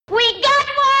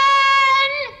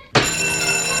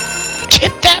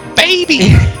movie.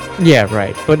 Yeah,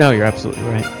 right. But no, you're absolutely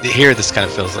right. Here, this kind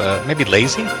of feels maybe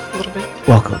lazy a little bit.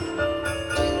 Welcome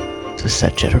to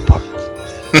Set Jetter Park.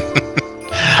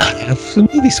 Have some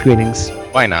movie screenings.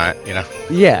 Why not?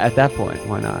 Yeah, at that point,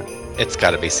 why not? It's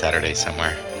got to be Saturday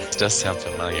somewhere. It does sound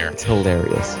familiar. It's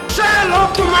hilarious. Say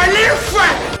hello to my little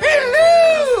friend.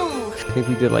 Hello. I think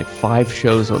we did like 5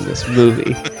 shows on this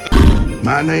movie.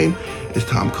 My name is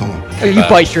Tom Cullen. Oh, you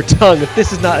bite your tongue. If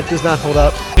this does not hold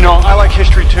up. I like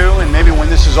history too, and maybe when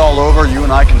this is all over, you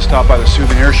and I can stop by the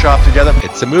souvenir shop together.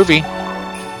 It's a movie.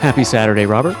 Happy Saturday,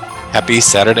 Robert. Happy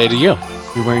Saturday to you.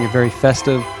 You're wearing a very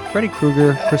festive Freddy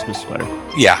Krueger Christmas sweater.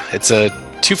 Yeah, it's a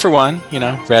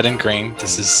 2-for-1, red and green.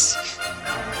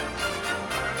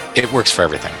 It works for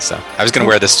everything. So I was going to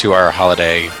wear this to our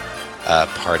holiday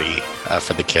party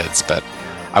for the kids, but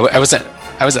I wasn't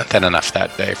thin enough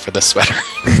that day for the sweater.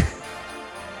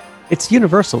 It's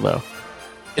universal, though.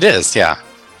 It is, yeah.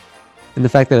 And the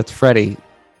fact that it's Freddy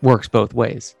works both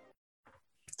ways.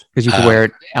 Because you can wear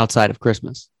it outside of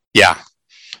Christmas. Yeah.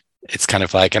 It's kind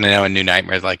of like, and I know in New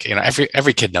Nightmare, like,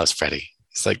 every kid knows Freddy.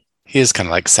 It's like, he is kind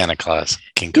of like Santa Claus,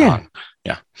 King Kong.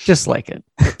 Yeah. Just like it.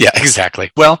 Yeah,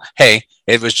 exactly. Well, hey,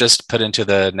 it was just put into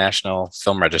the National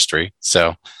Film Registry.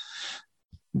 So.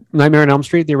 Nightmare on Elm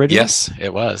Street, the original? Yes,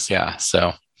 it was. Yeah.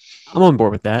 So. I'm on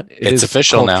board with that. It's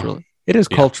official now. It is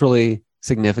culturally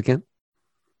significant.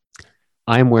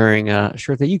 I'm wearing a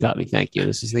shirt that you got me. Thank you.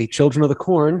 This is the Children of the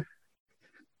Corn.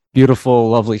 Beautiful,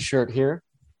 lovely shirt here.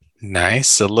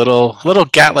 Nice. A little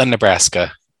Gatlin,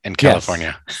 Nebraska in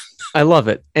California. Yes. I love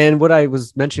it. And what I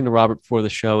was mentioning to Robert before the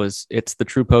show is it's the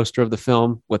true poster of the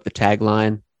film with the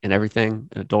tagline and everything.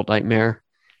 An adult nightmare.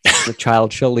 The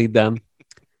child shall lead them.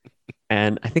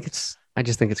 And I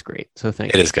just think it's great. So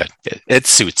thank you. It is good. It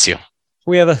suits you.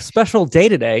 We have a special day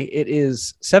today. It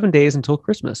is 7 days until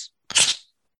Christmas.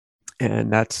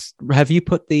 And have you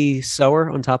put the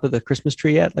sower on top of the Christmas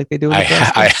tree yet? Like they do in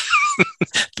the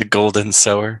the golden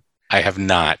sower. I have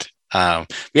not.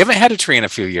 We haven't had a tree in a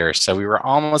few years. So we were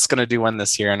almost going to do one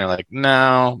this year. And they're like,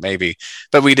 no, maybe.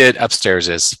 But we did. Upstairs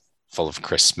is full of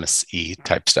Christmas-y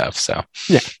type stuff. So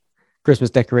yeah.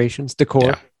 Christmas decorations, decor.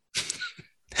 Yeah.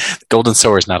 Golden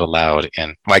sower is not allowed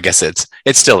in. Well, I guess it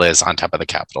still is on top of the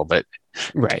Capitol, but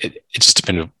right. It just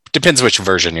depends which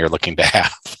version you're looking to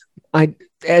have. Are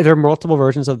there multiple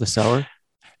versions of the sower?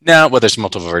 No, well, there's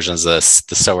multiple versions of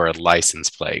the sower license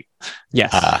plate.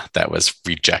 Yes, that was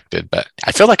rejected, but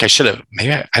I feel like I should have.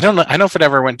 Maybe I don't know. I don't know if it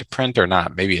ever went to print or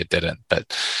not. Maybe it didn't,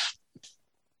 but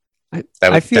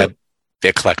that'd be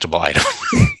a collectible item.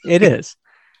 It is.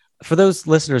 For those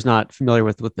listeners not familiar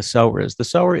with what the sower is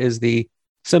the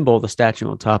symbol, the statue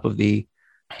on top of the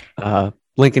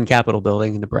Lincoln Capitol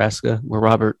building in Nebraska, where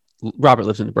Robert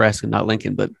lives in Nebraska, not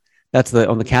Lincoln, but that's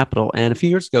on the Capitol. And a few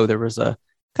years ago, there was a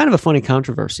kind of a funny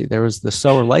controversy. There was the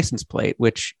sower license plate,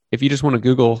 which if you just want to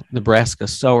Google Nebraska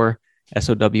sower,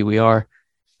 SOWER,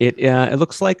 it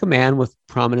looks like a man with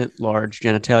prominent large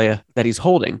genitalia that he's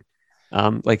holding.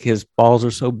 Like his balls are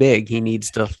so big, he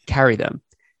needs to carry them.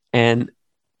 And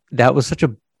that was such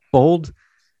a bold,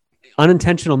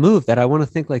 unintentional move that I want to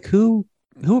think like who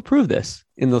approved this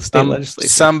in the state legislature?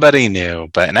 Somebody knew,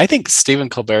 and I think Stephen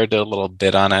Colbert did a little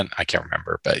bit on it. I can't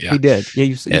remember, but yeah, he did. Yeah,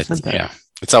 you sent that. Yeah,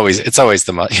 it's always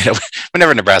the most.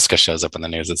 Whenever Nebraska shows up in the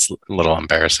news, it's a little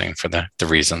embarrassing for the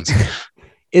reasons.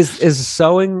 Is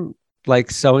sowing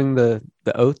like sowing the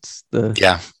oats,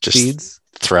 just seeds,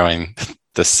 throwing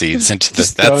the seeds into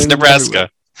that's Nebraska.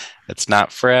 It's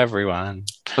not for everyone.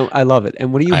 Oh, I love it.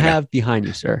 And what do you have behind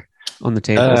you, sir, on the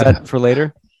table? Is that for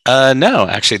later? No,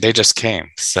 actually, they just came.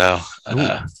 So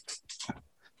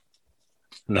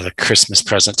another Christmas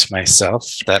present to myself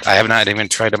that I have not even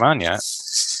tried them on yet.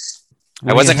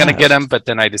 I wasn't going to get them, but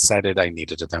then I decided I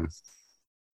needed them.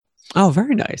 Oh,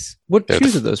 very nice. What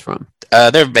shoes are those from?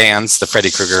 They're Vans, the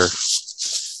Freddy Krueger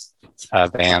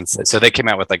Vans. So they came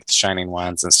out with like the shining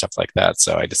ones and stuff like that.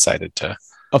 So I decided to.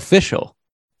 Official.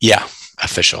 Yeah,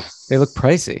 official. They look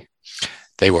pricey.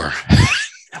 They were.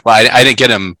 Well, I didn't get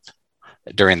them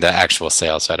during the actual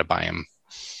sale, so I had to buy them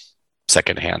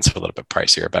secondhand, so a little bit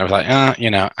pricier. But I was like,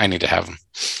 I need to have them.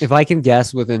 If I can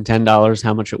guess within $10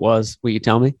 how much it was, will you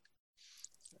tell me?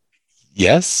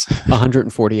 Yes.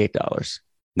 $148.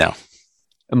 No.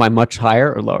 Am I much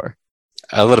higher or lower?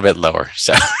 A little bit lower.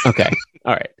 So okay,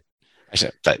 all right.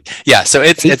 But yeah, so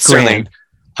it's certainly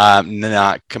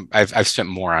not. I've spent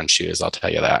more on shoes. I'll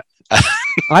tell you that.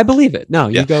 I believe it. No,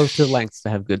 you go to lengths to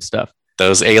have good stuff.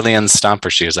 Those alien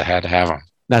stomper shoes, I had to have them.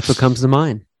 That's what comes to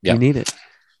mind. Yep. You need it.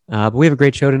 But we have a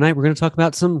great show tonight. We're going to talk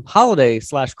about some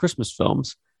holiday/Christmas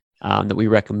films that we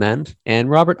recommend. And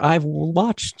Robert, I've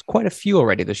watched quite a few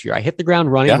already this year. I hit the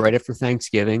ground running right after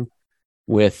Thanksgiving.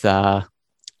 with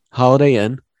Holiday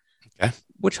Inn, Okay.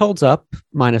 which holds up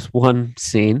minus one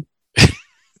scene,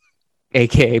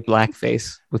 aka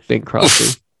blackface with Bing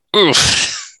Crosby.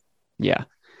 Oof. Yeah.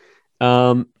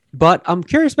 But I'm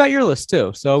curious about your list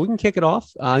too, so we can kick it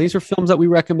off. These are films that we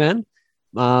recommend.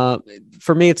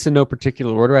 For me, it's in no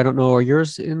particular order. I don't know. Are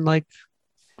yours in like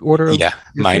order? Yeah,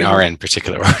 mine are in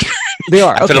particular order. They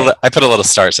are. I put a little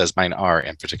star that says mine are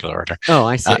in particular order. Oh,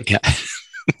 I see. Yeah.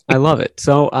 I love it.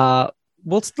 So,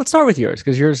 let's start with yours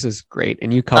because yours is great,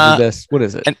 and you covered this. What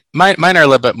is it? And mine are a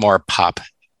little bit more pop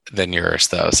than yours,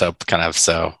 though. So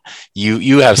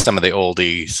you have some of the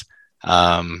oldies.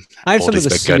 I have some of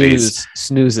the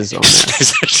snoozes on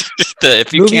that.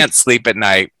 If you can't sleep at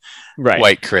night, right?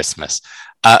 White Christmas.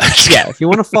 Yeah, if you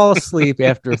want to fall asleep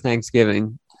after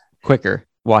Thanksgiving quicker,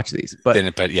 watch these.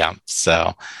 But yeah,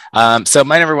 so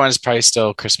my number one is probably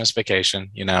still Christmas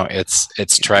Vacation. You know,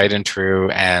 it's tried and true,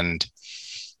 and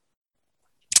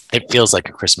it feels like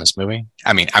a Christmas movie.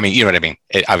 I mean, you know what I mean.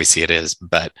 Obviously, it is,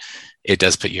 but it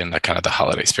does put you in the kind of the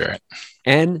holiday spirit.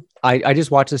 And I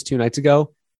just watched this 2 nights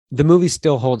ago. The movie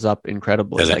still holds up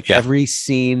incredibly. Like every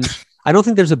scene, I don't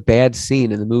think there's a bad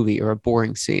scene in the movie or a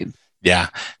boring scene. Yeah,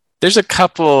 there's a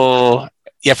couple.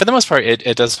 Yeah, for the most part,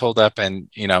 it does hold up, and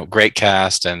you know, great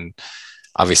cast, and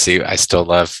obviously, I still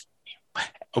love.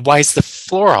 Why is the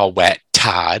floor all wet,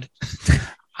 Todd?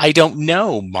 I don't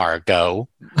know, Margot.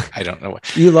 I don't know.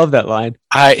 You love that line.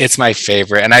 It's my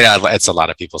favorite, and I know it's a lot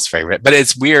of people's favorite. But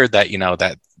it's weird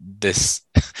that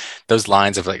those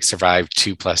lines have like survived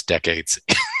 2+ decades.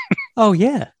 Oh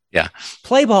yeah, yeah.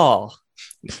 Play ball.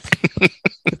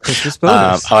 Christmas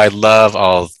bonus. I love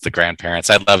all the grandparents.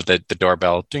 I love the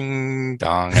doorbell ding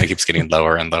dong, and it keeps getting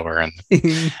lower and lower, and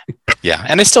yeah.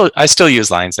 And I still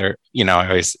use lines there. You know, I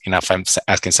always, you know, if I'm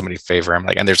asking somebody a favor, I'm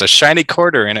like, and there's a shiny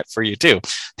quarter in it for you too.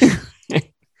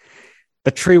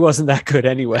 The tree wasn't that good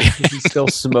anyway. He's still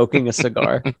smoking a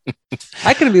cigar.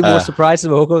 I couldn't be more surprised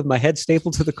if I woke up with my head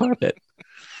stapled to the carpet.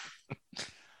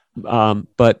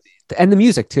 But and the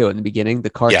music too in the beginning, the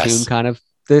cartoon kind of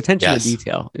the attention to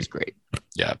detail is great.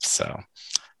 Yeah, so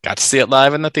got to see it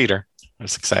live in the theater. I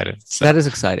was excited. So. That is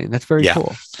exciting. That's very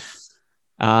cool.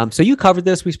 So you covered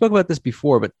this. We spoke about this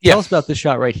before, but tell us about this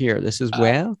shot right here. This is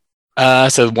where?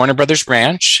 So Warner Brothers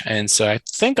Ranch, and so I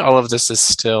think all of this is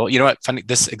still. You know what? Funny.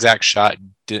 This exact shot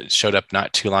showed up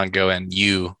not too long ago in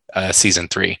season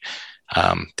 3.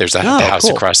 There's the house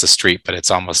across the street, but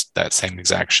it's almost that same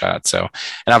exact shot. So,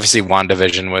 and obviously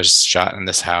WandaVision was shot in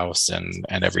this house and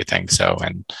everything. So,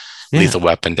 and Lethal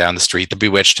Weapon down the street. The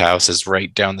Bewitched house is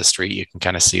right down the street. You can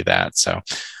kind of see that. So,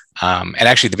 and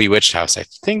actually the Bewitched house, I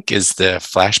think, is the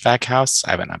flashback house.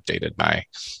 I haven't updated my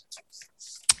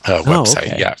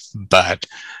website yet, but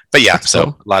yeah. That's so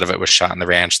cool. A lot of it was shot on the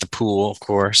ranch. The pool, of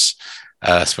course,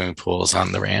 swimming pools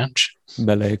on the ranch.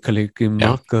 Mele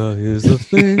Kalikimaka is a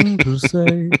thing to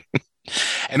say.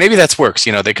 And maybe that's works.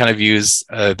 You know, they kind of use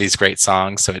these great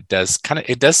songs, so it does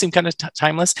seem kind of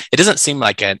timeless. It doesn't seem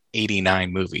like an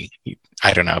 '89 movie.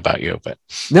 I don't know about you, but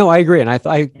no, I agree, and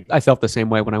I felt the same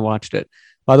way when I watched it.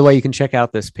 By the way, you can check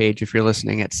out this page if you're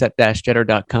listening at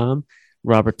set-jetter.com,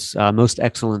 Robert's most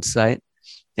excellent site.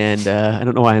 And I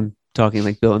don't know why I'm talking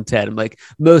like Bill and Ted. I'm like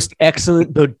most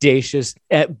excellent, bodacious,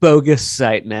 bogus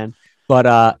site, man.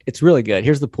 But it's really good.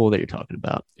 Here's the pool that you're talking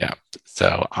about. Yeah.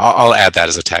 So I'll add that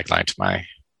as a tagline to my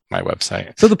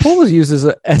website. So the pool was used as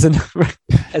a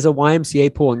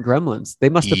YMCA pool in Gremlins. They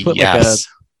must have put like a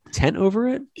tent over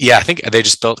it. Yeah, I think they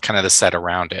just built kind of the set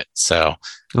around it. So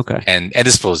okay. And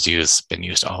this pool has been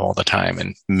used all the time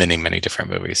in many, many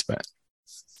different movies. But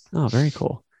very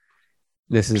cool.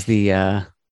 This is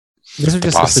this is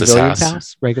just a civilian's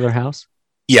house, regular house.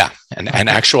 Yeah, an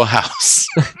actual house.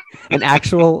 An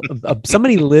actual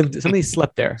somebody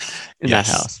slept there in that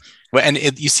house. Well, and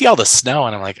you see all the snow,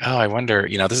 and I'm like, oh, I wonder.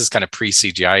 You know, this is kind of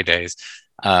pre-CGI days,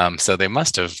 so they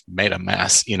must have made a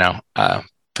mess. You know,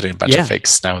 putting a bunch of fake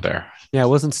snow there. Yeah, it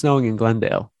wasn't snowing in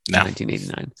Glendale in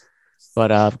 1989.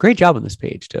 But great job on this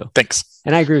page too. Thanks.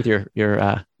 And I agree with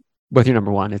your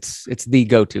number one. It's the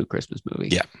go-to Christmas movie.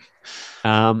 Yeah.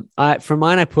 For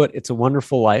mine, I put It's a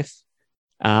Wonderful Life.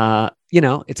 You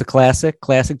know, it's a classic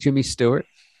Jimmy Stewart.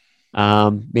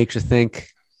 Makes you think,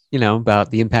 you know,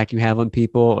 about the impact you have on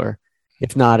people, or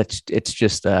if not, it's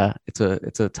just it's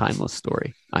a timeless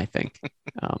story. I think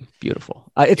beautiful.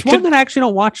 It's one that I actually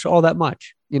don't watch all that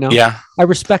much. You know, I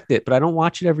respect it, but I don't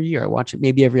watch it every year. I watch it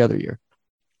maybe every other year.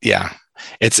 Yeah,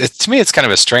 it's to me, it's kind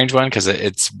of a strange one because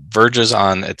it's verges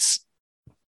on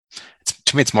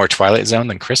to me, it's more Twilight Zone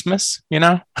than Christmas. You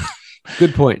know.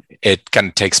 Good point. It kind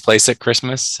of takes place at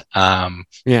Christmas.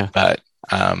 But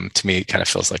to me, it kind of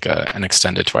feels like an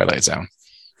extended Twilight Zone.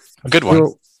 A good We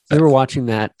one. were watching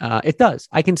that. It does.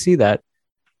 I can see that.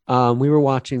 We were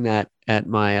watching that at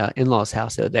my in-laws'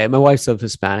 house the other day. My wife's of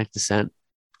Hispanic descent,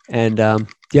 and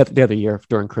the other year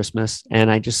during Christmas,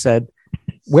 and I just said,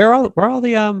 where are all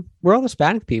the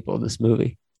Hispanic people in this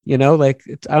movie? You know, like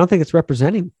I don't think it's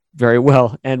representing very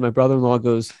well. And my brother-in-law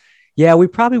goes, "Yeah, we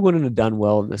probably wouldn't have done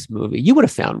well in this movie. You would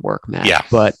have found work, Matt. Yeah.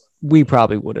 But we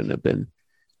probably wouldn't have been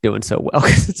doing so well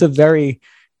because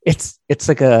it's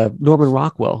like a Norman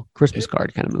Rockwell Christmas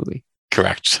card kind of movie,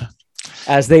 Correct.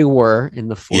 as they were in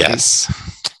the 40s. Yes.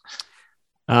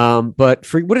 But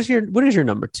for what is your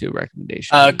number 2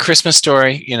 recommendation? Christmas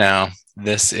Story. You know,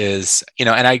 this is, you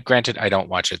know, and I don't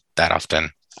watch it that often,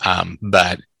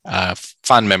 but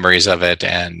fond memories of it,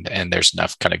 and there's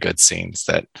enough kind of good scenes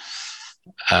that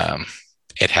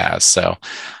it has. So,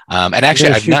 and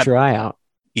actually, I've not. Your eye out.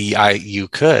 You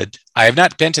could. I have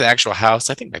not been to the actual house.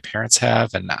 I think my parents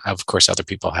have, and of course other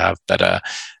people have. But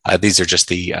these are just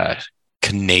the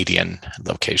Canadian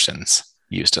locations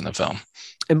used in the film.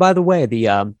 And by the way,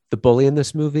 the bully in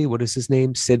this movie, what is his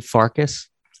name? Sid Farkas.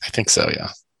 I think so. Yeah.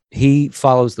 He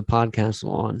follows the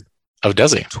Podcastle on Oh,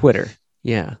 does he? Twitter.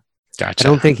 Yeah. Gotcha. I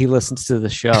don't think he listens to the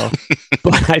show,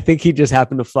 but I think he just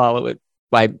happened to follow it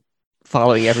by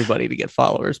following everybody to get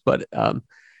followers. But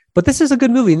this is a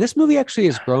good movie. And this movie actually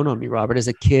has grown on me, Robert. As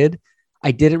a kid,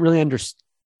 I didn't really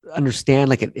understand.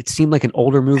 Like it seemed like an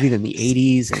older movie than the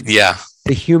 80s. And Yeah.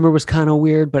 the humor was kind of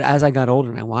weird. But as I got older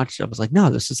and I watched it, I was like, no,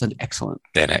 this is an excellent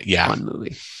fun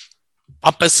movie.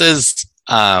 Pumpuses.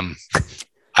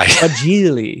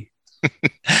 Fragile.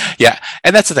 Yeah,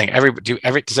 and that's the thing.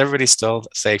 Does everybody still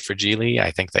say fragile?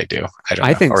 I think they do. I don't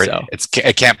know. I think or so.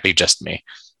 It can't be just me.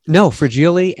 No,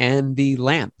 Fragile and the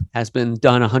lamp has been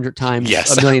done 100 times,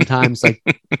 Yes. a million times. Like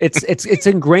it's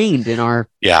ingrained in our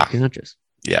conscious.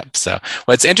 Yeah. So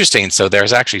what's interesting, so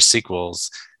there's actually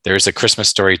sequels. There's A Christmas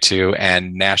Story 2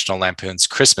 and National Lampoon's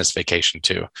Christmas Vacation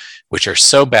 2, which are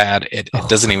so bad it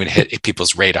doesn't even hit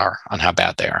people's radar on how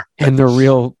bad they are. And they're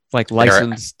real, like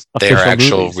licensed. They are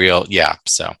actual movies. real. Yeah.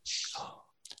 So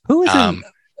who is in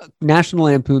National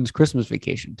Lampoon's Christmas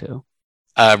Vacation 2?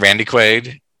 Randy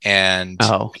Quaid and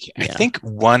I yeah. think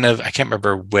I can't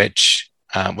remember which.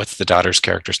 What's the daughter's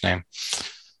character's name?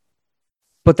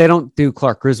 But they don't do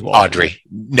Clark Griswold. Audrey.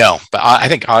 No, but I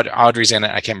think Audrey's in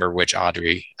it. I can't remember which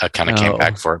Audrey kind of came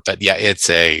back for it. But yeah,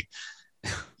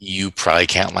 you probably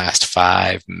can't last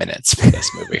 5 minutes for this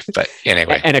movie. But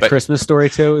anyway. And Christmas Story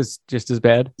 2 is just as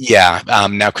bad? Yeah.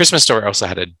 Now, Christmas Story also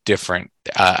had a different,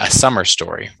 A Summer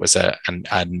Story was a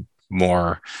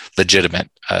more legitimate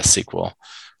sequel.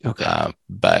 Okay.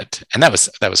 And that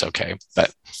was okay.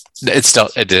 But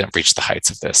it didn't reach the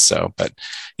heights of this. So, but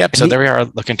yep. So there we are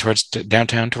looking towards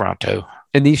downtown Toronto.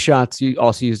 And these shots you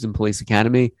also used in Police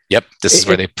Academy. Yep. This is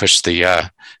where they pushed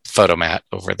the photo mat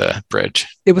over the bridge.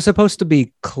 It was supposed to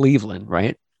be Cleveland,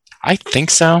 right? I think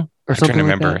so. Or I'm trying to like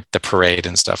remember that. the parade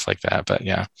and stuff like that. But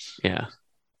yeah. Yeah.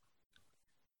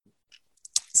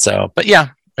 So, but yeah.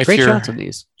 Great shots on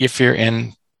these. If you're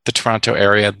in the Toronto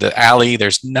area, the alley,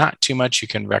 there's not too much you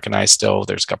can recognize still.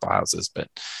 There's a couple houses, but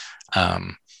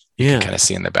you can kind of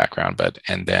see in the background.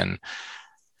 And then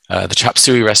the Chop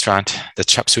Suey restaurant, the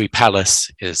Chop Suey Palace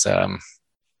is I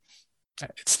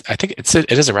think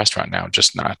it is a restaurant now,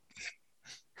 just not.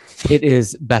 It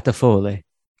is Batafole.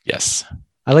 Yes.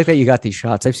 I like that you got these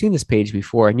shots. I've seen this page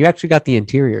before, and you actually got the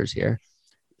interiors here.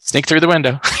 Sneak through the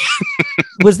window.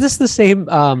 Was this the same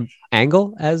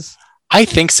angle as? I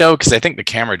think so, because I think the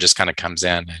camera just kind of comes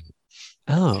in.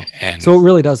 And so it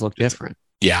really does look different.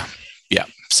 Yeah. Yeah.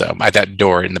 So that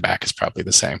door in the back is probably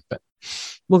the same. But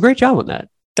well, great job on that.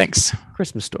 Thanks.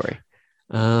 Christmas Story.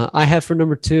 I have for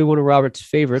number 2 one of Robert's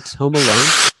favorites, Home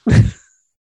Alone.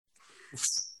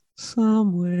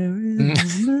 Somewhere in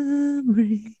the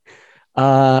memory.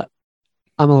 I'm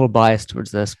a little biased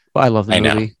towards this. I love the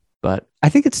movie, but I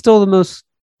think it's still the most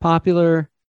popular,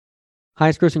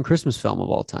 highest grossing Christmas film of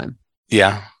all time.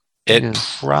 Yeah, it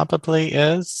probably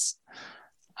is.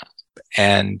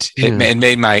 And it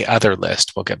made my other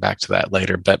list. We'll get back to that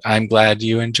later, but I'm glad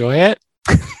you enjoy it.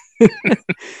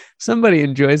 Somebody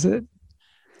enjoys it.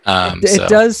 It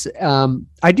does.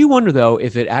 I do wonder, though,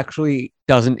 if it actually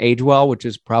doesn't age well, which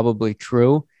is probably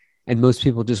true. And most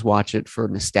people just watch it for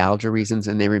nostalgia reasons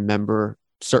and they remember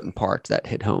certain parts that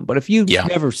hit home. But if you've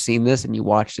never seen this and you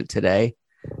watched it today,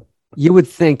 you would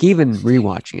think, even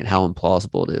rewatching it, how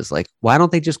implausible it is. Like, why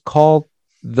don't they just call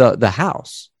the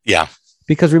house? Yeah.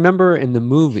 Because remember in the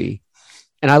movie,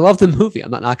 and I love the movie,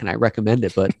 I'm not knocking, I recommend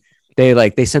it, but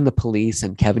they send the police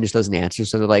and Kevin just doesn't answer.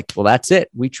 So they're like, well, that's it.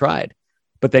 We tried.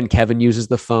 But then Kevin uses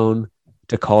the phone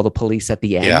to call the police at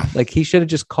the end. Yeah. Like he should have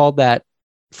just called that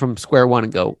from square one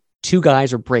and go, two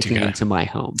guys are breaking into my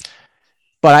home.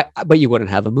 But you wouldn't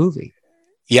have a movie.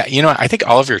 Yeah, I think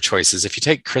all of your choices, if you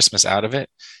take Christmas out of it,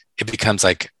 it becomes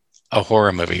like a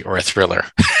horror movie or a thriller.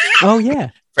 Oh yeah.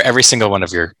 For every single one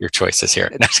of your choices here.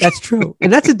 That's true.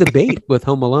 And that's a debate with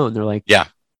Home Alone. They're like, yeah.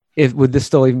 Would this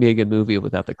still even be a good movie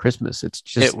without the Christmas? It's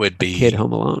just it would be a kid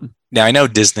Home Alone. Now I know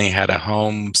Disney had a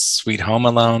Home Sweet Home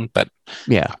Alone, but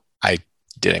yeah, I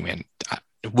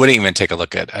wouldn't even take a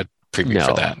look at a preview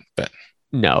for that. But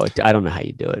no, I don't know how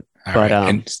you do it.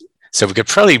 But so we could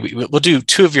we'll do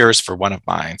two of yours for one of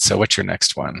mine. So what's your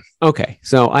next one? Okay,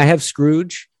 so I have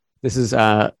Scrooge. This is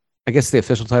I guess the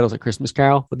official title is A Christmas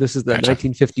Carol, but this is the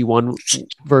 1951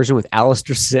 version with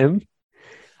Alistair Sim.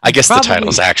 I guess the title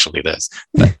is actually this.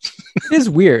 But. It is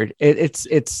weird.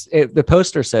 The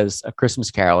poster says A Christmas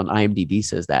Carol and IMDb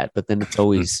says that, but then it's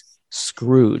always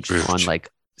Scrooge on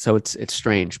so it's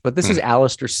strange. But this is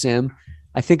Alistair Sim.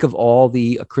 I think of all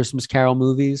the A Christmas Carol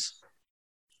movies,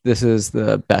 this is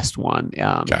the best one.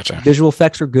 Gotcha. Visual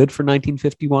effects are good for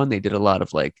 1951. They did a lot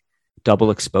of double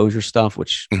exposure stuff,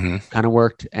 which kind of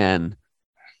worked. And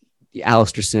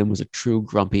Alistair Sim was a true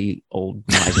grumpy old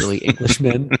miserly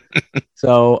Englishman.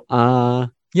 So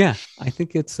yeah, I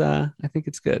think it's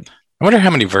good. I wonder how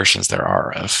many versions there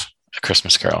are of A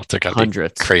Christmas Carol. There got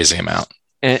hundreds, crazy amount.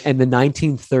 And the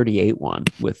 1938 one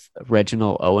with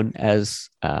Reginald Owen as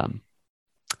I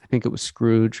think it was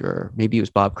Scrooge, or maybe it was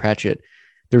Bob Cratchit.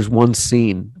 There's one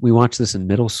scene, we watched this in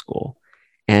middle school,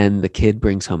 and the kid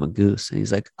brings home a goose and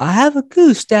he's like, I have a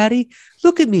goose, Daddy.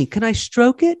 Look at me. Can I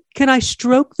stroke it? Can I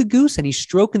stroke the goose? And he's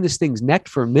stroking this thing's neck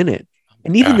for a minute.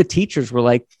 And even the teachers were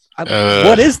like,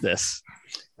 what is this?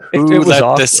 It was let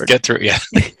awkward. This get through. Yeah.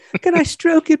 Can I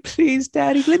stroke it, please,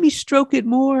 Daddy? Let me stroke it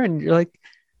more. And you're like,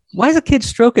 why is a kid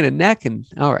stroking a neck? And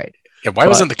all right. Yeah. Why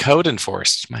wasn't the code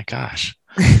enforced? My gosh.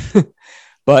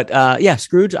 But yeah,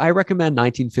 Scrooge, I recommend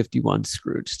 1951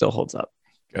 Scrooge. Still holds up.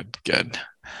 Good.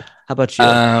 How about you?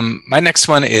 My next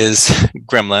one is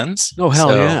Gremlins. Oh,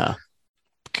 hell yeah.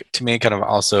 To me, kind of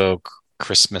also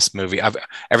Christmas movie.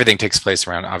 Everything takes place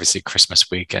around obviously Christmas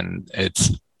week, and it's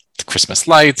the Christmas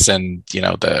lights and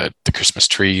the Christmas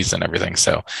trees and everything.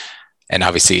 So, and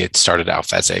obviously it started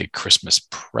out as a Christmas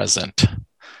present.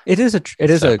 It is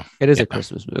a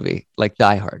Christmas movie, like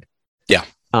Die Hard. Yeah.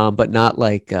 But not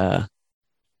like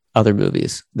other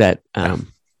movies that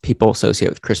people associate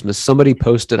with Christmas. Somebody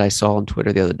posted, I saw on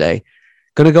Twitter the other day,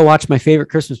 gonna go watch my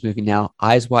favorite Christmas movie now,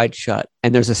 Eyes Wide Shut.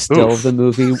 And there's a still of the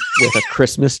movie with a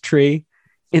Christmas tree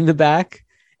in the back.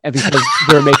 And because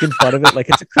they're making fun of it, like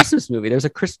it's a Christmas movie. There's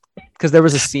because there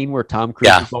was a scene where Tom Cruise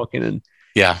was walking and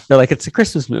they're like, it's a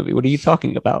Christmas movie. What are you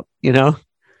talking about? But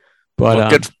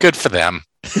well, good for them.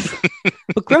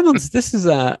 But Gremlins, this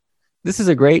is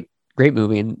a great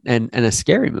movie and a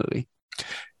scary movie.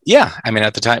 Yeah, I mean,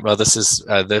 at the time, this is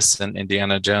this and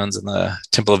Indiana Jones and the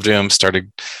Temple of Doom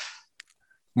started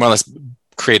more or less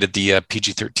created the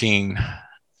PG-13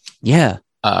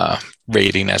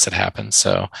 rating as it happened.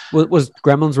 So was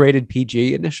Gremlins rated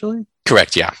PG initially?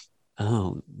 Correct. Yeah.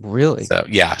 Oh, really? So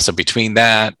yeah. So between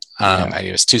that,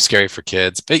 it was too scary for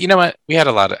kids. But you know what? We had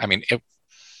a lot of. I mean,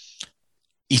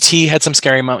 E.T. had some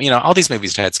scary moments. All these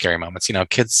movies had scary moments.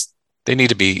 Kids, they need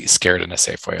to be scared in a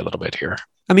safe way a little bit here.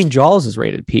 I mean, Jaws is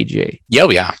rated PG.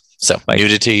 Yeah. So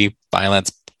nudity,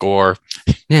 violence, gore.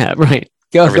 Yeah, right.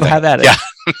 Go have at it. Yeah.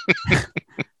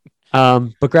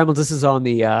 But Gremlins, this is on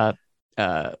the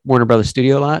Warner Brothers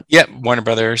studio lot. Yeah, Warner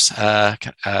Brothers, kind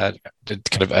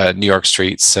of New York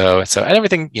streets. So and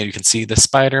everything. You can see the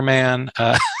Spider-Man.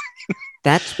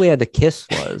 That's where the kiss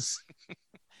was.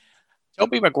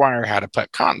 Tobey Maguire had to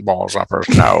put cotton balls up her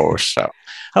nose. So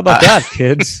how about that,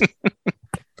 kids?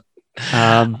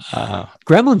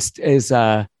 Gremlins is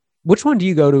which one do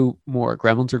you go to more,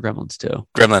 Gremlins or Gremlins 2?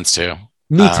 Gremlins 2.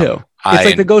 Me too. It's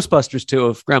like the Ghostbusters 2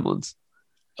 of Gremlins.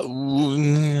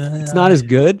 It's not as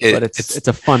good, but it's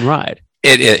a fun ride.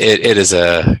 It is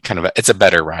a kind of it's a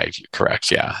better ride.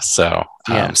 Correct. Yeah. So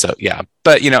yeah.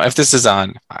 But if this is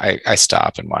on, I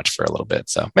stop and watch for a little bit.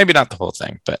 So maybe not the whole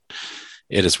thing, but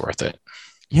it is worth it.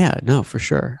 Yeah, no, for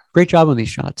sure. Great job on these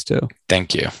shots too.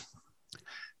 Thank you.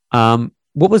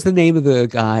 What was the name of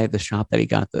the shop that he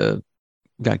got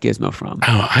Gizmo from?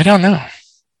 Oh, I don't know.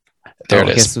 There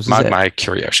it is. Mogwai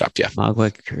Curio Shop. Yeah.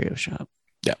 Mogwai Curio Shop.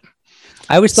 Yeah.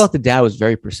 I always thought the dad was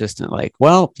very persistent. Like,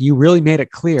 well, you really made it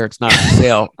clear it's not for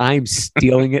sale. I'm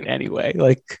stealing it anyway.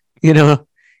 Like,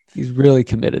 he's really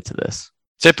committed to this.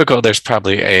 Typical. There's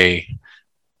probably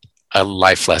a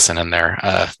life lesson in there,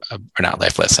 or not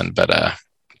life lesson, but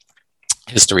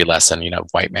history lesson.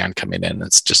 White man coming in,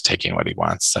 it's just taking what he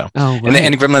wants. So, right.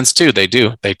 and Gremlins too.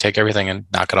 They take everything and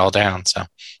knock it all down. So,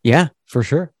 yeah, for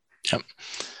sure. Yep.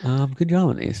 Good job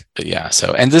on these. But yeah,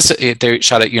 so and they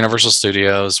shot at Universal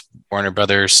Studios, Warner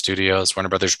Brothers Studios, Warner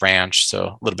Brothers Ranch, so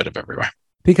a little bit of everywhere.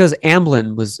 Because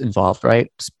Amblin was involved,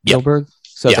 right? Spielberg. Yep.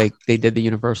 So yeah. they did the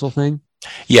Universal thing.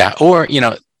 Yeah, or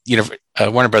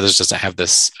Warner Brothers doesn't have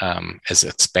this as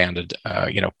expanded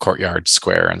courtyard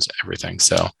square and everything.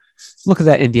 So look at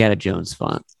that Indiana Jones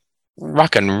font.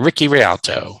 Rockin' Ricky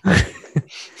Rialto.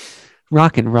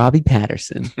 Rockin' Robbie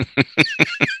Patterson.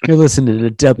 You're listening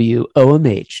to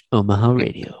WOMH Omaha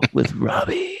Radio with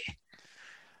Robbie.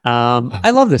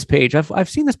 I love this page. I've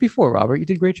seen this before, Robert. You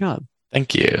did a great job.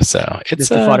 Thank you. So it's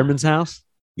Mr. Futterman's house.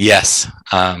 Yes.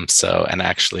 And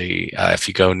actually, if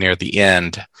you go near the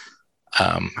end,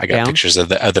 I got pictures of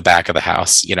the back of the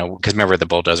house. Because remember the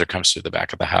bulldozer comes through the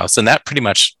back of the house, and that pretty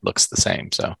much looks the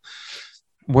same. So,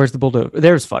 where's the bulldozer?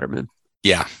 There's Futterman.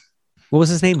 Yeah. What was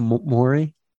his name?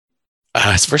 Maury.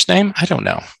 His first name? I don't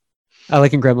know. I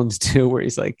like in Gremlins 2, where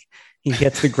he's like, he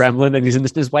gets the gremlin and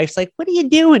his wife's like, "What are you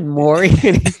doing, Maury?"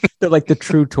 They're like the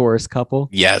true tourist couple.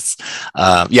 Yes.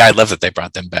 Yeah, I love that they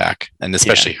brought them back, and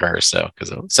especially her. So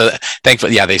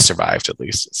thankfully, they survived at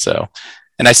least. So,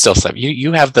 and I still say,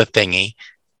 you have the thingy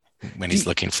when he's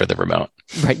looking for the remote.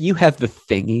 Right. You have the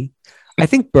thingy. I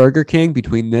think Burger King,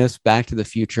 between this, Back to the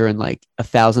Future, and like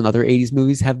 1,000 other 80s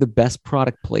movies, have the best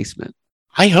product placement.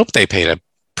 I hope they paid a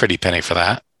pretty penny for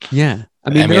that. Yeah. I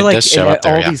mean they're like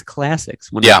all these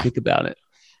classics when I think about it.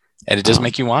 And it does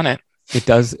make you want it. It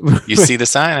does. You see the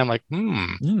sign, I'm like,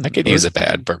 I could use a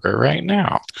bad burger right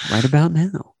now. Right about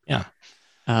now. Yeah.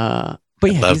 But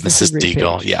yeah, I love Mrs.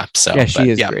 Deagle. Page. Yeah. So she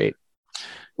is great.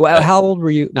 Well, how old were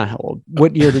you? Not how old.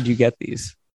 What year did you get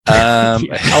these? How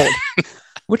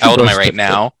old am I right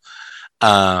now?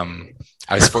 I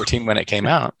was 14 when it came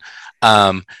out.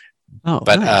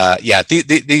 Nice.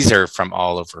 These are from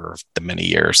all over the many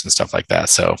years and stuff like that.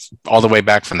 So all the way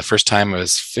back from the first time I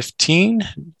was 15.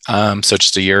 So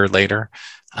just a year later,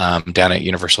 down at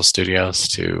Universal Studios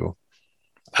to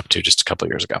up to just a couple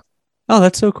of years ago. Oh,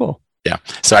 that's so cool. Yeah.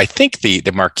 So I think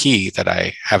the marquee that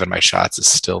I have in my shots is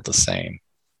still the same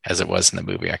as it was in the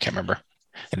movie. I can't remember.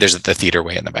 And there's the theater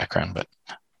way in the background, but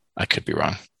I could be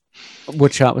wrong.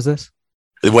 What shot was this?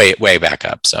 Way back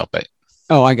up. So, but.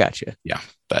 Oh, I got you. Yeah.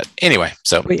 But anyway,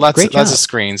 so lots of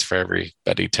screens for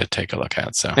everybody to take a look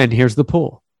at. So, and here's the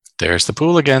pool. There's the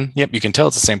pool again. Yep, you can tell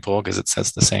it's the same pool because it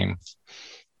says the same.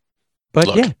 But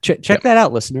look. Yeah, check that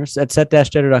out, listeners, at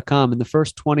set-jetter.com. And the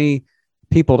first 20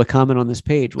 people to comment on this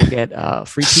page will get a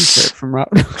free T-shirt from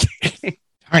Robert.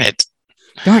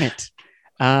 Darn it.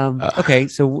 Okay,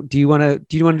 so do you want to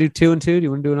do 2 and 2? Do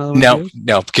you want to do another one?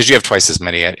 No, because you have twice as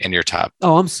many in your top.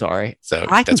 Oh, I'm sorry. So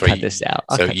I can cut this out.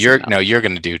 You're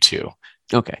going to do 2.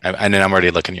 Okay. And then I'm already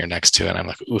looking at your next 2, and I'm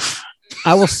like, oof.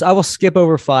 I will skip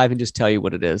over 5 and just tell you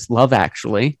what it is. Love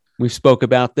Actually. We spoke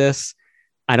about this.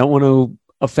 I don't want to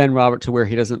offend Robert to where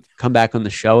he doesn't come back on the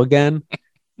show again.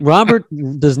 Robert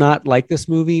does not like this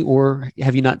movie, or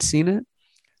have you not seen it?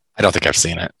 I don't think I've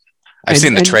seen it. I've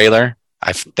seen the trailer.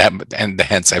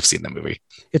 Hence I've seen the movie.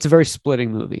 It's a very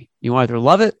splitting movie. You either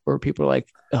love it, or people are like,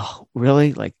 "Oh,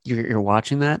 really? Like you're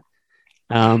watching that?"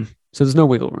 So there's no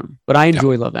wiggle room. But I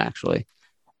enjoy Love Actually.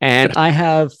 And I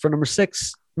have, for number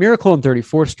 6, Miracle on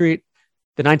 34th Street,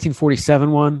 the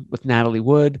 1947 one with Natalie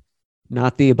Wood,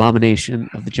 not the abomination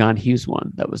of the John Hughes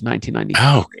one that was 1993.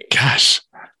 Oh, gosh.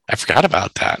 I forgot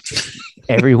about that.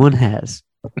 Everyone has.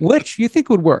 Which you think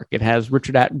would work. It has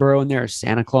Richard Attenborough in there as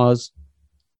Santa Claus.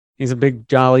 He's a big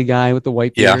jolly guy with the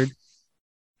white beard.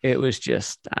 It was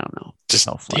just, I don't know.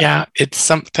 It's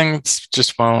something that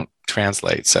just won't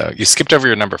translate. So you skipped over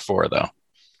your number 4, though.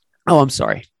 Oh, I'm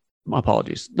sorry. My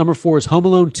apologies. Number 4 is Home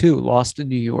Alone 2, Lost in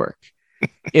New York.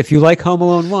 If you like Home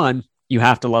Alone 1, you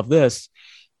have to love this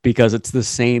because it's the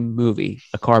same movie,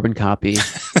 a carbon copy,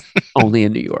 only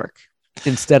in New York.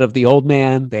 Instead of the old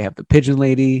man, they have the pigeon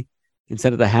lady.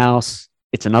 Instead of the house,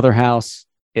 it's another house.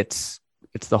 It's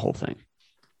the whole thing.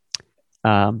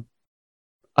 I'll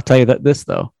tell you that this,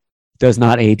 though, does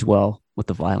not age well with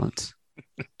the violence.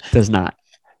 Does not.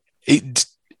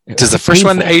 Does the first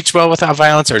one age well without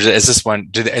violence, or is this one?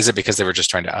 Is it because they were just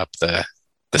trying to up the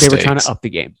stakes? They were trying to up the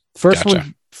game. First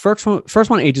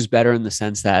one ages better in the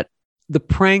sense that the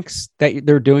pranks that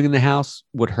they're doing in the house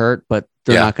would hurt, but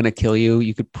they're not going to kill you.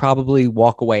 You could probably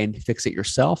walk away and fix it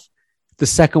yourself. The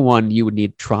second one, you would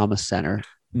need trauma center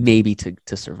maybe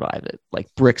to survive it, like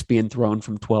bricks being thrown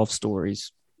from 12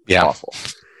 stories. Yeah, awful.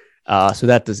 So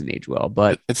that doesn't age well,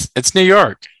 but it's New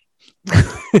York.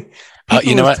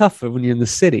 You know what? Tougher when you're in the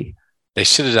city. They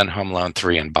should have done Home Alone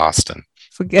 3 in Boston.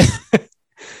 Forget.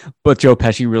 But Joe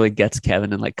Pesci really gets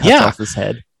Kevin and like cuts off his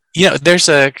head. You know,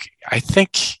 I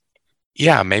think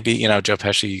Yeah, maybe, Joe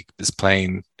Pesci is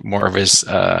playing more of his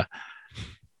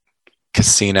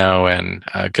Casino and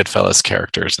Goodfellas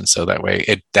characters, and so that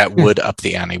way that would up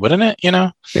the ante, wouldn't it?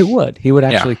 It would. He would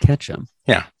Yeah. actually catch him.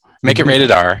 Yeah, make it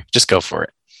rated R. Just go for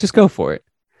it. Just go for it.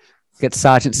 Get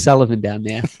Sergeant Sullivan down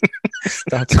there.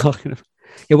 Start talking.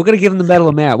 Yeah, we're gonna give him the Medal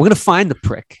of Merit. We're gonna find the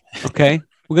prick. Okay,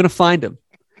 we're gonna find him.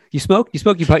 You smoke. You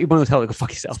probably want to tell him, go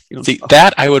fuck yourself. You don't See, smoke.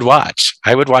 that I would watch.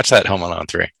 I would watch that Home Alone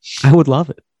 3. I would love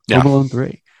it. Yeah. Home Alone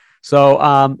 3. So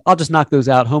I'll just knock those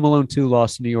out. Home Alone 2,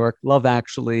 Lost in New York, Love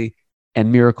Actually,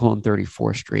 and Miracle on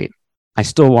 34th Street. I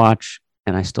still watch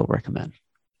and I still recommend.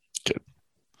 Good.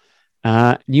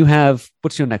 You have,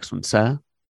 what's your next one, Seth?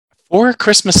 Four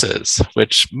Christmases,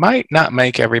 which might not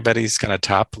make everybody's kind of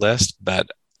top list, but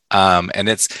and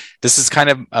this is kind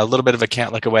of a little bit of a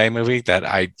can't look away movie that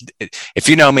if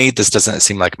you know me, this doesn't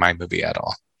seem like my movie at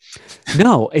all.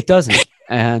 No, it doesn't.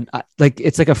 And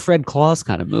it's like a Fred Claus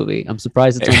kind of movie. I'm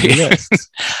surprised it's on the list.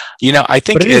 I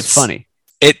think but it's funny.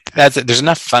 There's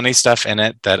enough funny stuff in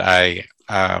it that I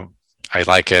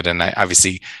like it, and I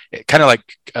obviously kind of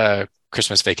like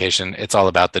Christmas Vacation. It's all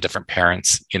about the different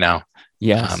parents,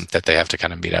 Yes. that they have to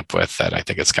kind of meet up with. That I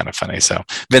think it's kind of funny. So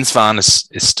Vince Vaughn was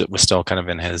still kind of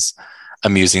in his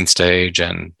amusing stage,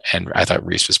 and I thought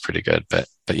Reese was pretty good, but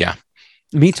yeah.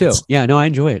 Me too. Yeah, no, I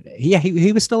enjoy it. Yeah,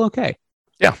 he was still okay.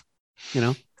 Yeah.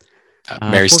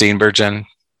 Mary Steenburgen.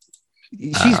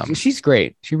 She's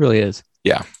great. She really is.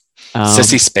 Yeah.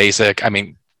 Sissy Spacek. I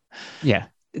mean, yeah.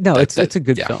 No, it's a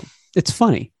good film. It's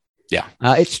funny. Yeah.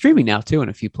 It's streaming now too in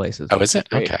a few places. Oh, is it?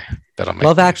 Great. Okay. That'll make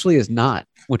Love Actually is not,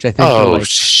 which I think. Oh,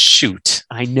 shoot.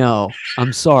 I know.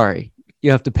 I'm sorry.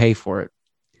 You have to pay for it.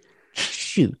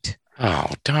 Shoot. Oh,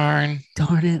 darn.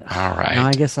 Darn it. All right. Now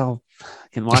I guess I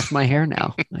can wash my hair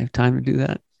now. I have time to do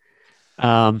that.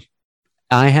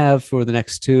 I have for the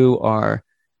next two are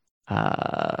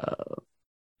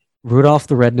Rudolph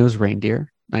the Red-Nosed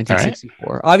Reindeer,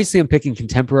 1964. Right. Obviously, I'm picking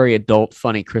contemporary adult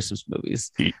funny Christmas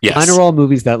movies. Yes. Mine are all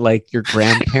movies that like your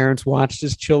grandparents watched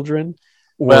as children.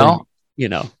 Or, well,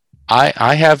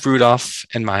 I have Rudolph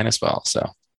in mine as well. So.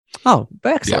 Oh,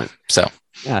 excellent.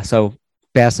 Yeah. So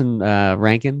Bass and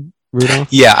Rankin, Rudolph.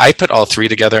 Yeah, I put all three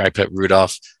together. I put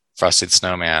Rudolph, Frosted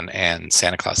Snowman, and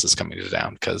Santa Claus is Coming to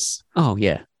Town because. Oh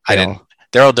yeah.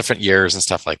 They're all different years and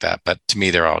stuff like that, but to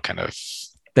me, they're all kind of.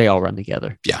 They all run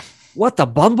together. Yeah. What the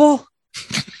Bumble?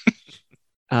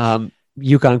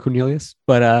 Yukon Cornelius,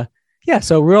 but yeah.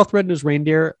 So Rudolph the Red-Nosed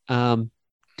Reindeer, a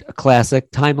classic,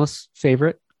 timeless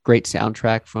favorite, great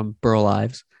soundtrack from Burl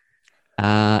Ives,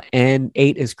 and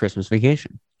 8 is Christmas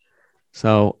Vacation.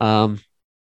 So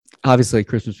obviously,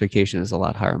 Christmas Vacation is a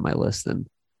lot higher on my list than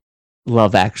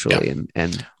Love Actually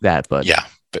and that, but yeah,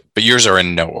 but yours are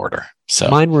in no order. So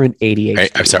mine were in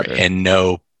 88. I'm sorry, order. in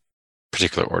no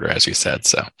particular order, as you said.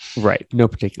 So right, no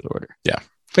particular order. Yeah,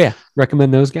 but yeah,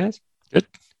 recommend those guys. Good.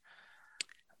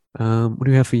 What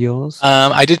do you have for yours?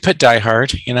 I did put Die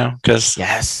Hard, because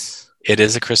yes, it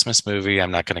is a Christmas movie.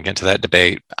 I'm not going to get into that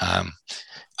debate. And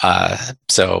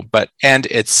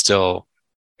it's still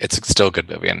a good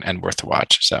movie and worth to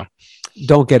watch. So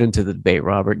don't get into the debate,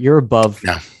 Robert. You're above.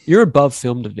 No. You're above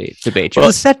film debate. You're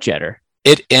a set jetter.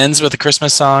 It ends with a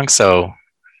Christmas song, so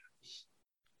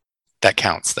that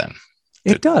counts. Then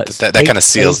it does. That kind of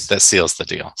seals the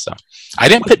deal. So I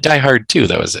didn't put Die Hard 2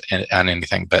 that was on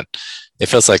anything, but it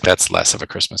feels like that's less of a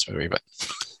Christmas movie. But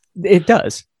it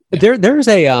does. Yeah. There's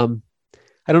a I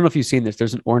don't know if you've seen this.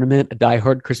 There's an ornament, a Die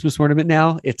Hard Christmas ornament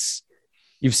now.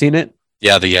 You've seen it?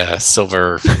 Yeah, the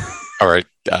silver. Or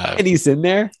and he's in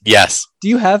there. Yes. Do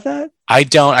you have that? I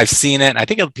don't. I've seen it. I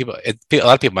think a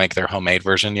lot of people make their homemade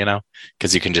version,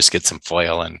 because you can just get some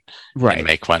foil and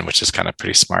make one, which is kind of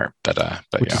pretty smart. But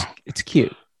it's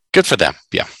cute. Good for them.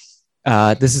 Yeah.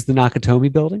 This is the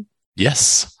Nakatomi Building.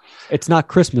 Yes. It's not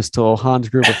Christmas till Hans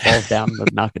Gruber falls down the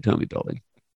Nakatomi Building.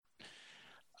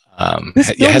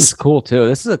 This building's cool too.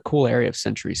 This is a cool area of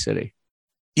Century City.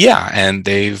 Yeah, and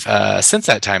they've since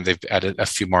that time they've added a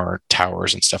few more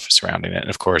towers and stuff surrounding it, and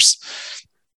of course,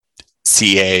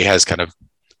 CA has kind of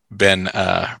been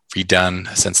redone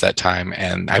since that time.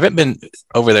 And I haven't been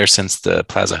over there since the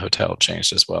Plaza Hotel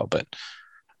changed as well, but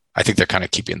I think they're kind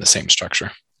of keeping the same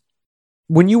structure.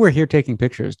 When you were here taking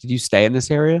pictures, did you stay in this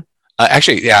area?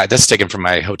 Actually, yeah, that's taken from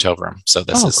my hotel room. So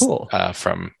this is cool.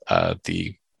 From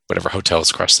the whatever hotels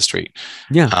across the street.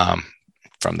 Yeah.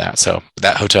 From that, so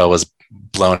that hotel was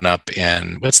blown up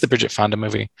in what's the Bridget Fonda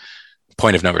movie?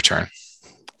 Point of No Return.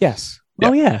 Yes. Yeah.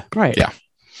 Oh yeah. Right. Yeah.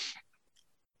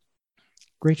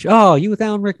 Great show. Oh, you with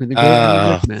Alan Rickman, the great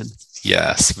Alan Rickman.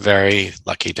 Yes, very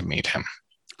lucky to meet him.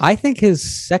 I think his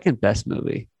second best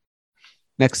movie,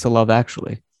 next to Love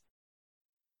Actually.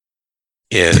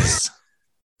 is.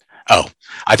 Oh,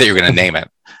 I thought you were going to name it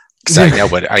because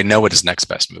I know what his next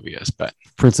best movie is, but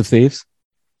Prince of Thieves.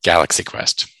 Galaxy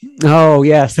Quest, Oh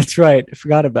yes, that's right. I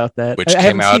forgot about that. which I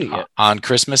came haven't out seen it yet. on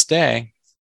Christmas Day.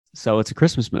 So it's a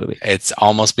Christmas movie. It's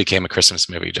almost became a Christmas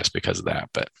movie just because of that,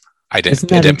 but I didn't. Isn't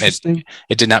that interesting?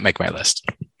 It did not make my list.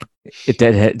 It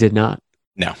did not.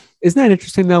 No. Isn't that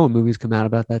interesting though? When movies come out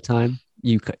about that time,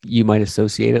 you might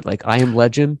associate it. Like I Am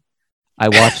Legend.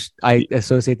 I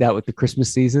associate that with the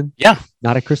Christmas season. Yeah.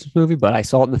 Not a Christmas movie, but I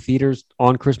saw it in the theaters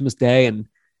on Christmas Day, and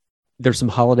there's some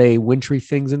holiday wintry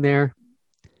things in there.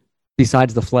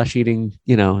 Besides the flesh eating,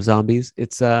 zombies.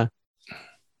 It's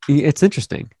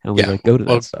interesting how we go to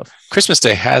that stuff. Christmas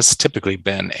Day has typically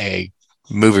been a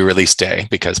movie release day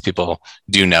because people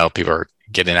do know people are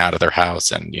getting out of their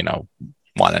house and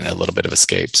wanting a little bit of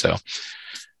escape. So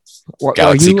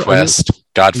Galaxy Quest,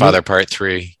 Godfather Part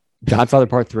 3. Godfather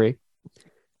Part 3.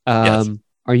 Yes.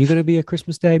 Are you going to be a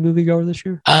Christmas Day moviegoer this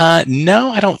year?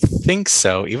 No, I don't think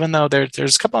so. Even though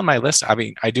there's a couple on my list. I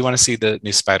mean, I do want to see the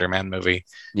new Spider-Man movie.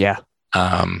 Yeah.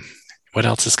 What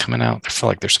else is coming out? I feel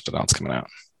like there's something else coming out.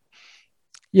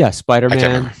 Yeah,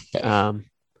 Spider-Man. Yeah.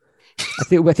 I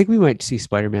think we might see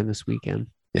Spider-Man this weekend.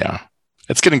 Yeah,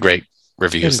 it's getting great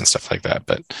reviews and stuff like that.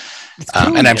 But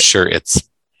and I'm sure it's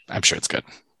good.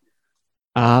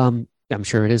 I'm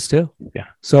sure it is too. Yeah.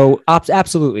 So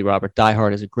absolutely, Robert. Die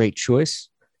Hard is a great choice.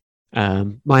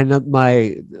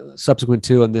 My subsequent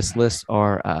two on this list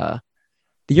are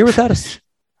The Year Without a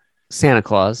Santa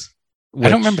Claus. I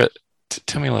don't remember.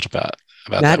 Tell me a little about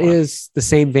that. That is the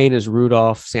same vein as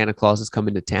Rudolph. Santa Claus is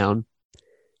coming to town.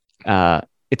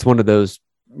 It's one of those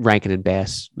Rankin and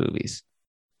Bass movies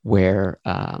where,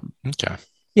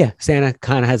 Santa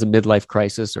kind of has a midlife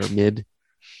crisis or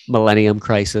mid-millennium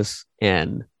crisis,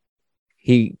 and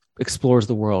he explores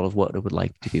the world of what it would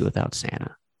like to be without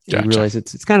Santa. Gotcha. You realize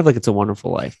it's kind of like It's a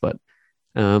Wonderful Life, but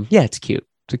it's cute.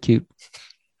 It's a cute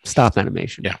stop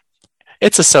animation. Yeah.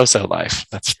 It's a so-so life.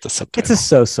 That's the subtitle. It's a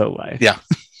so-so life. Yeah.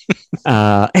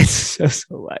 It's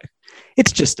so life.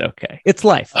 It's just okay. It's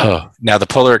life. Oh, now the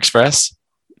Polar Express.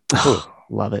 Oh,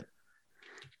 love it.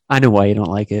 I know why you don't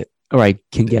like it, or I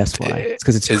can guess why. It's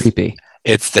because it's creepy.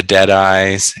 It's the dead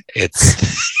eyes. It's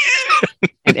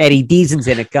and Eddie Deazen's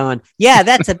in it going, yeah,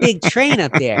 that's a big train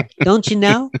up there. Don't you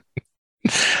know?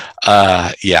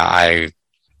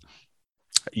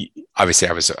 Obviously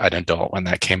I was an adult when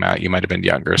that came out. You might have been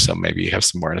younger, so maybe you have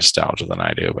some more nostalgia than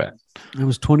I do, but I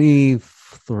was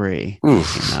 23.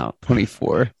 Oof. Came out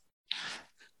 24.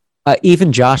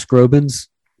 Even Josh Groban's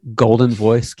golden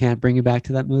voice can't bring you back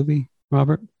to that movie,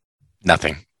 Robert.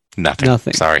 Nothing.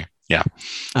 Sorry. Yeah.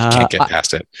 Can't get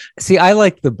past it. See, I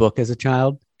liked the book as a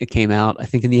child. It came out, I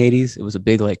think, in the 80s. It was a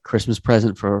big Christmas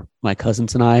present for my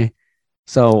cousins and I.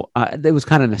 So it was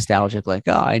kind of nostalgic.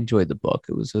 I enjoyed the book.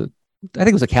 I think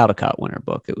it was a Caldecott winner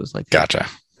book. It was Gotcha.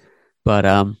 But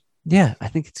I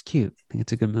think it's cute. I think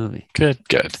it's a good movie. Good.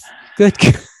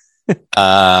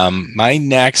 My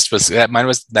next was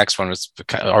next one was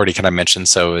already kind of mentioned.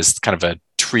 So it's kind of a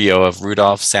trio of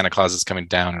Rudolph, Santa Claus is Coming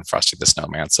Down, and Frosty the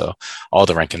Snowman. So all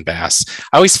the Rankin Bass.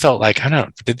 I always felt like, I don't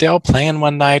know, did they all play in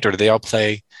one night or did they all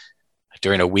play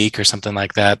during a week or something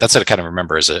like that? That's what I kind of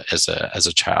remember as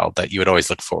a child, that you would always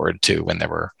look forward to when they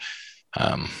were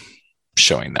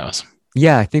showing those.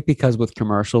 Yeah, I think because with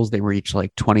commercials, they were each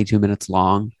 22 minutes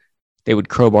long. They would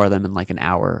crowbar them in an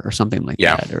hour or something like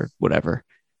that or whatever.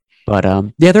 But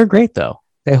they're great though.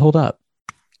 They hold up.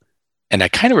 And I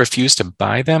kind of refuse to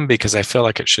buy them because I feel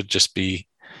like it should just be,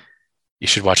 you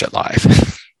should watch it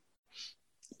live.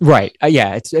 Right.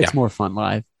 It's more fun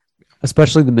live,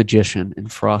 especially the Magician and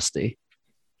Frosty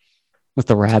with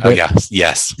the rabbit. Oh,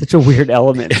 yes. Such a weird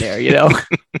element there,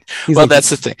 Well, that's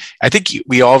the thing. I think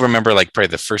we all remember probably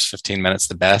the first 15 minutes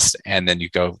the best. And then you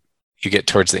get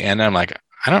towards the end and I'm like,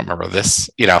 I don't remember this,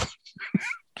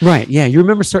 Right. Yeah. You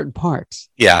remember certain parts.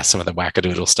 Yeah. Some of the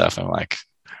wackadoodle stuff. I'm like,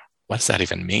 what does that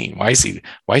even mean? Why is he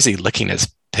licking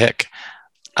his pick?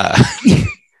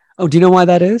 Oh, do you know why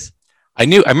that is? I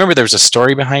remember there was a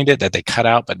story behind it that they cut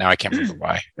out, but now I can't remember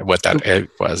what it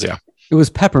was. Yeah. It was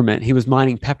peppermint. He was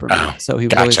mining peppermint. So he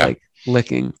was always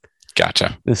licking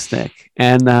the stick.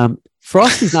 And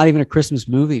Frosty's not even a Christmas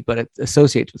movie, but it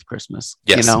associates with Christmas,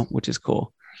 which is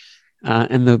cool.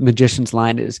 And the magician's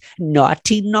line is,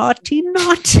 naughty, naughty,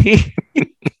 naughty.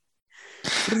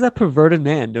 What is that perverted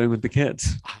man doing with the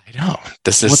kids? I know.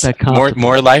 This is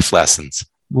more life lessons.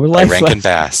 More life lessons. Rankin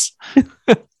Bass.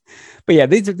 But yeah,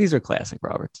 these are classic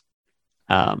Roberts.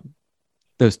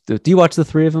 Do you watch the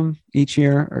three of them each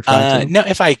year or try to? No,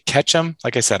 if I catch them,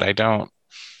 like I said, I don't.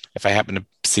 If I happen to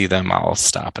see them, I'll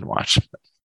stop and watch.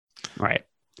 Right.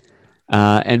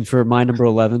 And for my number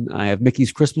 11, I have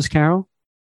Mickey's Christmas Carol.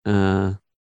 The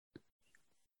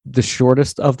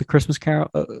shortest of the Christmas Carol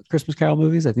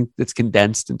movies. I think it's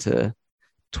condensed into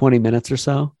 20 minutes or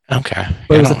so. Okay.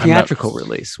 But it was a theatrical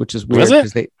release, which is weird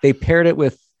because they paired it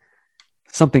with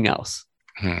something else,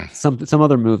 some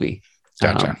other movie.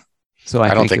 Gotcha. So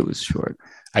I think it was short.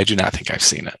 I do not think I've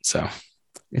seen it. So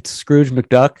it's Scrooge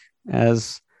McDuck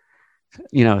as,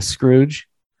 Scrooge.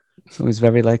 So he's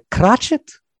very like,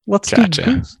 Cratchit. Let's do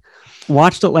this.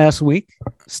 Watched it last week.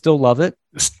 Still love it.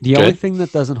 The only thing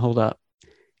that doesn't hold up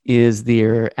is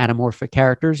their anamorphic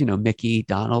characters, Mickey,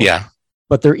 Donald. Yeah.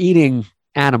 But they're eating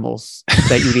animals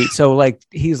that you'd eat. So like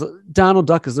Donald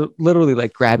Duck is literally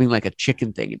like grabbing like a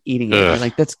chicken thing and eating it. You're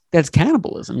like, that's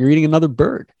cannibalism. You're eating another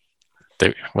bird.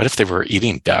 What if they were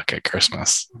eating duck at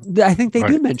Christmas? I think they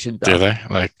do mention duck. Do they?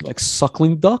 Like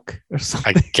suckling duck or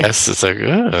something? I guess it's like,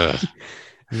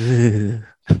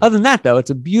 Other than that, though, it's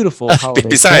a beautiful holiday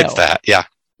Besides tale. that, yeah.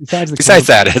 Besides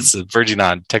that, it's verging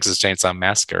on Texas Chainsaw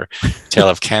Massacre, tale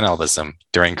of cannibalism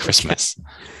during Christmas.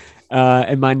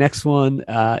 And my next one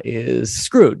is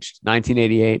Scrooge,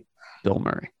 1988, Bill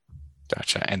Murray.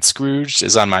 Gotcha. And Scrooge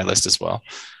is on my list as well.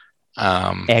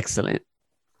 Excellent.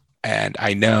 And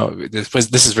I know this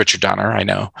is Richard Donner, I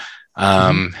know.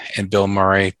 And Bill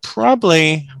Murray,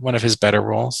 probably one of his better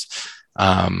roles.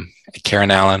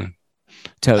 Karen Allen.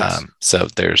 So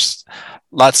there's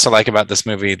lots to like about this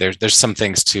movie. There's some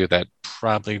things too that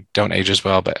probably don't age as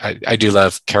well, but I do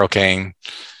love Carol Kane.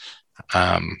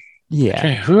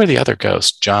 Okay, who are the other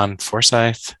ghosts? John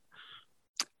Forsythe?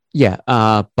 Yeah,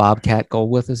 Bobcat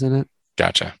Goldthwait is in it.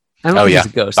 Gotcha. I don't think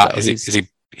he's a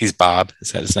ghost. He's Bob?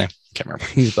 Is that his name? Can't remember.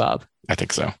 He's Bob. I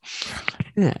think so.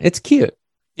 Yeah, it's cute.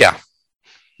 Yeah.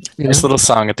 Nice little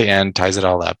song at the end ties it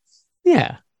all up.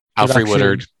 Yeah. Alfred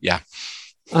Woodard. Yeah.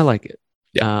 I like it.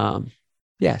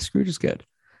 Yeah. Scrooge is good.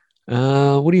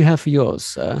 What do you have for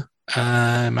yours?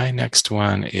 My next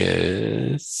one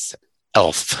is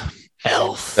Elf.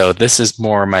 So this is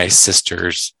more my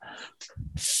sister's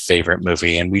favorite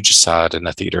movie, and we just saw it in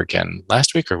the theater again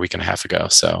last week or a week and a half ago.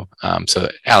 So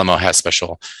Alamo has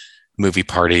special movie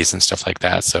parties and stuff like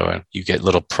that. So you get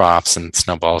little props and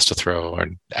snowballs to throw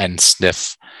and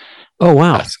sniff. Oh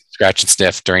wow! Scratch and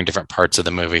sniff during different parts of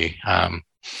the movie.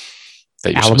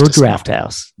 Alamo Draft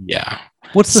House. Yeah.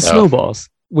 What's the snowballs?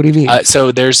 What do you mean?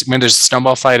 So there's a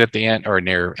snowball fight at the end or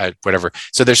near whatever.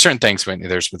 So there's certain things with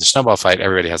the snowball fight,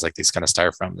 everybody has like these kind of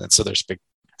styrofoam. And so there's a big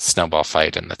snowball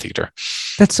fight in the theater.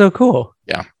 That's so cool.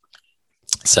 Yeah.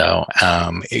 So,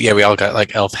 we all got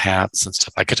like elf hats and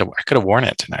stuff. I could have worn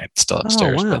it tonight still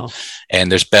upstairs. Oh, wow. And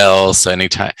there's bells. So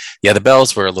anytime, the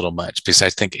bells were a little much because I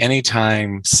think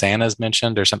anytime Santa's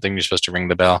mentioned or something, you're supposed to ring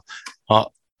the bell.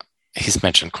 Well, he's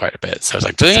mentioned quite a bit. So I was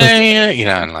like,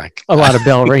 and like a lot of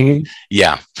bell ringing.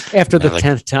 Yeah. After the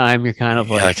 10th time, you're kind of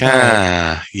like,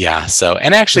 yeah. So,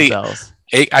 and actually,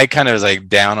 I kind of was like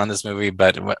down on this movie,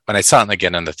 but when I saw it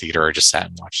again in the theater, I just sat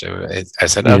and watched it. I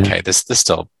said, okay, this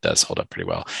still does hold up pretty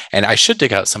well. And I should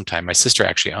dig out sometime. My sister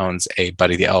actually owns a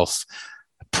Buddy the Elf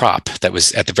prop that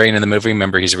was at the very end of the movie.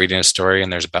 Remember, he's reading a story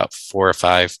and there's about 4 or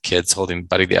 5 kids holding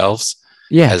Buddy the Elves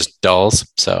as dolls.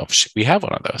 So we have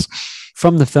one of those.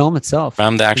 From the film itself?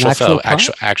 From the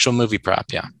actual movie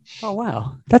prop, yeah. Oh,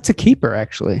 wow. That's a keeper,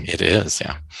 actually. It is,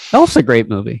 yeah. Elf's a great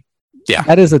movie. Yeah.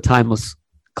 That is a timeless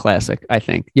classic, I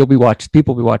think. People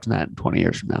will be watching that in 20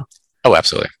 years from now. Oh,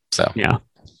 absolutely. So yeah,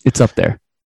 it's up there.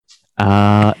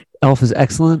 Elf is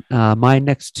excellent. My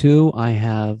next 2, I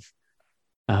have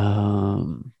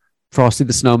Frosty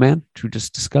the Snowman, which we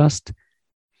just discussed,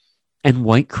 and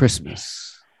White Christmas.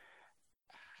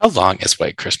 How long is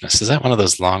White Christmas? Is that one of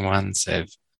those long ones,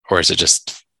 or is it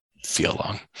just feel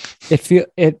long?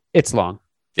 It's long.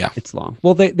 Yeah, it's long.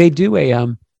 Well, they do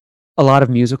a lot of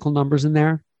musical numbers in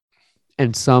there,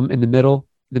 and some in the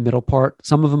middle part.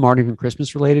 Some of them aren't even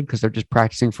Christmas related because they're just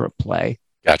practicing for a play.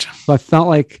 Gotcha. So I felt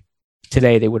like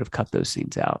today they would have cut those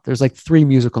scenes out. There's like 3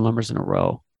 musical numbers in a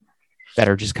row that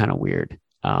are just kind of weird,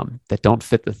 that don't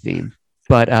fit the theme.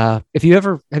 But have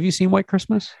you seen White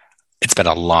Christmas? It's been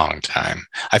a long time.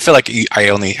 I feel like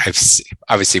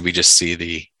obviously we just see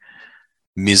the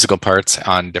musical parts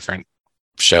on different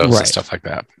shows and stuff like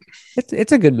that.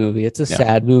 It's a good movie. It's a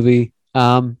sad movie.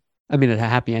 I mean, it's a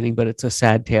happy ending, but it's a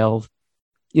sad tale of,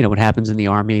 what happens in the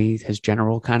army, his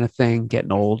general kind of thing,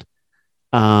 getting old.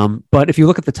 But if you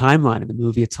look at the timeline of the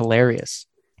movie, it's hilarious.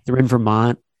 They're in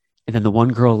Vermont, and then the one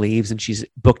girl leaves, and she's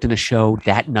booked in a show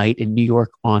that night in New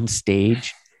York on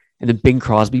stage. And then Bing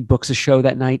Crosby books a show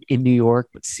that night in New York,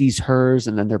 but sees hers,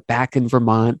 and then they're back in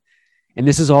Vermont. And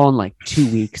this is all in like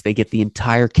 2 weeks. They get the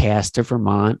entire cast to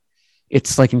Vermont,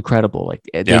 It's like incredible. Like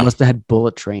they must have had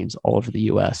bullet trains all over the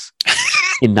U.S.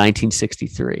 in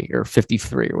 1963 or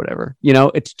 53 or whatever. You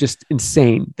know, it's just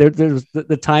insane. There's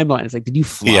the timeline. It's like, did you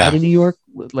fly to New York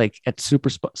like at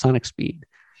supersonic speed?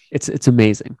 It's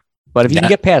amazing. But if you can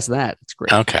get past that, it's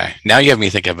great. Okay. Now you have me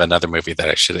think of another movie that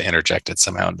I should have interjected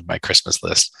somehow into my Christmas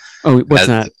list. Oh, what's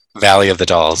that? Valley of the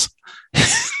Dolls.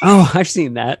 Oh, I've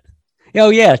seen that. Oh,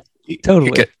 yeah,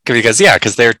 totally.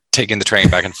 Because they're taking the train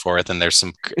back and forth, and there's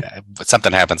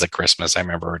something happens at Christmas, I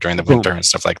remember, during the winter and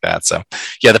stuff like that. So,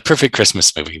 yeah, the perfect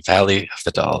Christmas movie, Valley of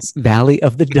the Dolls. Valley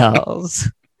of the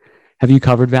Dolls. Have you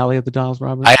covered Valley of the Dolls,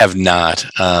 Robert? I have not.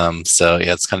 So,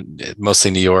 yeah, it's kind of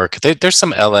mostly New York. There's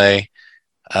some LA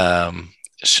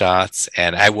shots,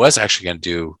 and I was actually going to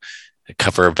do a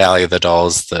cover of Valley of the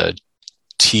Dolls, the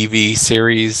TV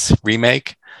series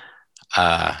remake,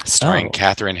 starring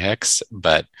Catherine Hicks,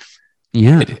 but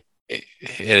it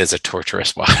is a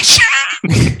torturous watch.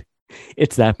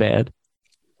 It's that bad.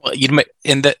 Well,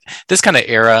 in this kind of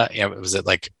era, was it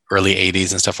like early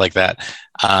 80s and stuff like that?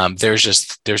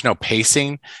 There's no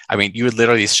pacing. I mean, you would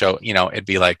literally show, it'd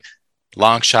be like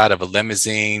long shot of a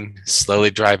limousine slowly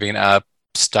driving up,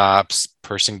 stops,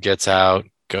 person gets out,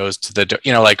 goes to the door,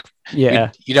 you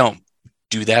don't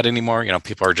do that anymore.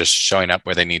 People are just showing up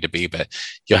where they need to be, but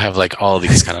you'll have like all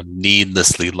these kind of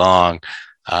needlessly long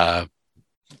I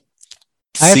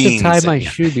have to tie my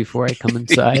shoe before I come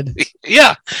inside.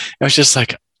 Yeah. It was just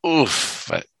like, oof.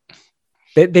 But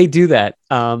they do that.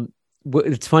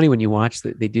 It's funny when you watch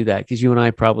that they do that, because you and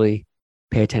I probably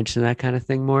pay attention to that kind of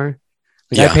thing more.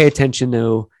 I pay attention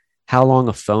to how long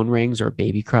a phone rings or a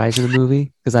baby cries in a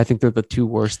movie, because I think they're the two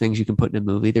worst things you can put in a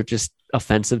movie. They're just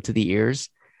offensive to the ears.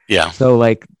 Yeah. So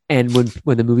and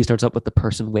when the movie starts up with the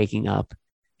person waking up,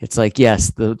 it's like,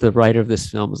 yes, the writer of this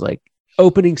film was like,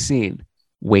 opening scene,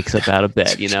 wakes up out of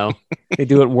bed. They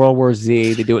do it in World War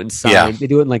Z. They do it in Sign. Yeah. They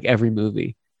do it in like every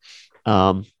movie.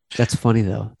 That's funny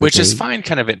though. Which is fine,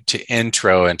 kind of to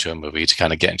intro into a movie to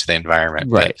kind of get into the environment.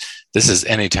 Right. But this is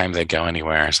anytime they go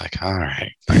anywhere. It's like, all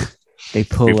right. They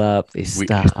pull up. They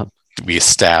stop. We've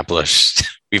established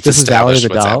what's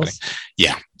happening.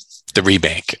 Yeah. The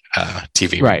remake,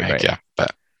 TV remake. Right. Yeah.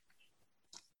 But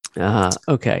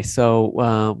okay. So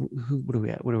what are we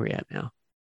at? What are we at now?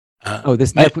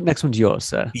 This next one's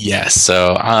yours. Yes.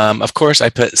 So of course I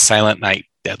put Silent Night,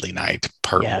 Deadly Night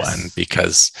Part 1,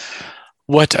 because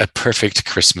what a perfect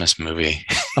Christmas movie.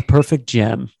 A perfect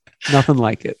gem. Nothing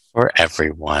like it. For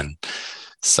everyone.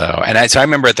 So, I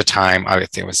remember at the time, I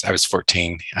think I was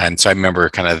 14. And so I remember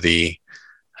kind of the,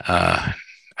 I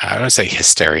don't want to say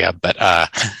hysteria, but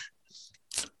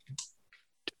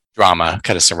drama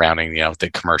kind of surrounding, the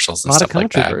commercials and stuff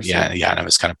like that. Yeah. And I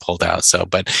was kind of pulled out. So,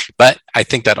 but I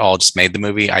think that all just made the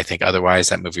movie. I think otherwise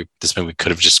this movie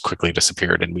could have just quickly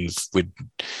disappeared, and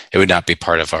it would not be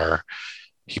part of our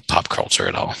pop culture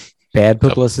at all. Bad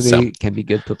publicity can be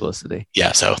good publicity.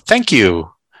 Yeah. So thank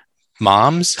you,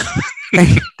 moms.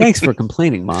 Thanks for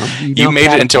complaining, Mom. You made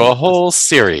it into a whole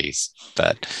series,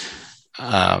 but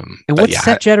and what's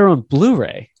Set Jetter on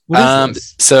Blu-ray?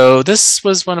 So this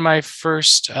was one of my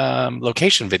first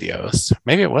location videos.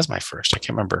 Maybe it was my first. I can't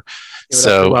remember.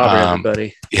 So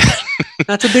everybody. Yeah,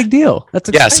 that's a big deal. That's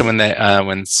exciting. So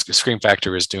when Scream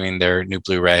Factory was doing their new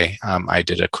Blu-ray, I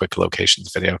did a quick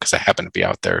locations video because I happened to be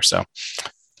out there. So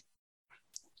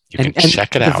you can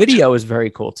check it out. The video is very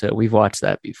cool too. We've watched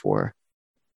that before.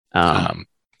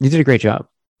 You did a great job.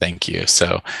 Thank you.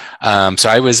 So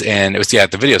I was in,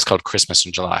 the video is called Christmas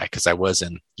in July, because I was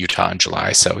in Utah in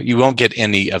July. So you won't get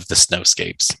any of the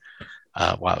snowscapes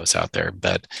while I was out there.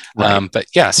 But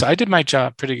so I did my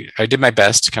job I did my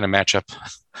best to kind of match up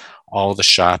all the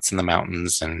shots in the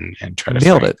mountains and try to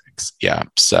nailed it. Yeah.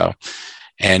 So,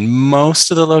 and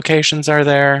most of the locations are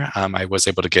there. I was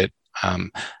able to get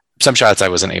some shots I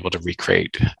wasn't able to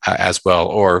recreate as well,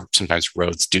 or sometimes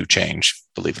roads do change,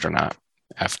 believe it or not,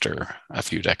 after a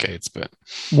few decades. But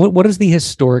what is the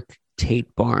historic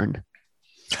Tate Barn?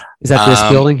 Is that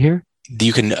this building here?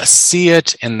 You can see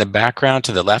it in the background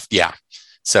to the left. Yeah.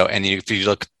 So, and if you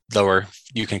look lower,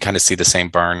 you can kind of see the same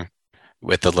barn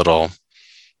with the little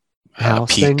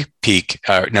peak.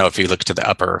 No, if you look to the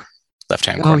upper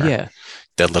left-hand corner. Oh yeah.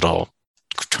 The little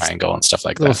triangle and stuff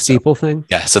like that. Little steeple thing.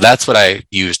 Yeah. So that's what I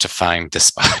used to find this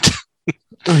spot.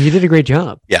 Oh, you did a great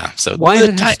job. Yeah. So why is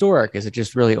it historic? Is it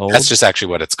just really old? That's just actually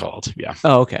what it's called. Yeah.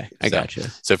 Oh, okay. I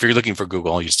gotcha. So if you're looking for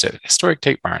Google, you just hit historic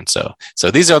Tate Barn. So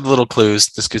these are the little clues.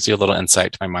 This gives you a little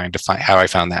insight to my mind to find how I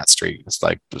found that street. It's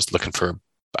like just looking for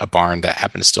a barn that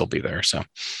happened to still be there. So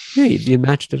yeah, you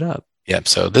matched it up. Yep.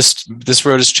 So this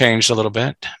road has changed a little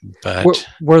bit, but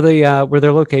Were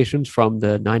there locations from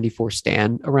the 94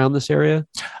 stand around this area?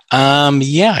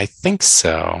 yeah, I think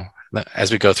so.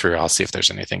 As we go through, I'll see if there's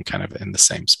anything kind of in the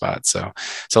same spot. So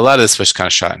a lot of this was kind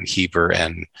of shot in Heber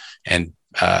and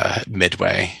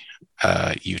Midway,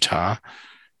 Utah.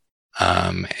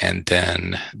 And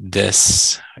then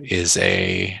this is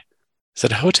is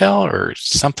it a hotel or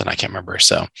something? I can't remember.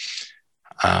 So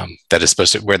that is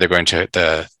supposed to where they're going to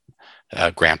the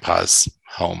grandpa's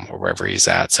home or wherever he's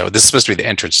at. So this is supposed to be the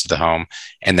entrance to the home,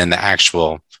 and then the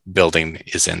actual building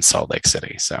is in Salt Lake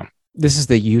City. So this is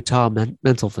the Utah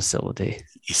Mental Facility.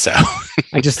 So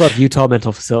I just love Utah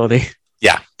Mental Facility.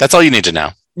 Yeah, that's all you need to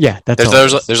know. Yeah,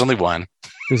 there's only one.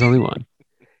 There's only one.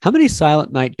 How many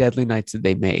Silent Night, Deadly Nights did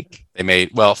they make? They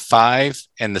made 5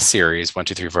 in the series, 1,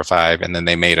 2, 3, 4, 5, and then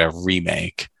they made a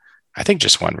remake. I think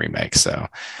just one remake. So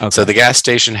the gas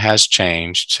station has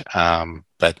changed.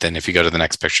 But then if you go to the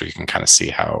next picture, you can kind of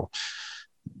see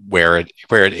where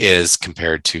it is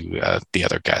compared to the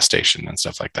other gas station and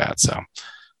stuff like that. So,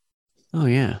 oh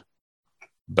yeah.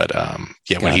 But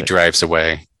when he drives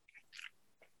away,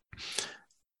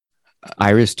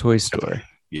 Ira's Toy Store.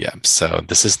 Yeah. So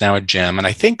this is now a gym, and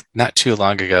I think not too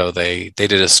long ago they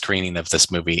did a screening of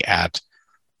this movie at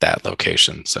that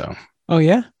location. So. Oh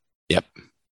yeah. Yep.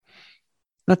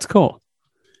 That's cool.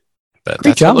 But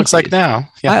great that's what it looks like now.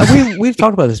 Yeah. We've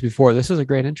talked about this before. This is a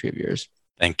great entry of yours.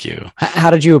 Thank you. How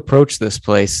did you approach this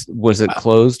place? Was it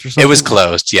closed or something? It was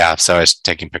closed. Yeah. So I was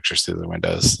taking pictures through the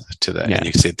windows and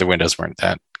you can see the windows weren't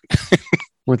that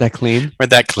clean.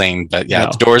 But yeah,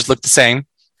 no. The doors look the same.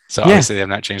 So obviously they have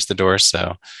not changed the doors.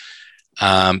 So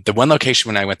the one location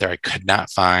when I went there I could not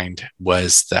find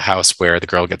was the house where the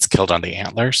girl gets killed on the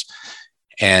antlers.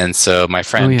 And so my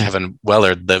friend Kevin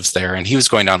Weller lives there, and he was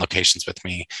going on locations with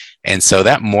me. And so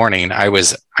that morning I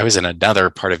was in another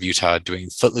part of Utah doing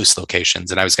Footloose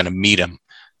locations, and I was going to meet him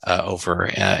over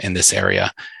in this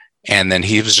area. And then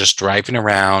he was just driving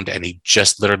around, and he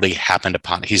just literally happened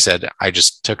upon it. He said, I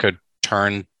just took a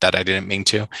turn that I didn't mean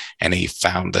to, and he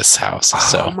found this house.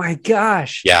 Oh my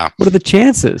gosh. Yeah. What are the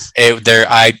chances?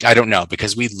 I don't know,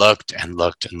 because we looked and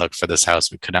looked and looked for this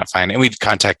house. We could not find it. And we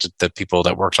contacted the people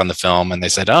that worked on the film, and they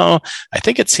said, oh, I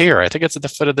think it's here. I think it's at the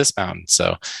foot of this mountain.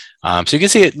 So you can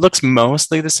see it looks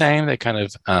mostly the same. They kind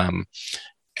of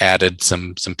added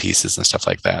some pieces and stuff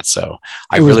like that. So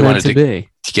I really wanted to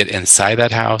get inside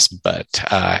that house, but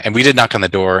and we did knock on the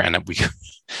door, and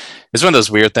it's one of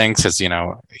those weird things because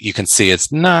you can see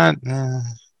it's not.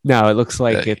 No, it looks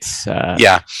like it's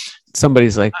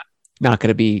somebody's like not going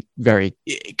to be very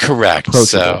correct.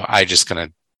 So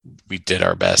we did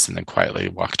our best and then quietly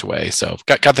walked away. So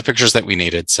got the pictures that we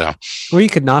needed. So or you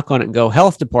could knock on it and go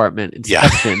health department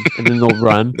inspection, and then they'll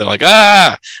run. They're like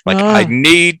I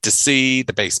need to see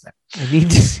the basement.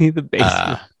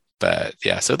 But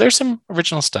yeah, so there's some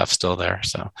original stuff still there.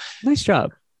 So nice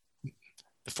job.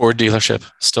 The Ford dealership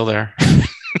still there.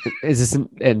 Is this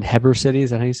in Heber City?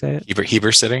 Is that how you say it?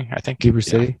 Heber City, I think. Heber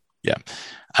City. Yeah.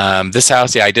 This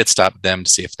house, I did stop them to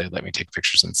see if they'd let me take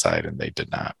pictures inside, and they did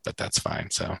not. But that's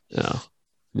fine. So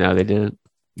no, they didn't.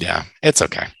 Yeah, it's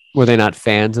okay. Were they not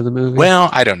fans of the movie? Well,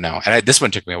 I don't know. And this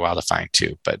one took me a while to find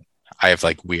too. But I have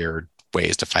like weird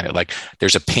ways to find it. Like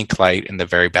there's a pink light in the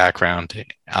very background,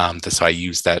 so I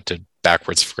use that to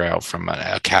backwards figure out from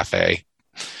a cafe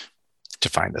to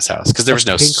find this house, because there was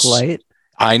no pink light.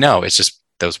 I know, it's just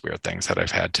those weird things that I've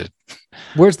had to.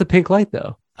 Where's the pink light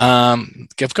though?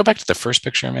 Go back to the first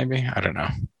picture, maybe. I don't know.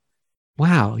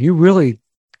 Wow, you really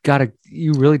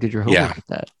did your homework with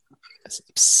that.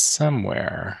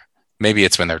 Somewhere, maybe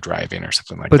it's when they're driving or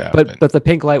something like that. But the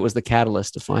pink light was the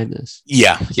catalyst to find this.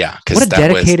 Yeah. What a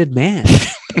dedicated man.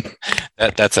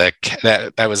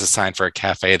 that was a sign for a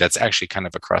cafe that's actually kind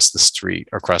of across the street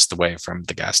or across the way from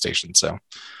the gas station. So.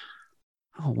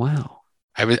 Oh wow!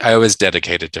 I was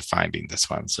dedicated to finding this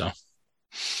one. So,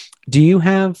 do you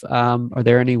have? Are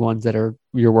there any ones that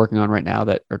you're working on right now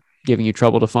that are giving you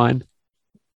trouble to find?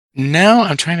 No,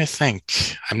 I'm trying to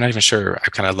think. I'm not even sure. I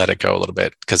kind of let it go a little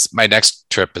bit because my next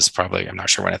trip is I'm not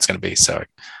sure when it's going to be. So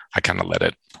I kind of let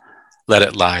it lie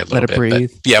a little bit. Let it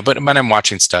breathe. But when I'm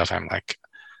watching stuff, I'm like,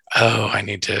 oh, I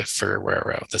need to figure where I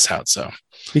wrote this out. So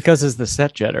because as the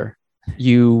set jetter,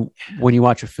 when you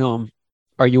watch a film.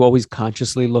 Are you always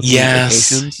consciously looking at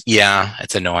locations? Yeah,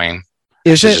 it's annoying.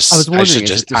 Is it? I was wondering,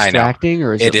 is it distracting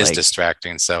or is it is like...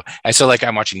 distracting. So I feel like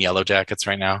I'm watching Yellow Jackets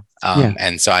right now.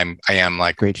 And so I am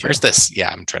like, where's this? Yeah,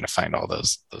 I'm trying to find all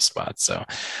those spots.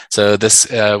 So this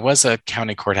was a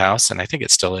county courthouse, and I think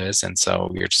it still is. And so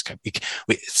we were just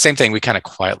same thing. We kind of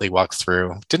quietly walked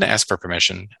through, didn't ask for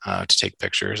permission to take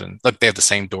pictures, and look, they have the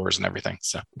same doors and everything.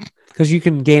 So because you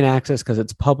can gain access because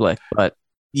it's public, but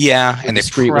yeah, and they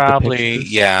probably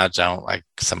don't like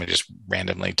somebody just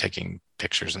randomly taking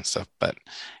pictures and stuff. But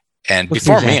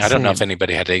before me, I don't know if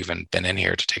anybody had even been in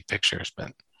here to take pictures,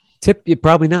 but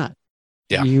probably not.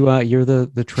 Yeah, you're the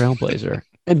trailblazer.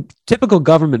 And typical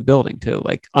government building too,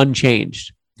 like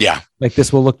unchanged. Yeah, like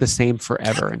this will look the same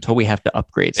forever until we have to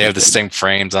upgrade. They have the same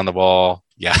frames on the wall.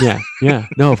 Yeah.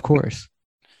 No, of course.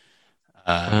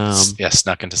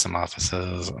 Snuck into some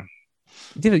offices.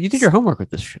 You did your homework with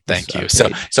this. Thank you. So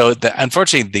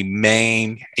unfortunately, the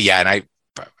main, and I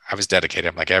was dedicated.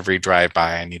 I'm like, every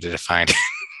drive-by I needed to find.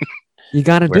 You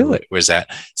got to do it. Where's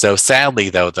that? So sadly,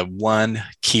 though, the one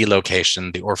key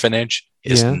location, the orphanage,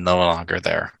 is no longer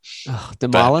there. Oh,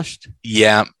 demolished?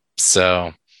 But,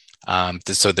 so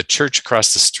so the church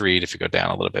across the street, if you go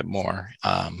down a little bit more,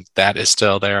 that is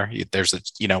still there. There's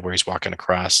where he's walking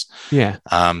across. Yeah.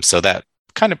 So that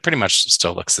kind of pretty much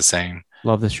still looks the same.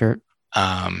 Love the shirt.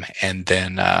 And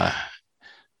then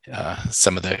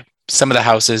some of the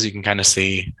houses you can kind of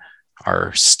see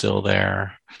are still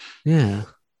there. Yeah.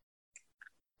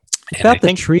 Without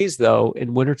the trees though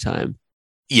in wintertime.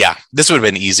 Yeah, this would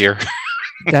have been easier.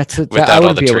 Without I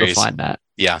wouldn't be able to find that.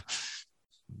 Yeah.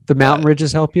 The mountain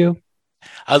ridges help you?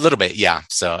 A little bit, yeah.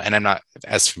 So, and I'm not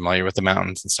as familiar with the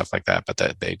mountains and stuff like that, but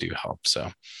they do help.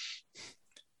 So.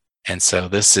 And so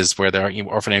this is where the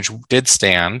orphanage did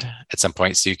stand at some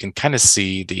point. So you can kind of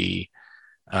see the,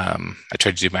 I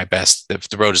tried to do my best.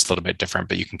 The road is a little bit different,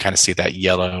 but you can kind of see that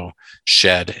yellow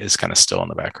shed is kind of still in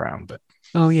the background. But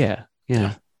oh yeah.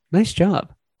 Nice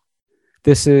job.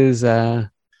 This is that's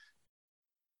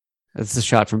a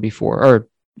shot from before or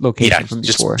location from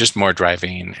before. Just more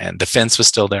driving, and the fence was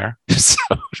still there. So.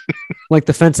 Like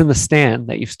the fence in the stand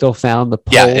that you still found the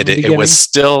pole. Yeah, it was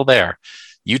still there.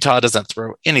 Utah doesn't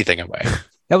throw anything away.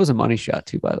 That was a money shot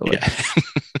too, by the way. Yeah.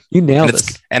 You nailed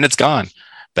it. And it's gone.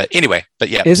 But anyway,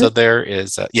 there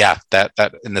is,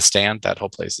 that in the stand, that whole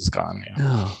place is gone. Yeah.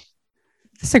 Oh,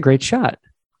 that's a great shot.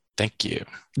 Thank you.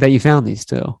 That you found these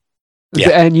two. Yeah.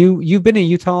 And you've been in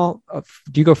Utah.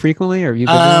 Do you go frequently, or have you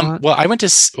been a lot? Well, I went to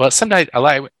Sundance.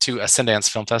 I went to a Sundance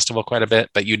Film Festival quite a bit,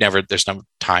 but there's no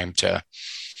time to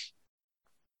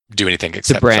do anything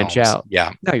except to branch films. out.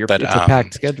 Yeah. No, it's a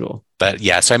packed schedule. But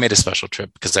yeah, so I made a special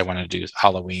trip because I wanted to do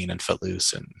Halloween and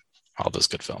Footloose and all those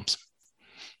good films.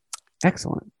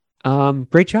 Excellent.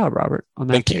 Great job, Robert, on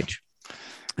that page.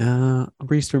 I'll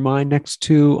breeze through mine. Next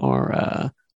two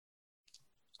are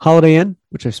Holiday Inn,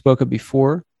 which I've spoken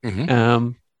before.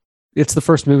 Mm-hmm. It's the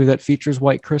first movie that features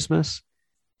White Christmas,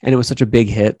 and it was such a big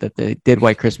hit that they did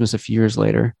White Christmas a few years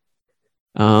later.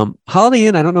 Holiday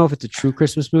Inn, I don't know if it's a true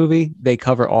Christmas movie. They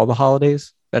cover all the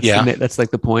holidays. That's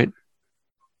like the point.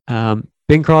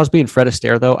 Bing Crosby and Fred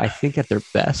Astaire, though, I think at their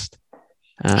best.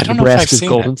 I don't know if I've seen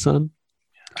Golden Son.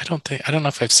 I don't know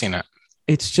if I've seen it.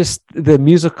 It's just the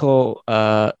musical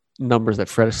numbers that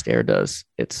Fred Astaire does.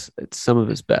 It's some of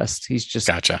his best. He's just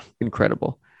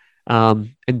incredible.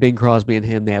 And Bing Crosby and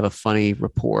him, they have a funny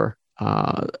rapport.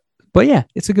 But yeah,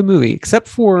 it's a good movie, except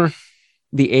for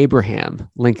the Abraham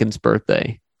Lincoln's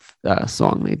Birthday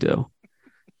song they do.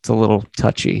 It's a little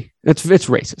touchy. It's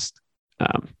racist.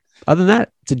 Other than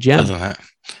that, it's a gem.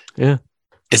 Yeah.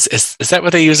 Is that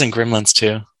what they use in Gremlins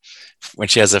too? When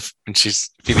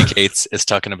Phoebe Cates is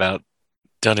talking about,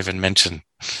 don't even mention.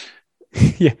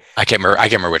 Yeah. I can't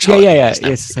remember which. Yeah.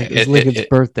 It's like Lincoln's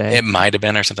birthday. It might have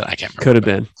been or something. I can't remember. Could have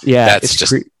been. Yeah. That's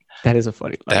just. That is a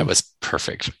funny line. That was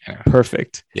perfect. Yeah.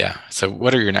 Perfect. Yeah. So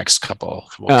what are your next couple?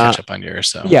 We'll catch up on yours.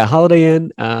 So yeah, Holiday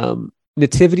Inn,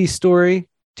 Nativity Story,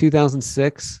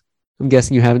 2006. I'm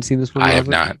guessing you haven't seen this one. I have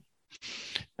not.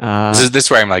 This is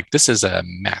where I'm like, this is a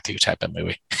Matthew type of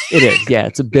movie. It is. Yeah.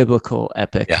 It's a biblical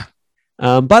epic. Yeah.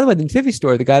 By the way, the Nativity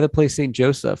Story, the guy that plays Saint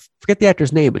Joseph, forget the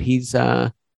actor's name, but he's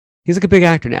like a big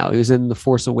actor now. He was in The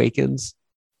Force Awakens.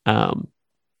 Have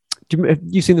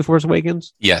you seen The Force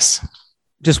Awakens? Yes.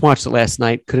 Just watched it last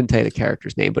night. Couldn't tell you the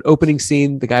character's name, but opening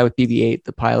scene, the guy with BB-8,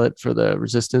 the pilot for the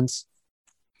Resistance.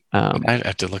 I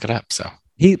have to look it up. So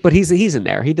he's in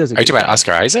there. He does. Are you talking about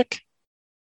Oscar Isaac?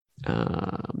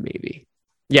 Maybe.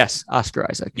 Yes, Oscar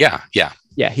Isaac. Yeah.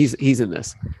 He's in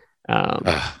this.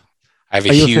 I have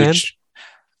a huge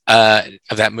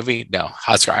of that movie. No,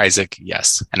 Oscar Isaac.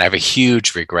 Yes, and I have a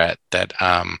huge regret that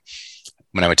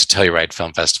when I went to Telluride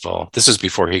Film Festival, this was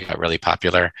before he got really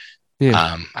popular.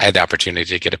 I had the opportunity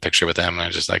to get a picture with him, and I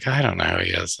was just like, I don't know who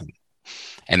he is.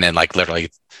 And then like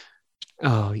literally,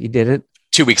 oh, you did it.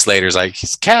 2 weeks later, is like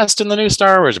he's cast in the new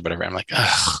Star Wars or whatever. I'm like,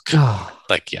 oh, God.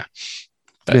 Like yeah.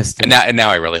 But, and now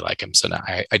I really like him, so now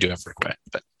I do have regret.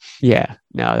 But yeah,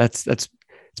 no, that's it's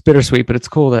bittersweet, but it's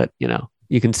cool that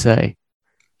you can say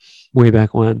way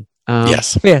back when.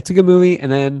 Yes, yeah, it's a good movie.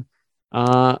 And then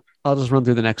I'll just run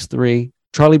through the next three.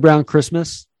 Charlie Brown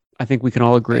Christmas. I think we can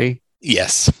all agree.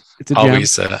 Yes, it's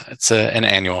always an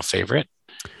annual favorite.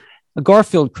 A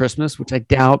Garfield Christmas, which I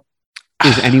doubt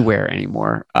is anywhere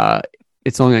anymore.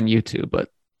 It's only on YouTube, but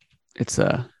it's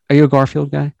Are you a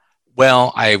Garfield guy?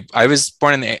 Well, I was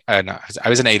born in I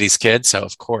was an 80s kid, so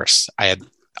of course I had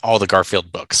all the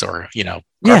Garfield books, or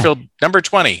Garfield number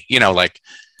 20,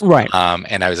 right.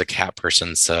 And I was a cat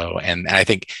person, so and I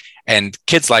think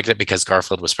kids liked it because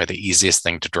Garfield was probably the easiest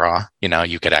thing to draw.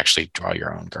 You could actually draw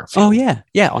your own Garfield. Oh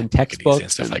yeah, on textbooks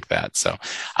and stuff like that. So,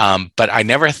 but I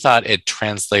never thought it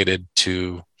translated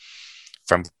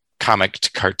from comic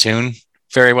to cartoon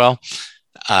very well.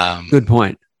 Good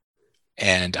point.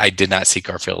 And I did not see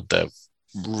Garfield, the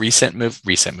recent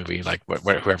movie, like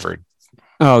whoever.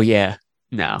 Oh yeah,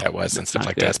 no, that was and stuff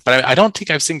like that. But I don't think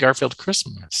I've seen Garfield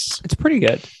Christmas. It's pretty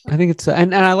good. I think it's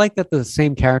and I like that the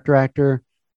same character actor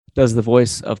does the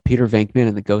voice of Peter Venkman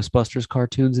in the Ghostbusters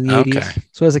cartoons in the 80s.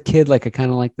 So as a kid, like I kind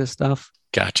of like this stuff.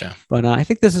 Gotcha. But I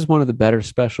think this is one of the better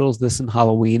specials. This and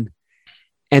Halloween.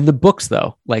 And the books,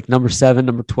 though, like number 7,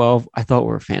 number 12, I thought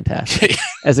were fantastic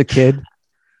as a kid.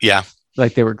 Yeah,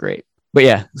 like they were great. But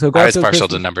yeah, so I was partial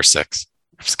to number 6.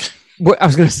 I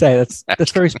was going to say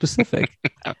that's very specific.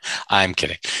 I'm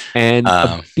kidding. And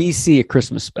a BC A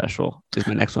Christmas Special is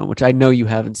my next one, which I know you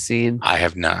haven't seen. I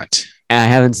have not. And I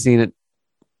haven't seen it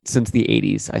since the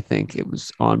 80s. I think it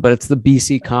was on, but it's the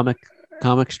BC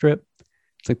comic strip.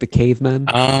 It's like the Cavemen.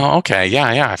 Oh, okay.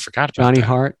 Yeah. I forgot about Johnny that.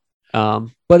 Hart.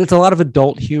 But it's a lot of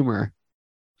adult humor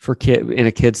for in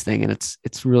a kid's thing, and it's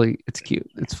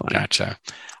cute. It's funny. Gotcha.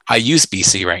 I use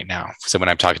BC right now, so when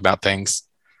I'm talking about things,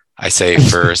 I say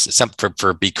for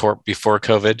before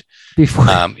COVID,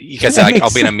 because I'll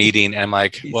be in a meeting and I'm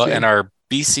like, well, in our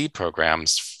BC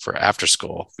programs for after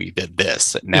school, we did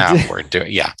this. Now we're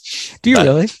doing Do you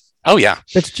really? Oh yeah,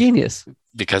 that's genius.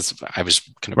 Because I was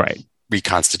kind of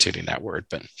reconstituting that word,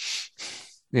 but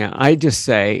yeah, I just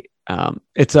say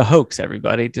it's a hoax.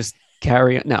 Everybody, just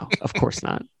carry it. No, of course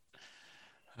not.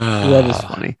 That is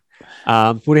funny.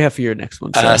 What do you have for your next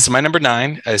one? So my number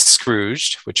 9 is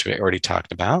Scrooged, which we already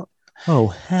talked about. Oh,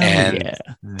 hell yeah.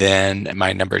 Then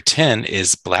my number 10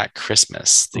 is Black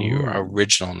Christmas, the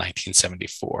original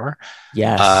 1974.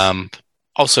 Yes.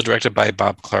 Also directed by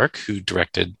Bob Clark, who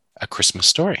directed A Christmas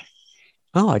Story.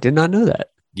 Oh, I did not know that.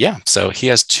 Yeah. So he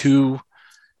has 2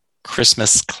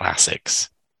 Christmas classics.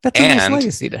 That's a nice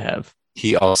legacy to have.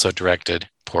 He also directed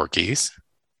Porky's.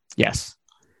 Yes.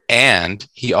 And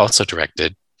he also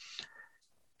directed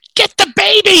Get the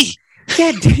Baby.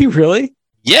 Yeah, did he really?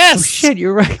 Yes. Oh, shit,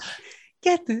 you're right.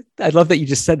 I love that you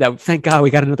just said that. Thank God we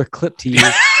got another clip to use.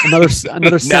 another sound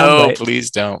No, bite.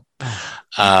 Please don't.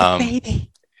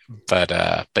 Baby.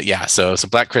 But yeah, so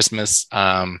Black Christmas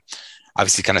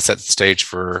obviously kind of set the stage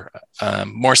for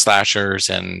more slashers,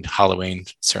 and Halloween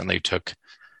certainly took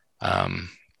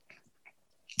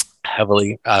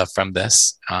heavily from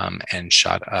this and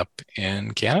shot up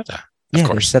in Canada. Of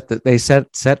course, they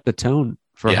set the tone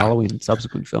for Halloween and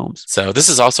subsequent films. So this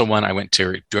is also one I went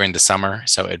to during the summer,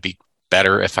 so it'd be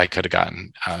better if I could have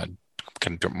gotten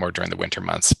more during the winter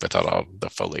months without all the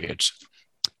foliage.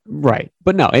 Right,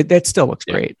 but no, it still looks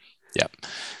great. Yeah.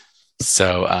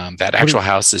 So that actual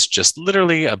house is just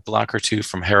literally a block or 2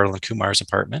 from Harold and Kumar's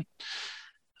apartment.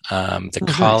 The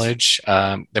college,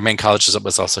 their main college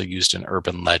was also used in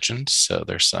urban legend. So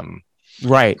there's some.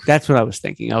 Right. That's what I was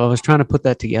thinking of. I was trying to put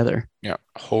that together. Yeah.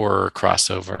 Horror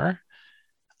crossover.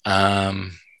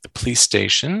 The police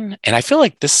station. And I feel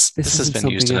like this has been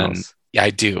used in. Yeah, I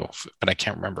do. But I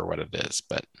can't remember what it is.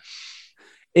 But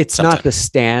it's not the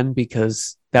Stand,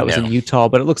 because that was in Utah,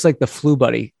 but it looks like the Flu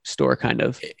Buddy store kind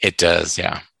of. It does.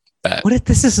 Yeah. But what if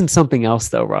this isn't something else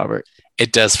though, Robert?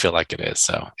 It does feel like it is,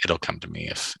 so it'll come to me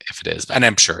if it is, and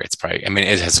I'm sure it's probably. I mean,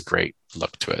 it has a great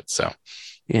look to it, so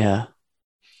yeah.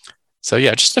 So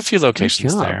yeah, just a few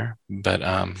locations there, but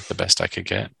the best I could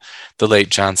get. The late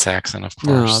John Saxon, of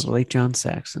course. The late John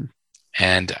Saxon.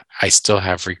 And I still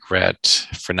have regret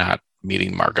for not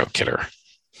meeting Margot Kidder.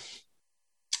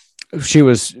 She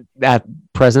was at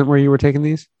present where you were taking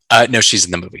these? No, she's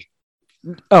in the movie.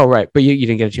 Oh, right, but you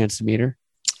didn't get a chance to meet her.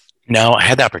 No, I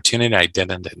had the opportunity. I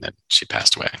didn't, and then she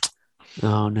passed away.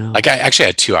 Oh no! Like I actually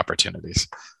had 2 opportunities,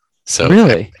 so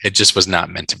really, it just was not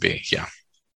meant to be. Yeah.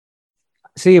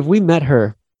 See, if we met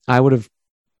her, I would have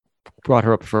brought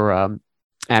her up for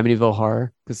Amityville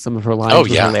Horror because some of her lines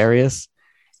were hilarious.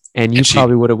 And she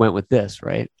probably would have went with this,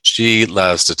 right? She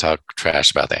loves to talk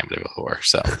trash about the Amityville Horror.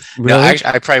 So really? No,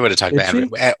 I probably would have talked about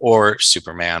Amityville or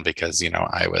Superman because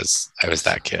I was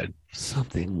that kid.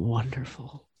 Something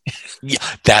wonderful. Yeah,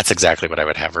 that's exactly what I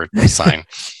would have her sign.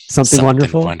 Something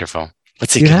wonderful. Wonderful.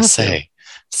 What's he gonna say?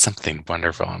 Something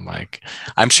wonderful. I'm like,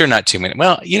 I'm sure not too many.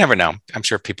 Well, you never know. I'm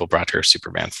sure people brought her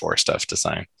Superman 4 stuff to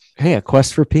sign. Hey, A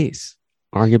Quest for Peace.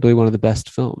 Arguably one of the best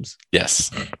films.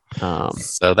 Yes.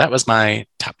 So that was my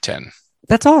top 10.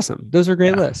 That's awesome. Those are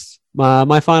great lists.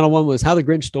 My final one was How the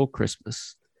Grinch Stole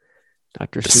Christmas.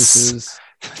 Dr. Seuss's.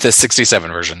 The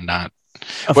 67 version, not.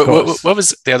 What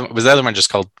was the other one? Was the other one just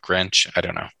called Grinch? I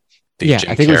don't know. I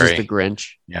think it was just the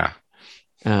Grinch. Yeah.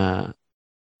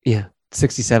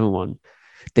 67 one.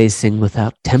 They sing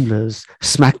without temblers,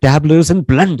 smack dabblers, and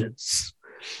blenders.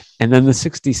 And then the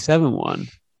 67 one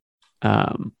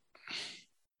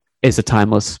is a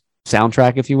timeless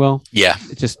soundtrack, if you will. Yeah.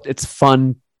 It's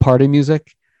fun party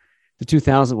music. The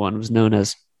 2000 one was known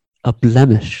as A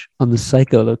Blemish on the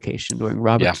Psycho location during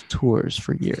Robert's tours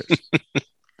for years.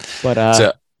 But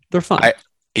so they're fun.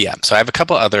 So I have a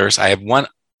couple others. I have one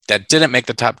that didn't make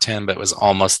the top 10, but was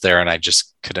almost there, and I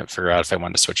just couldn't figure out if I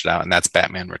wanted to switch it out, and that's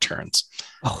Batman Returns.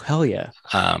 Oh, hell yeah.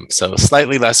 So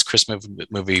slightly less Christmas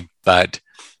movie, but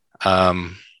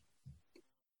obviously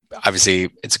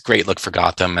it's a great look for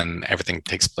Gotham, and everything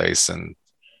takes place and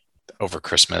over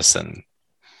Christmas, and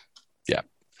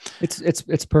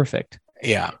it's perfect.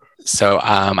 Yeah. So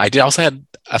I did also had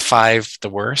a 5 the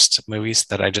worst movies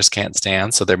that I just can't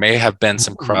stand. So there may have been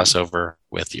some crossover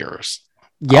with yours.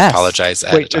 Yes. I apologize.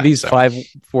 Wait, are these 5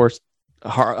 worst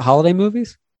holiday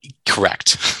movies?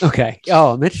 Correct. Okay.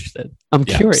 Oh, I'm interested. I'm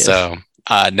curious. So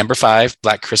number 5,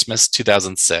 Black Christmas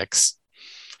 2006.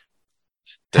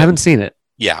 Haven't seen it.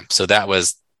 Yeah. So that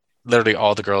was literally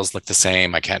all the girls look the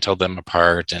same. I can't tell them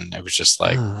apart. And it was just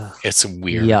like, it's a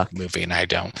weird movie and I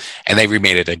don't. And they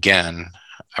remade it again.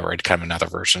 I read kind of another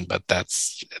version, but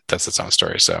that's its own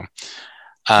story. So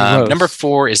number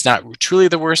 4 is not truly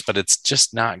the worst, but it's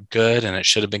just not good and it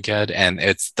should have been good. And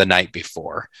it's The Night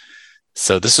Before.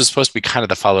 So this was supposed to be kind of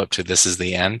the follow-up to This Is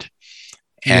the End.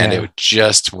 And it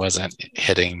just wasn't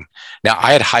hitting. Now,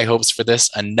 I had high hopes for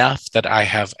this, enough that I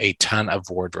have a ton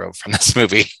of wardrobe from this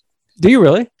movie. Do you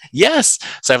really? Yes.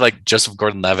 So I have like Joseph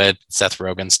Gordon-Levitt, Seth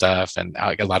Rogen stuff, and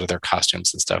a lot of their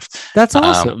costumes and stuff. That's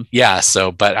awesome. Yeah.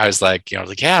 So, but I was like,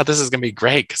 yeah, this is going to be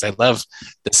great because I love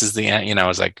This Is the End. I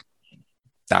was like,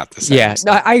 not the same. Yeah.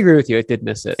 No, I agree with you. It did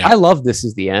miss it. Yeah. I love This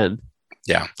Is the End.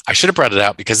 Yeah. I should have brought it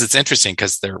out because it's interesting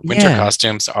because their winter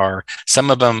costumes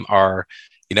some of them are,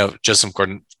 Joseph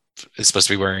Gordon is supposed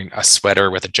to be wearing a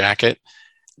sweater with a jacket.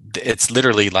 It's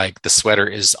literally like the sweater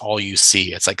is all you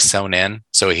see. It's like sewn in,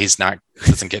 so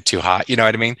doesn't get too hot. You know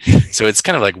what I mean? So it's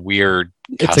kind of like weird.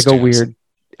 It's like a weird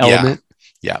element.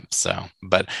 Yeah. So,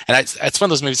 it's one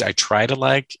of those movies I try to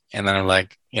like, and then I'm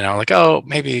like, oh,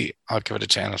 maybe I'll give it a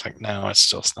chance. It's like, no,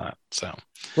 it's not. So,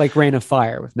 like Reign of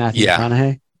Fire with Matthew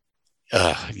McConaughey.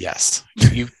 Yes.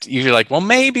 You're like, well,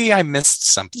 maybe I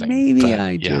missed something. Maybe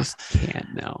I just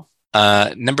can't know.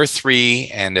 Number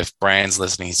 3, and if Brian's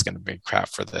listening, he's going to be crap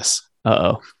for this.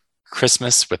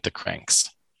 Christmas with the Cranks.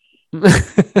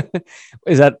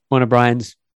 Is that one of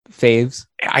Brian's faves?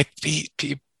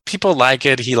 People like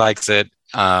it. He likes it.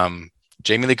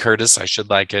 Jamie Lee Curtis, I should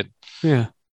like it. Yeah.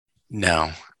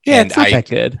 No. Yeah, it's not that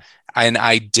good. And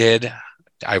I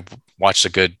watched a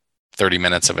good 30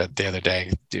 minutes of it the other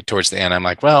day towards the end. I'm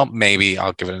like, well, maybe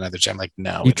I'll give it another chance. I'm like,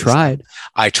 no. You tried.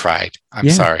 I tried. I'm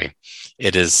sorry.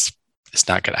 It's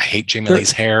not good. I hate Jamie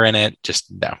Lee's hair in it.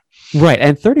 Just no. Right.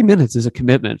 And 30 minutes is a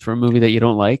commitment for a movie that you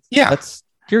don't like. Yeah.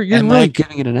 You're really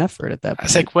giving it an effort at that point. I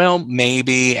was like, well,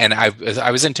 maybe. And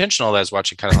I was intentional. I was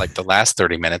watching kind of like the last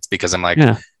 30 minutes because I'm like,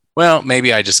 well,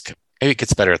 maybe it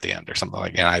gets better at the end or something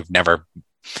like that. And I've never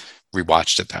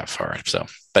rewatched it that far. So,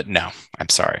 but no, I'm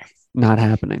sorry. Not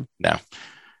happening. No.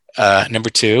 Number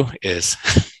 2 is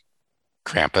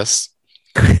Krampus.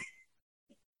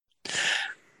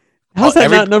 How's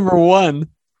that not number 1?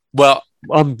 Well,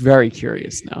 I'm very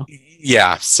curious now.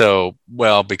 Yeah. So,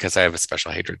 because I have a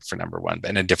special hatred for number 1, but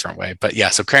in a different way. But yeah,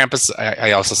 so Krampus,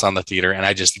 I also saw in the theater and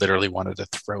I just literally wanted to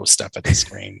throw stuff at the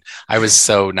screen. I was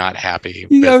so not happy.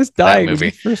 I was dying when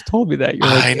you first told me that. You're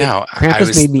like, I know.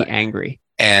 Krampus made me angry.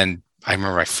 And I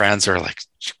remember my friends were like,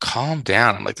 calm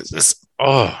down. I'm like, I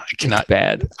cannot. It's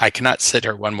bad. I cannot sit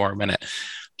here one more minute.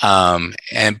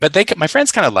 But my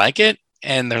friends kind of like it.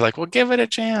 And they're like, well, give it a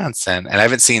chance. And I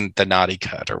haven't seen the naughty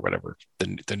cut or whatever,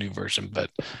 the new version,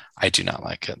 but I do not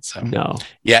like it. So no.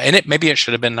 Yeah. And maybe it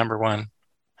should have been number 1,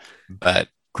 But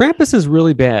Krampus is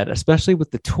really bad, especially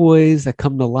with the toys that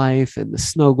come to life and the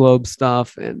snow globe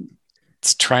stuff. And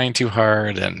it's trying too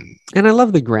hard. And I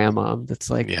love the grandma that's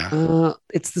like, Yeah.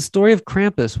 It's the story of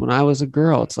Krampus when I was a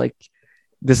girl. It's like,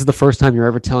 this is the first time you're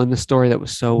ever telling the story that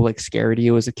was so like scary to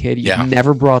you as a kid. You've Yeah.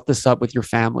 never brought this up with your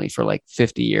family for like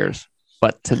 50 years,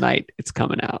 but tonight it's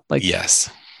coming out. Like, yes.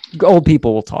 old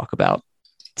people will talk about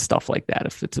stuff like that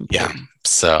if it's Yeah. important.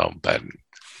 So, but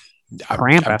I'm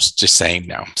Krampus. just saying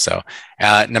no. So,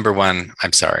 number one,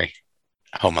 I'm sorry,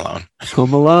 Home Alone.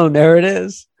 Home Alone. There it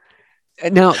is.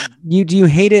 Now, do you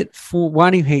hate it for,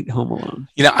 why do you hate Home Alone?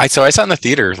 You know, I saw it in the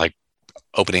theater like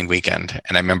opening weekend,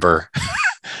 and I remember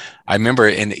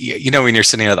in, you know, when you're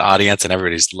sitting in the audience and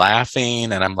everybody's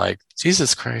laughing, and I'm like,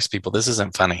 Jesus Christ, people, this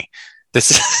isn't funny.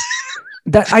 This is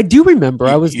That I do remember.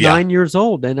 I was Yeah. 9 years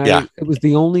old, and Yeah. it was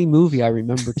the only movie I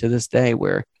remember to this day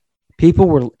where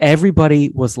everybody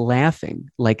was laughing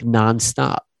like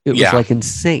nonstop. It was Yeah. like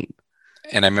insane.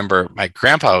 and I remember my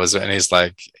grandpa was, and he's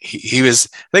like, he was,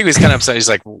 I think he was kind of upset. He's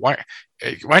like, why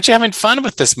aren't you having fun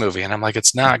with this movie? And I'm like,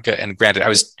 it's not good. And granted, I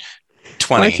was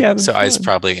 20, so I was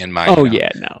probably in my,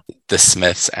 the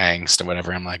Smiths angst or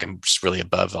whatever. I'm like, I'm just really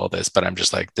above all this, but I'm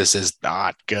just like, this is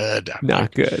not good.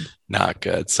 Not good. Not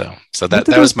good. So that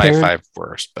was my 5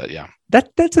 worst, but yeah.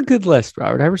 That's a good list,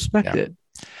 Robert. I respect Yeah. it.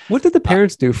 What did the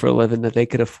parents do for a living that they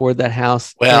could afford that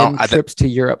house and trips to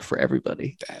Europe for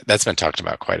everybody? That's been talked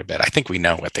about quite a bit. I think we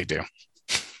know what they do.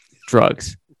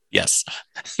 Drugs. Yes.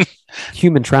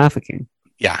 Human trafficking.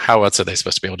 Yeah. How else are they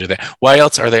supposed to be able to do that? Why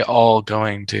else are they all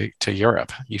going to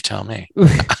Europe? You tell me.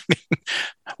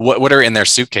 What are in their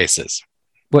suitcases?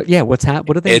 What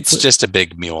are they? It's just a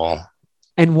big mule.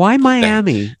 And why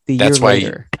Miami That's year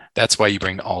later? That's why you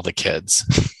bring all the kids.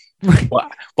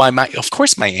 Of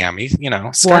course, Miami, you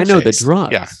know. Well, I know the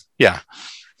drugs. Yeah.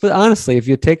 But honestly, if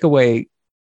you take away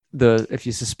if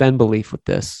you suspend belief with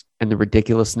this and the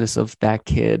ridiculousness of that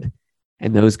kid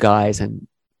and those guys and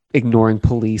ignoring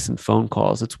police and phone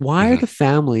calls, it's why are the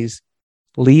families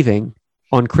leaving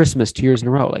on Christmas 2 years in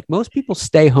a row? Like, most people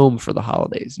stay home for the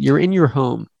holidays. You're in your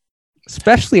home,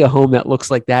 especially a home that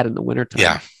looks like that in the wintertime.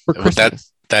 Yeah. For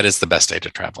Christmas. That is the best day to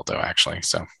travel, though, actually.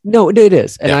 So no, it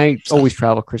is. And I always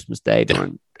travel Christmas Day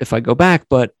if I go back.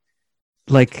 But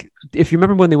like, if you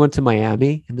remember when they went to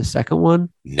Miami in the second one,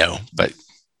 no, but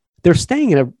they're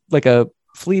staying in a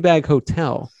Fleabag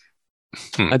hotel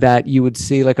that you would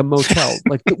see, like a motel,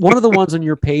 like one of the ones on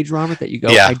your page, Robert, that you go,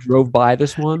 I drove by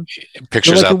this one.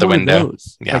 Pictures out the window.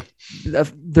 Yeah.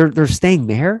 Like, they're staying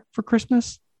there for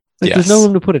Christmas. Like, there's no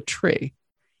room to put a tree.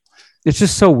 It's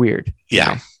just so weird.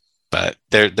 Yeah. But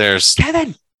there's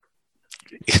Kevin.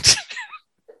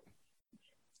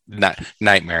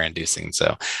 Nightmare inducing.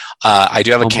 So I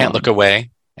do have a Can't Look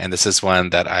Away, and this is one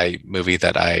movie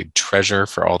that I treasure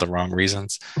for all the wrong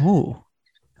reasons. Ooh.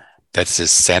 That's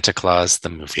Santa Claus the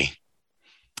movie.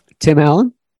 Tim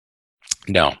Allen?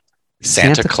 No.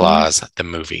 Santa Claus the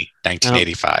movie,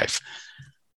 1985.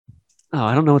 Oh,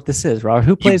 I don't know what this is, Robert.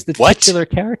 Who plays the titular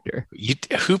character?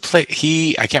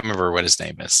 I can't remember what his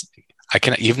name is.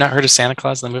 You've not heard of Santa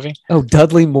Claus the movie? Oh,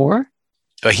 Dudley Moore?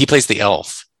 He plays the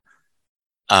elf.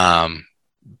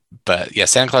 But yeah,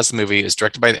 Santa Claus the movie is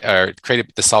directed by created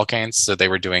by the Salkinds. So they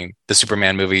were doing the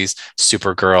Superman movies,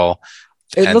 Supergirl.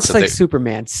 It looks like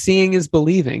Superman. Seeing is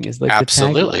believing is like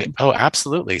absolutely. The tagline. Oh,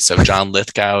 absolutely. So John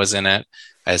Lithgow is in it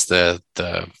as the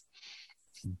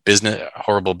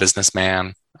horrible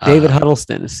businessman. David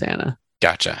Huddleston is Santa.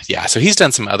 Gotcha. Yeah. So he's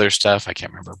done some other stuff. I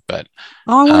can't remember, but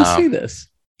I want to see this.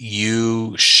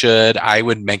 You should. I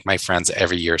would make my friends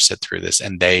every year sit through this,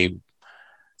 and they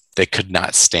could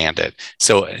not stand it.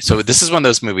 So this is one of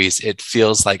those movies. It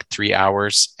feels like 3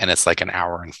 hours, and it's like an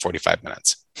hour and 45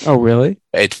 minutes. Oh, really?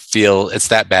 It's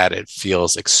that bad. It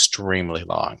feels extremely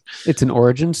long. It's an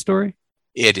origin story.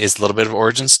 It is a little bit of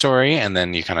origin story, and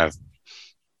then you kind of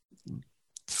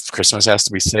Christmas has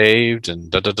to be saved, and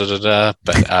da da da da da.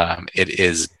 But it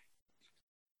is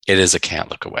a Can't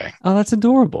Look Away. Oh, that's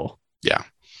adorable. Yeah.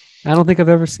 I don't think I've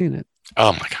ever seen it.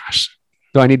 Oh my gosh.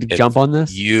 Do I need to jump on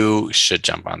this? You should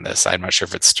jump on this. I'm not sure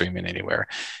if it's streaming anywhere.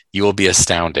 You will be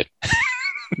astounded.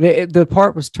 The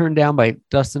part was turned down by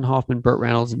Dustin Hoffman, Burt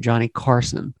Reynolds, and Johnny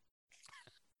Carson.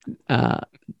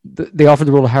 They offered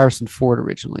the role of Harrison Ford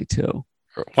originally too.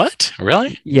 What?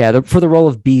 Really? Yeah, for the role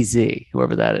of BZ,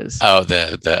 whoever that is. Oh,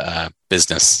 the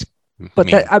business.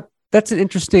 But that's an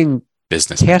interesting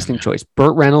business casting choice.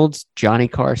 Burt Reynolds, Johnny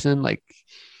Carson, like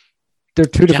they're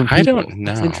two different people. I don't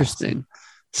know. It's interesting.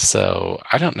 So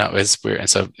I don't know. It's weird. And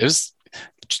so this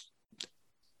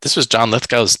was John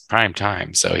Lithgow's prime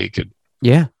time, so he could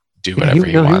do whatever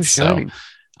he wants. So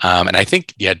And I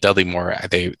think, Dudley Moore,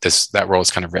 that role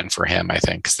was kind of written for him, I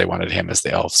think, because they wanted him as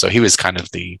the elf. So he was kind of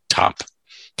the top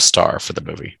star for the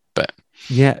movie. But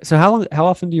Yeah. So how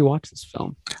often do you watch this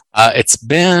film? it's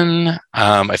been,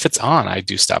 if it's on, I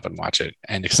do stop and watch it.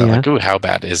 And because I'm like, ooh, how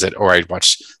bad is it? Or I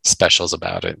watch specials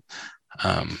about it.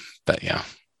 But yeah.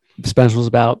 Specials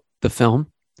about the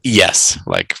film? Yes.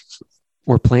 Like,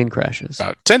 or plane crashes.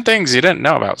 about 10 things you didn't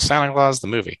know about Santa Claus, the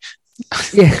movie.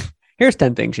 Yeah. Here's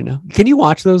 10 things you know. Can you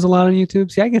watch those a lot on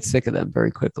YouTube? See, I get sick of them very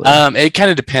quickly. It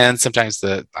kind of depends. Sometimes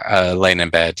the laying in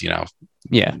bed,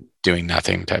 yeah, doing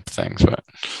nothing type of things. But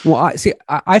well,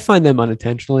 I find them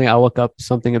unintentionally. I'll look up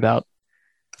something about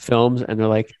films, and they're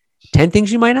like 10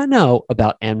 things you might not know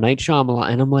about M. Night Shyamalan,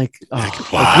 and I'm like,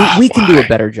 we can do a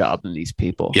better job than these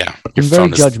people. Yeah, I'm very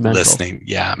judgmental. Listening.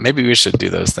 Yeah, maybe we should do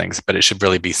those things, but it should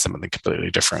really be something completely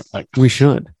different. Like we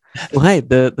should. Well, hey,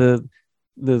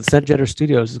 the Set Jetter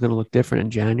Studios is going to look different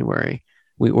in January.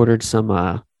 We ordered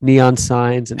some neon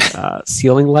signs and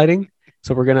ceiling lighting.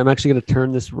 So I'm actually going to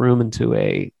turn this room into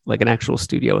an actual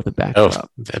studio with a backdrop. Oh,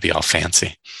 that'd be all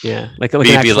fancy. Yeah, like an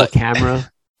actual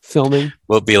camera filming.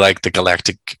 Will it be like the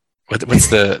Galactic? What's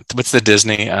the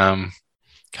Disney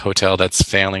hotel that's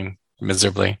failing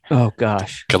miserably? Oh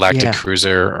gosh, Galactic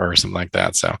Cruiser or something like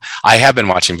that. So I have been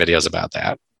watching videos about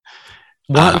that.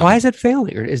 Why is it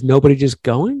failing? Or is nobody just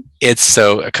going? It's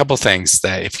so a couple things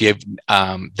that if you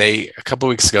a couple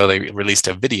weeks ago they released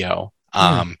a video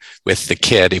with the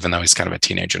kid, even though he's kind of a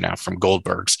teenager now, from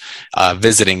Goldberg's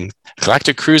visiting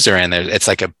Galactic Cruiser, and it's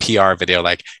like a PR video,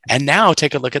 like, and now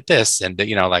take a look at this, and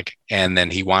and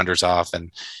then he wanders off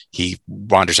and he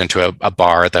wanders into a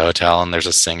bar at the hotel, and there's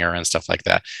a singer and stuff like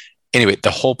that. Anyway,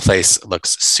 the whole place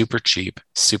looks super cheap,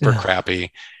 super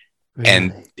crappy. Really?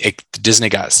 And Disney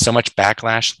got so much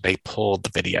backlash, they pulled the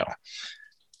video.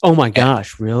 Oh my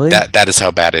gosh, really? That is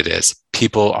how bad it is.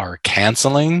 People are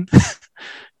canceling.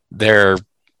 There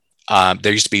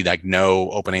used to be like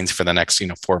no openings for the next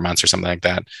 4 months or something like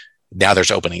that. Now there's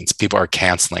openings. People are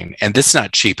canceling, and this is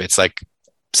not cheap. It's like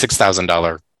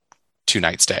 $6,000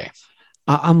 2-night stay.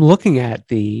 I'm looking at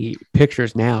the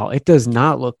pictures now. It does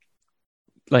not look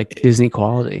like Disney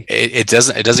quality. It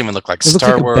doesn't even look like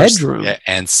Star Wars. Bedroom. Yeah,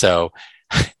 and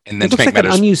then it looks like an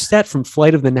unused set from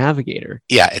Flight of the Navigator.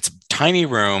 Yeah, it's tiny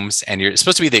rooms, and it's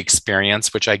supposed to be the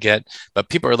experience, which I get, but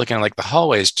people are looking like the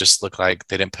hallways just look like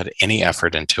they didn't put any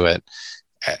effort into it.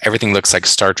 Everything looks like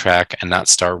Star Trek and not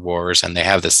Star Wars, and they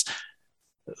have this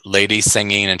lady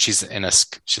singing, and she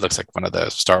looks like one of the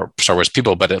Star Wars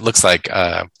people, but it looks like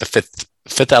the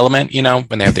Fifth Element,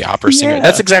 when they have the opera singer.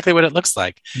 That's exactly what it looks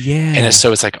like. Yeah. And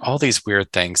so it's like all these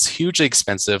weird things, hugely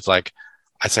expensive. Like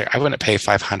I wouldn't pay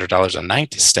 $500 a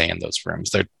night to stay in those rooms.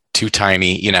 They're too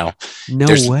tiny, No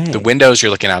way. The windows,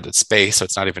 you're looking out at space, so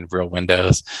it's not even real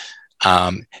windows.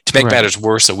 To make matters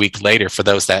worse, a week later, for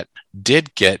those that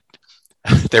did get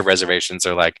their reservations,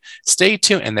 are like, stay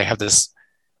tuned. And they have this,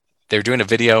 they're doing a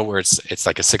video where it's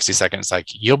like a 60 seconds, it's like,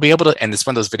 you'll be able to, and it's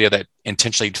one of those video that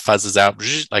intentionally fuzzes out,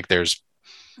 like there's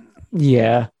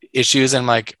issues, and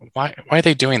like, why are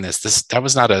they doing this? That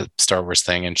was not a Star Wars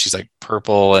thing. And she's like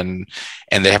purple, and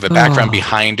they have a background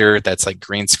behind her that's like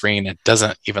green screen. It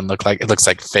doesn't even look like, it looks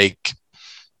like fake.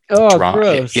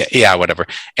 Gross. Yeah, whatever.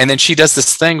 And then she does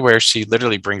this thing where she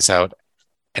literally brings out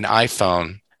an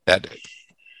iPhone that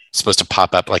supposed to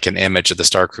pop up like an image of the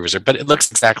Starcruiser, but it looks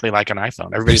exactly like an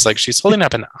iPhone. Everybody's like, she's holding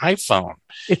up an iPhone.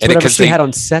 It's whatever she had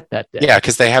on set that day. Yeah,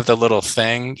 because they have the little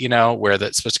thing, where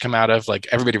that's supposed to come out of, like,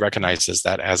 everybody recognizes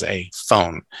that as a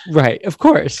phone. Right, of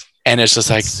course. And it's just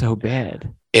like, so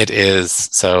bad. It is.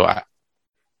 So are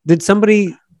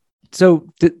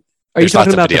you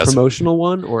talking about the promotional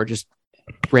one or just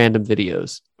random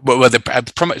videos? Well,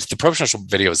 the promotional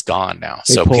video is gone now.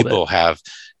 So people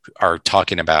are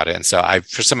talking about it, and so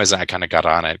for some reason I kind of got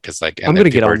on it because I'm going to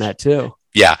get on that too.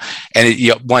 Yeah, and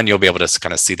you'll be able to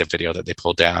kind of see the video that they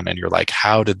pulled down, and you're like,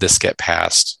 how did this get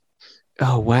past?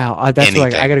 Oh wow, that's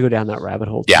like I got to go down that rabbit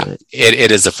hole. Yeah,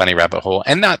 it is a funny rabbit hole,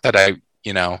 and not that I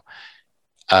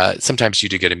sometimes you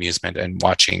do get amusement in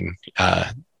watching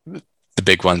the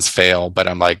big ones fail, but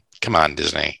I'm like, come on,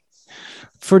 Disney.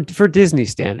 For Disney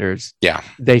standards, yeah,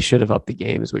 they should have upped the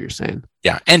game, is what you're saying.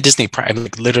 Yeah, and Disney Prime,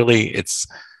 like literally, it's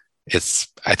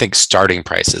I think starting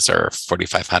prices are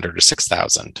 $4,500 or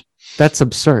 $6,000. That's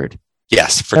absurd.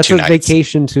 Yes, for that's 2 nights.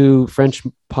 Vacation to French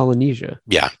Polynesia.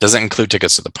 Yeah, doesn't include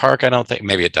tickets to the park. I don't think.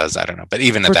 Maybe it does. I don't know. But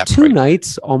even at that for 2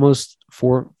 nights, almost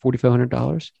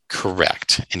 $4,500.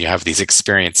 Correct. And you have these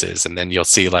experiences, and then you'll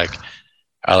see like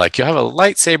you'll have a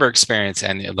lightsaber experience,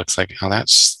 and it looks like, oh, that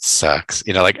sucks.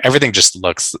 Like everything just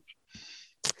looks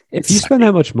If you spend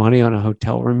that much money on a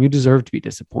hotel room, you deserve to be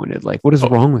disappointed. Like, what is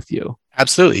wrong with you?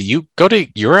 Absolutely. You go to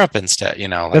Europe instead,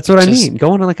 like, that's what I mean.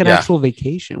 Go on like an actual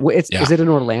vacation. Is it in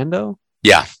Orlando?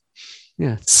 Yeah.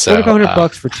 Yeah. So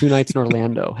 $100 for 2 nights in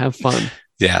Orlando. Have fun.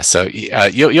 Yeah. So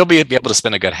you'll be able to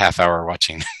spend a good half hour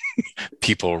watching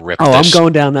people rip. I'm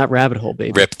going down that rabbit hole,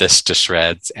 baby. Rip this to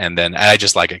shreds. And then I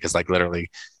just like it because like literally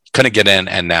couldn't get in,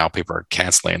 and now people are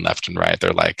canceling left and right.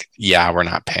 They're like, yeah, we're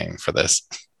not paying for this.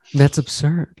 That's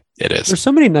absurd. It is. There's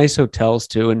so many nice hotels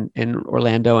too in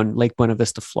Orlando and Lake Buena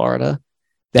Vista, Florida,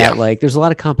 that like there's a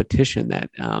lot of competition that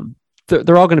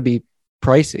they're all going to be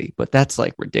pricey, but that's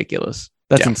like ridiculous.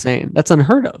 That's insane. That's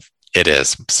unheard of. It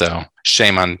is. So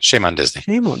shame on Disney.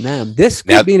 Shame on them. This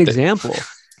could be an example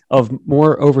of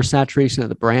more oversaturation of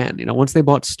the brand. Once they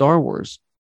bought Star Wars,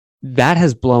 that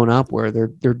has blown up where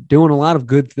they're doing a lot of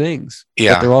good things.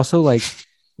 Yeah. But they're also like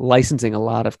licensing a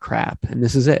lot of crap. And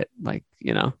this is it. Like,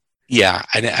 Yeah.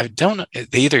 I don't know.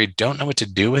 They either don't know what to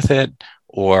do with it,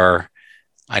 or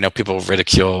I know people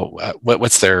ridicule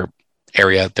what's their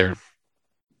area, their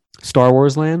Star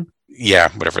Wars land. Yeah,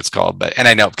 whatever it's called. And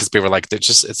I know because people are like,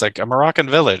 it's like a Moroccan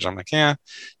village. I'm like, yeah.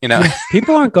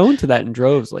 People aren't going to that in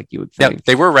droves like you would think. Yeah,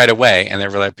 they were right away. And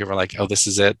people were like, oh, this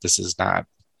is it. This is not.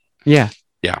 Yeah.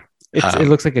 Yeah. It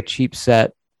looks like a cheap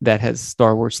set that has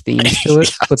Star Wars themes to it,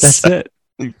 yes. But that's it.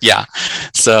 Yeah.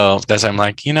 So that's, I'm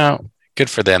like, good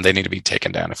for them. They need to be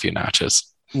taken down a few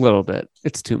notches. A little bit.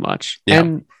 It's too much. Yeah.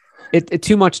 And it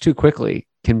too much too quickly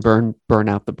can burn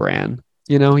out the brand.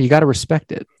 You got to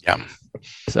respect it. Yeah.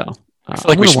 So I feel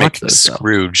like we should make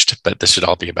Scrooged, but this should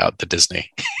all be about the Disney.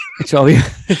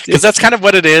 Because that's kind of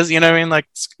what it is. You know what I mean? Like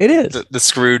it is. The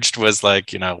Scrooged was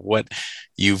like, what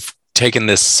you've taken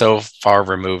this so far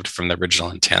removed from the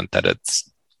original intent that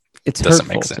it doesn't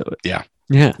make sense. Yeah.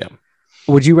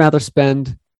 Would you rather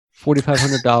spend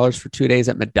 $4,500 for 2 days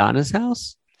at Madonna's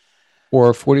house,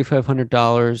 or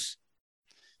 $4,500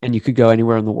 and you could go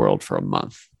anywhere in the world for a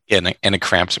month? In a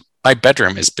cramped. My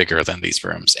bedroom is bigger than these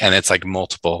rooms, and it's like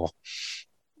multiple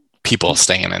people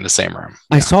staying in the same room.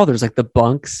 I saw there's like the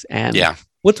bunks and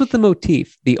what's with the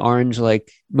motif? The orange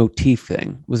like motif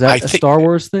thing. Was that a Star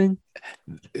Wars thing?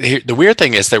 The weird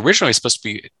thing is they're originally supposed to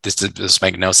be, this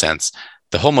make no sense.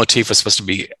 The whole motif was supposed to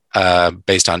be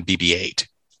based on BB-8.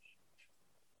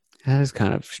 That is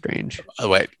kind of strange. Oh,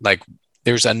 wait, like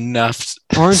there's enough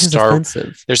orange is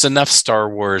offensive. There's enough Star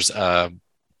Wars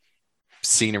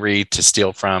scenery to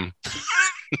steal from.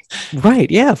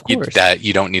 Right. Yeah, of course. That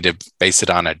you don't need to base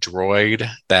it on a droid.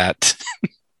 That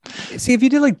see, if you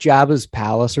did like Jabba's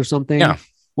palace or something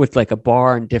with like a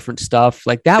bar and different stuff,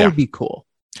 like that would be cool.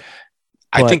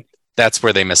 I think that's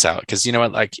where they miss out, because you know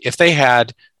what? Like if they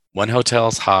had one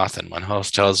hotel's Hoth and one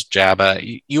hotel's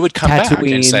Jabba, you would come back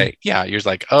and say, you're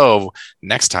like, oh,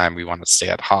 next time we want to stay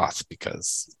at Hoth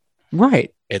because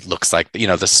it looks like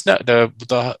the snow.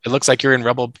 It looks like you're in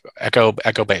Rebel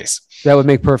Echo Base. That would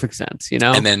make perfect sense,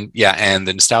 And then and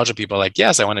the nostalgia people are like,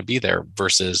 yes, I want to be there.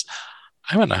 Versus,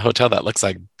 I want a hotel that looks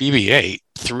like BB-8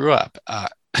 threw up. And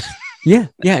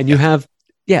you have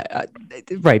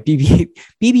right.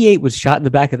 BB-8 was shot in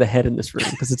the back of the head in this room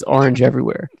because it's orange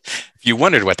everywhere. If you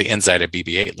wondered what the inside of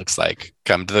BB-8 looks like,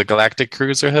 come to the Galactic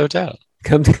Cruiser Hotel.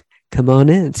 Come on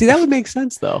in. See, that would make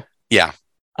sense though. Yeah.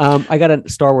 I got a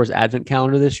Star Wars Advent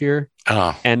calendar this year.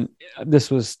 Oh. And this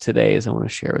was today's. I want to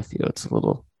share with you. It's a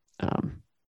little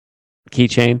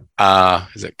keychain.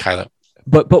 Is it Kylo?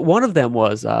 But one of them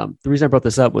was the reason I brought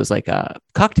this up was like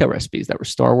cocktail recipes that were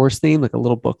Star Wars themed, like a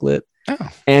little booklet. Oh.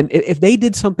 And if they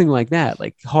did something like that,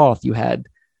 like Hoth, you had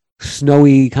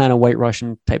snowy kind of White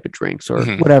Russian type of drinks or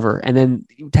whatever, and then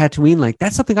Tatooine, like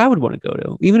that's something I would want to go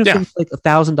to, even if it was like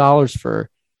 $1,000 for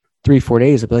 3-4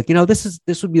 days. I'd be like,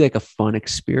 this would be like a fun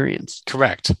experience.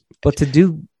 Correct. But to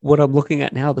do what I'm looking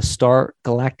at now, the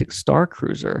Galactic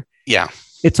Starcruiser,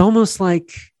 it's almost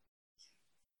like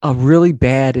a really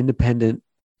bad independent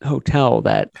hotel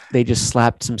that they just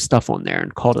slapped some stuff on there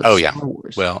and called it Star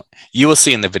Wars. Well, you will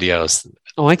see in the videos.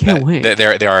 Oh, I can't wait.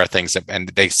 There are things and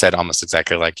they said almost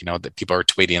exactly like, that people are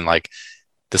tweeting like,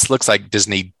 this looks like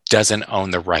Disney doesn't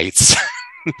own the rights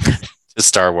to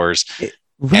Star Wars.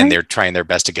 And they're trying their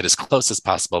best to get as close as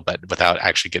possible, but without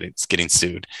actually getting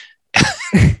sued.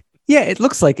 It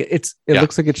looks like it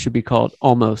looks like it should be called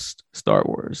almost Star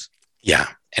Wars. Yeah.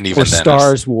 And even or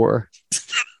Stars War.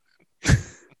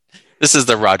 This is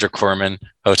the Roger Corman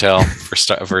Hotel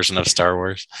for version of Star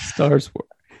Wars. Stars War.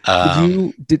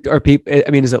 Are people?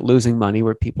 I mean, is it losing money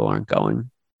where people aren't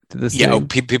going to this?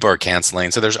 People are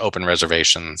canceling. So there's open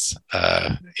reservations.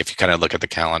 If you kind of look at the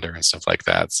calendar and stuff like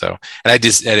that. So, and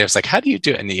it was like, how do you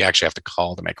do it? And you actually have to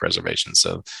call to make reservations.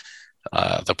 So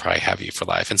they'll probably have you for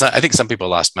life. And so I think some people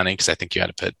lost money because I think you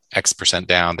had to put X%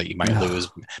 down that you might lose.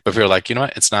 But people are like, you know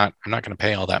what? I'm not going to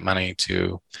pay all that money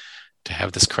to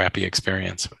have this crappy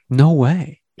experience. No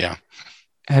way. Yeah.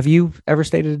 Have you ever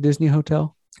stayed at a Disney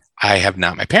hotel? I have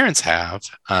not. My parents have,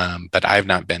 but I've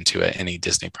not been to any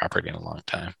Disney property in a long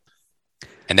time.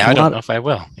 And now I don't know if I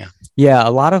will. Yeah. Yeah.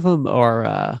 A lot of them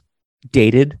are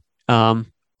dated. I've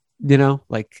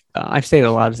stayed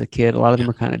a lot as a kid. A lot of them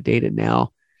are kind of dated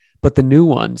now, but the new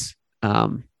ones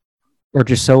are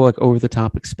just so like over the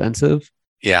top expensive.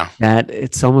 Yeah. That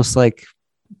it's almost like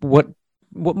what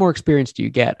more experience do you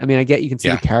get? I mean, I get you can see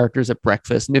the characters at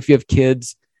breakfast, and if you have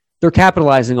kids, they're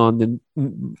capitalizing on the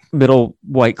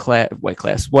white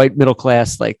middle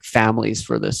class like families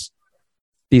for these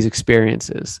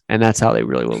experiences, and that's how they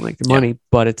really will make their money.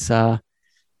 But it's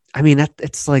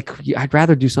it's like I'd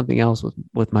rather do something else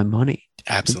with my money.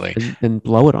 Absolutely. Than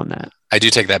blow it on that. I do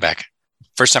take that back.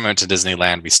 First time I went to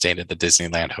Disneyland, we stayed at the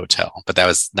Disneyland Hotel, but that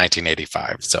was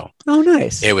 1985. So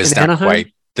nice. It was not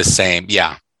quite the same.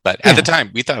 Yeah. But at the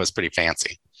time we thought it was pretty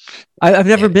fancy. I've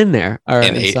never been there.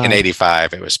 In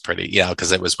 85, it was pretty,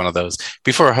 because it was one of those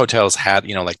before hotels had,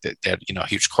 like they had, a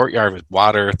huge courtyard with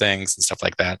water things and stuff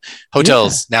like that.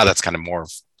 Hotels now that's kind of more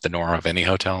of the norm of any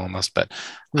hotel almost, but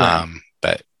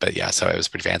yeah, so it was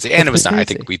pretty fancy, and it was not. I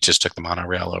think we just took the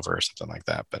monorail over or something like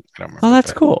that, but I don't remember. Oh,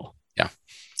 that's cool. Yeah.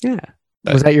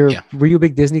 But, was that were you a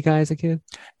big Disney guy as a kid?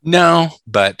 No,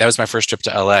 but that was my first trip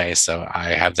to LA, so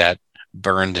I have that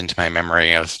burned into my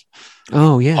memory of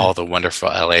all the wonderful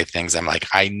LA things. I'm like,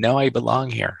 I know I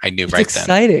belong here. I knew then.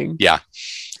 Exciting. Yeah.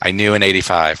 I knew in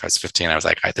 85, I was 15. I was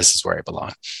like, this is where I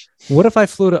belong. What if I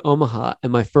flew to Omaha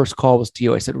and my first call was to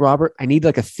you? I said, Robert, I need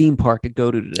like a theme park to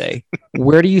go to today.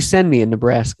 Where do you send me in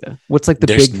Nebraska? What's like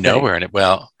There's big nowhere in it.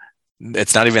 Well,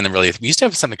 it's not even really. We used to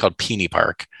have something called Peony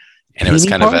Park. And it was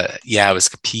kind of it was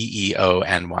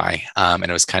PEONY. And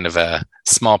it was kind of a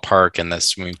small park and the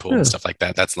swimming pool and stuff like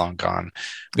that. That's long gone.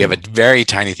 We have a very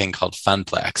tiny thing called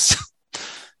Funplex.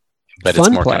 But it's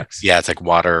more kind of, it's like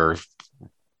water.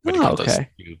 What do you call those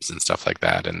cubes and stuff like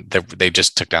that? And they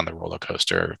just took down the roller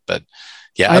coaster. But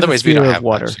otherwise we don't have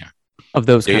water much, of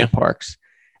those kind of parks.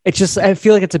 It's just, I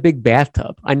feel like it's a big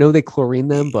bathtub. I know they chlorine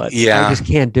them, but I just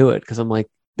can't do it because I'm like,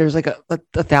 there's like a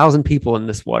 1,000 people in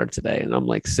this water today, and I'm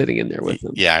like sitting in there with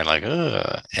them. Yeah, I'm like,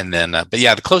 ugh. And then,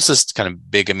 the closest kind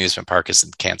of big amusement park is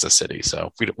in Kansas City,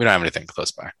 so we don't have anything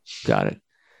close by. Got it.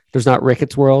 There's not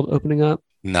Ricketts World opening up.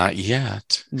 Not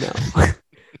yet. No,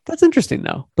 that's interesting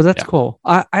though. But that's cool.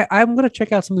 I'm gonna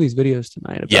check out some of these videos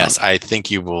tonight. Yes, I think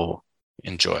you will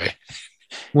enjoy.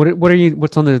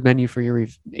 What's on the menu for your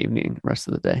evening? Rest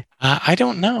of the day? I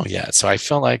don't know yet, so I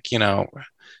feel like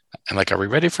I'm like, are we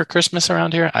ready for Christmas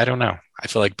around here? I don't know. I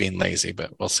feel like being lazy,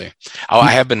 but we'll see. Oh,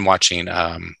 I have been watching,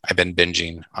 I've been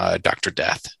binging Dr.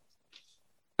 Death.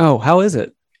 Oh, how is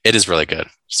it? It is really good.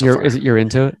 You're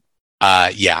into it?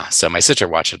 Yeah. So my sister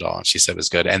watched it all and she said it was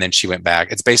good. And then she went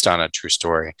back. It's based on a true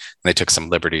story. And they took some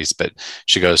liberties, but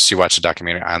she watched a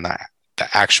documentary on the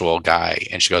actual guy.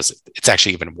 And she goes, it's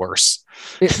actually even worse.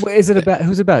 Is it about,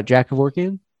 who's about? Jack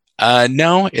Kevorkian?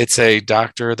 No, it's a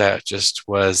doctor that just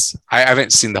was. I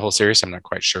haven't seen the whole series. I'm not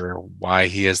quite sure why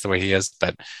he is the way he is,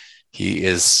 but he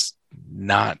is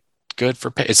not good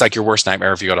for. It's like your worst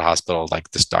nightmare if you go to hospital.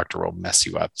 Like this doctor will mess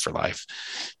you up for life.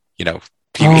 He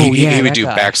would do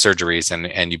back surgeries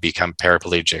and you become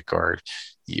paraplegic or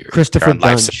you're Christopher on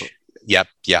life Dunch. support. Yep,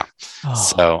 yeah.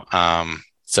 Oh.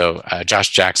 So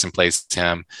Josh Jackson plays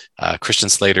him. Christian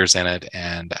Slater's in it,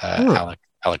 and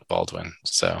Alec Baldwin.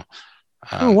 So.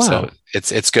 So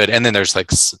it's good, and then there's like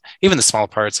even the small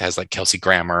parts has like Kelsey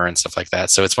Grammer and stuff like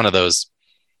that. So it's one of those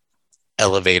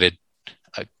elevated,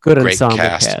 good great ensemble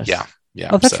cast. Yeah.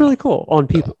 Oh, that's really cool on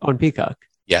Peacock.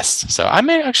 Yes, so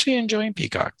I'm actually enjoying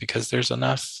Peacock because there's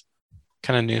enough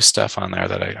kind of new stuff on there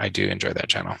that I do enjoy that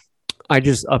channel. I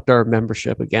just upped our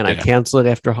membership again. I canceled it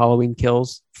after Halloween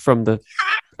Kills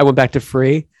I went back to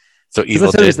free. So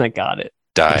Evil that's the reason I got it.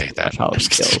 Die that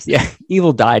Kills. Yeah,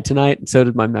 Evil died tonight, and so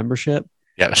did my membership.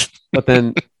 Yeah, but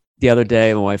then the other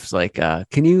day, my wife was like,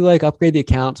 "Can you like upgrade the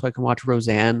account so I can watch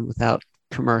Roseanne without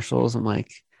commercials?" I'm like,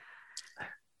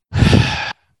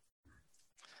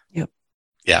 "Yep."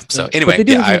 Yeah. So anyway, but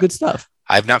they do some good stuff.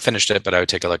 I've not finished it, but I would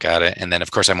take a look at it, and then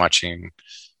of course I'm watching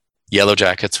Yellow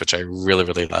Jackets, which I really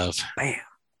really love. Bam.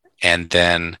 And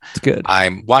then it's good.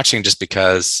 I'm watching just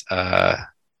because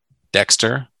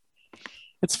Dexter.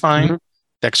 It's fine. Mm-hmm.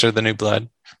 Dexter, the New Blood.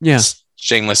 Yeah.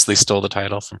 Shamelessly stole the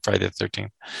title from Friday the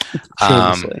 13th.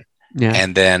 Yeah.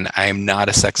 And then I'm not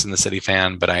a Sex and the City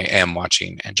fan, but I am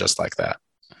watching And Just Like That.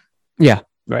 Yeah.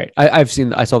 Right. I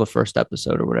saw the first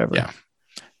episode or whatever. Yeah.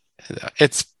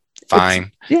 It's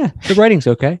fine. Yeah, the writing's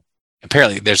okay.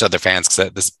 Apparently, there's other fans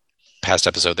because this past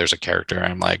episode, there's a character.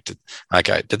 I'm like,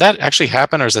 did that actually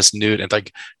happen, or is this nude? And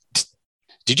like,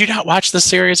 did you not watch the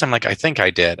series? I'm like, I think I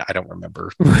did. I don't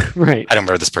remember. Right. I don't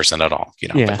remember this person at all.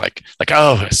 Yeah. But like,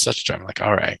 oh, it's such a drama. Like,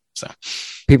 all right. So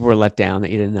people were let down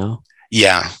that you didn't know.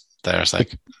 Yeah, there's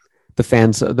like the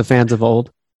fans of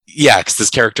old. Yeah, because this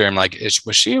character, I'm like,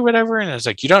 was she or whatever? And it's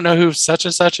like, you don't know who such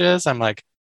and such is? I'm like,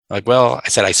 well, I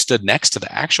said I stood next to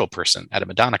the actual person at a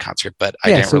Madonna concert, but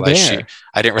I didn't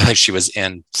realize she was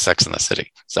in Sex and the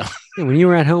City. So when you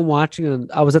were at home watching,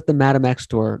 and I was at the Madame X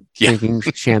store drinking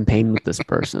champagne with this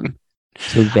person.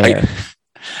 So there,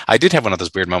 I did have one of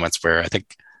those weird moments where I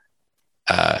think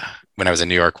when I was in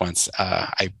New York once,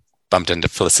 I bumped into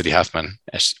Felicity Huffman.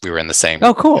 We were in the same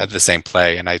at the same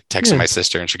play, and I texted my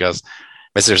sister, and she goes,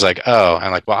 my sister's like, oh,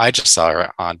 I'm like, well, I just saw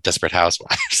her on Desperate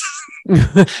Housewives.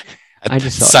 I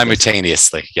just saw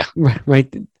simultaneously. Yeah.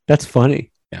 Right. That's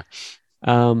funny. Yeah.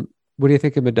 What do you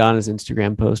think of Madonna's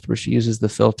Instagram post where she uses the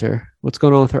filter? What's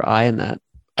going on with her eye in that?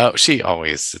 Oh, she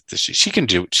always, she can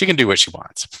do what she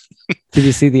wants. Did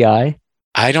you see the eye?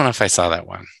 I don't know if I saw that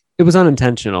one. It was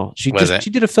unintentional. She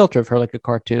did a filter of her like a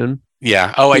cartoon.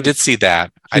 Yeah. Oh, I did see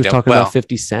that. She was talking about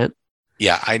 50 Cent.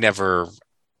 Yeah. I'm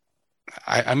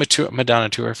a Madonna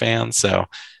tour fan. So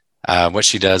what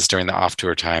she does during the off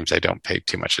tour times, I don't pay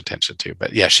too much attention to.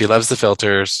 But yeah, she loves the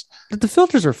filters. But the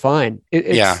filters are fine.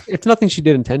 It's nothing she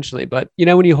did intentionally. But you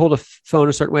know, when you hold a phone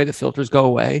a certain way, the filters go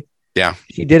away. Yeah.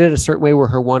 She did it a certain way where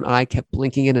her one eye kept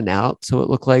blinking in and out. So it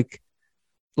looked like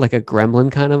a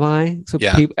gremlin kind of eye. So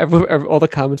all the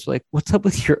comments were like, what's up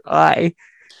with your eye?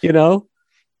 You know?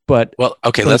 But well,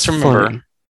 okay, let's remember. Funny.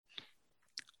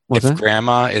 If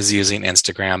grandma is using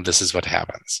Instagram, this is what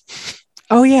happens.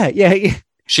 Oh, yeah.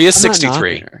 She is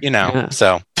 63,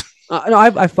 so. No,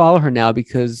 I follow her now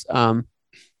because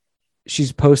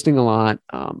she's posting a lot.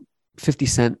 50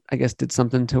 Cent, I guess, did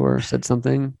something to her, said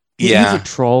something. He's a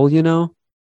troll, And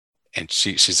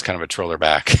she's kind of a troller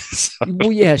back. So.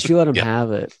 Well, yeah, she let him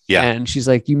have it. Yeah. And she's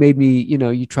like, you made me,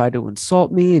 you tried to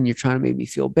insult me and you're trying to make me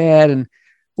feel bad. And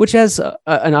which has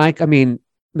an icon. I mean,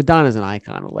 Madonna's an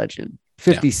icon, a legend.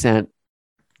 50 Cent,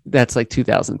 that's like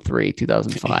 2003,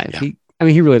 2005. Yeah.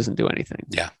 He really doesn't do anything.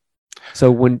 Yeah.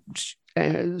 So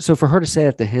so for her to say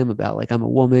that to him about like, I'm a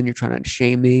woman, you're trying to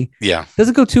shame me. Yeah.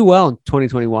 Doesn't go too well in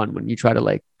 2021 when you try to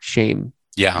like shame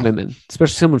women,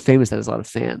 especially someone famous that has a lot of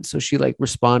fans. So she like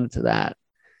responded to that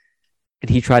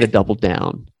and he tried to double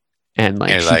down and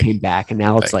she came back and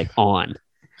now it's like on.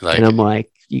 And I'm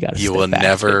like, you got to you will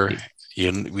never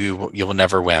you will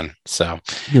never win. So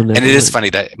and it is funny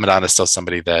that Madonna's still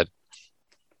somebody that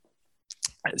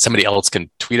somebody else can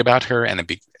tweet about her and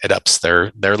it ups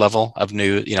their level of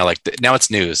news. Now it's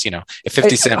news. If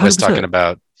 50 Cent was 100%. Talking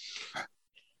about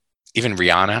even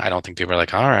Rihanna, I don't think people are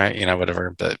like, all right,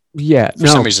 whatever. But for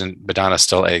some reason, Madonna's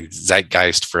still a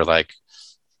zeitgeist for like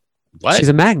what? She's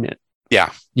a magnet.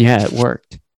 Yeah. Yeah, it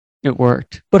worked.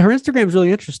 But her Instagram is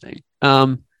really interesting.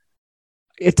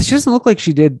 She doesn't look like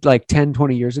she did like 10,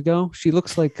 20 years ago. She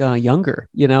looks like younger,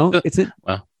 Well,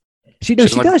 she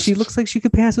does. She looks like she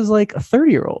could pass as like a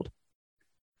 30-year-old.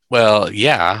 Well,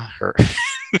 yeah.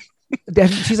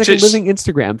 She's like a living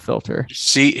Instagram filter.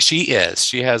 She is.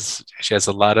 She has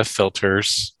a lot of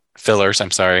fillers.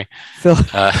 I'm sorry.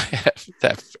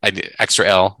 Extra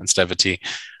L instead of a T.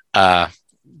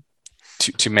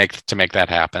 To make that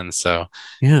happen. So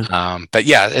yeah. But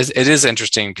yeah, it is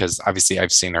interesting because obviously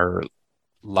I've seen her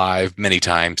live many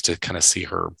times to kind of see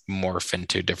her morph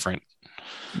into different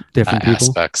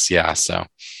aspects. Yeah. So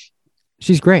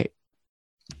she's great.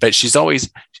 But she's always,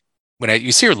 when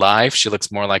you see her live, she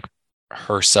looks more like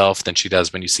herself than she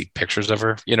does when you see pictures of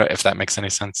her, if that makes any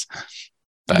sense.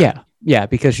 But, yeah,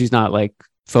 because she's not like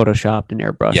photoshopped and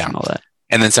airbrushed and all that.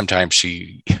 And then sometimes if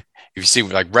you see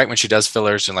like right when she does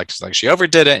fillers and like she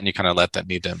overdid it and you kind of let that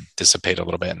need to dissipate a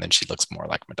little bit and then she looks more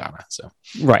like Madonna. So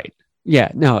right.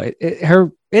 Yeah, no,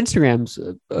 her Instagram's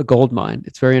a gold mine.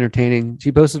 It's very entertaining.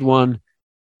 She posted one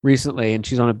recently and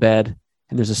she's on a bed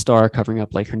and there's a star covering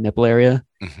up like her nipple area.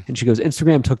 Mm-hmm. And she goes,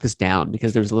 Instagram took this down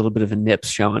because there's a little bit of a nips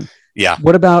showing. Yeah.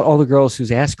 What about all the girls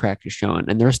whose ass crack is showing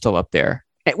and they're still up there?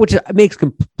 Which makes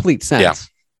complete sense. Yeah.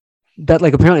 That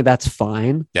like apparently that's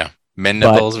fine. Yeah. Men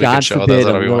nipples, we can show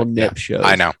those. Nip shows.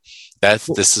 I know.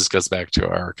 This goes back to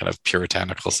our kind of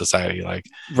puritanical society. Like,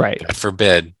 right. God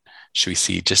forbid, should we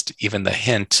see just even the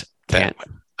hint that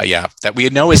we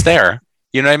know is there?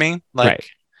 You know what I mean? Like, right.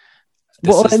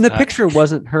 Well, and the picture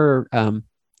wasn't her.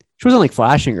 She wasn't like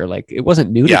flashing her. Like it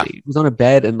wasn't nudity. Yeah. It was on a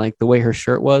bed, and like the way her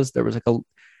shirt was, there was like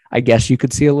I guess you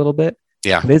could see a little bit.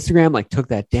 Yeah. But Instagram like took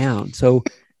that down. So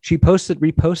she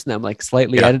reposted them like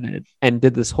slightly edited and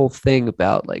did this whole thing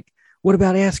about like, what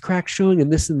about ass crack showing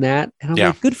and this and that? And I'm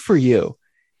like, good for you.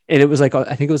 And it was like,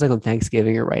 I think it was like on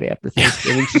Thanksgiving or right after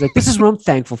Thanksgiving. She's like, this is what I'm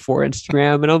thankful for,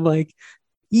 Instagram. And I'm like,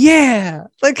 yeah,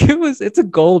 like it's a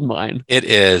gold mine. It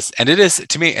is. And it is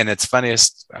to me. And it's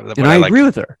funniest. And I agree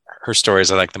with her. Her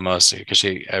stories I like the most because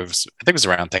I think it was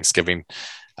around Thanksgiving.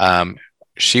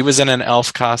 She was in an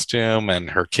elf costume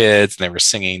and her kids, and they were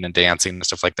singing and dancing and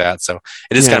stuff like that. So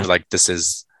it is kind of like, this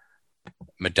is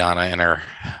Madonna in her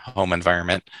home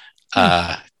environment,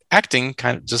 acting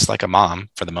kind of just like a mom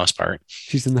for the most part.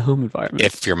 She's in the home environment.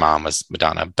 If your mom was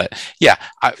Madonna, but yeah,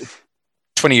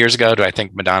 20 years ago, do I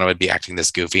think Madonna would be acting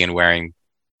this goofy and wearing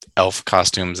elf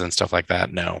costumes and stuff like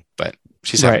that? No, but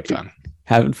she's having fun.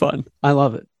 Having fun. I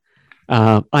love it.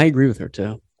 I agree with her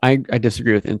too. I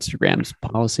disagree with Instagram's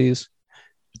policies.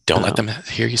 Don't let them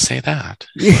hear you say that.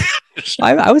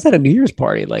 I was at a New Year's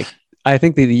party, like I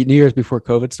think the New Year's before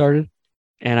COVID started,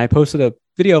 and I posted a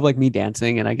video of like me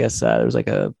dancing, and I guess there was like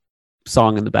a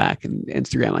song in the back, and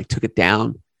Instagram like took it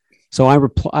down. So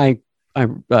I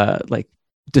like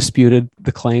disputed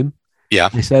the claim. Yeah,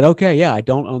 I said, okay, yeah, I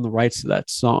don't own the rights to that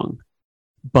song,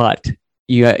 but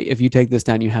if you take this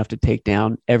down, you have to take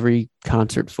down every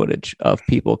concert footage of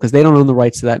people because they don't own the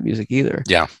rights to that music either.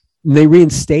 Yeah. And they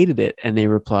reinstated it and they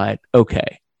replied,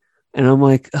 okay. And I'm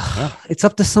like, it's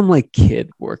up to some like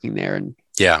kid working there in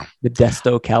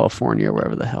Modesto, California, or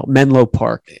wherever the hell, Menlo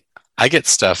Park. I get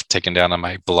stuff taken down on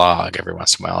my blog every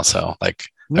once in a while. So like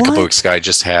a couple weeks ago, I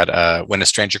just had When a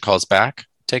Stranger Calls Back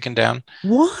taken down.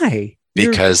 Why?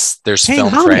 Because there's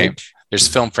film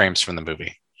frames from the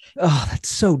movie. Oh, that's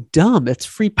so dumb. It's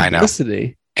free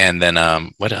publicity. And then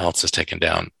what else is taken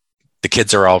down? The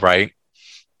Kids Are All Right.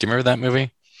 Do you remember that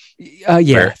movie?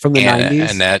 From the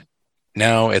 90s. Annette,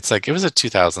 no, it's like it was a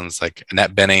 2000s, like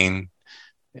Annette Bening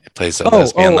plays a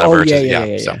lesbian lover.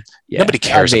 So nobody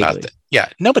cares about that. Yeah,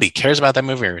 nobody cares about that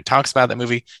movie or even talks about that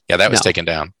movie. Yeah, that was taken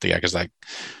down. Yeah, because like,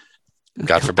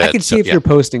 God forbid. I can see if you're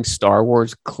posting Star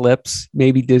Wars clips,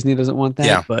 maybe Disney doesn't want that.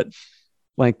 Yeah. But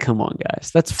like, come on, guys,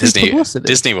 that's free publicity.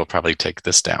 Disney will probably take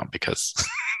this down because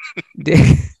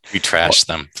we trash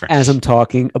them. As I'm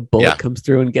talking, a bullet comes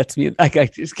through and gets me.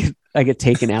 I get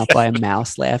taken out by a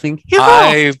mouse laughing.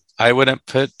 I wouldn't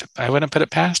put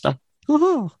it past them.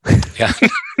 Yeah,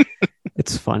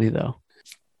 it's funny though.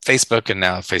 Facebook, and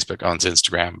now Facebook owns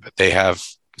Instagram, but they have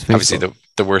obviously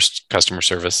the worst customer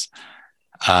service,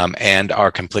 and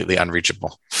are completely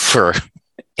unreachable for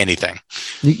anything.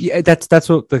 Yeah, that's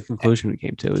what the conclusion we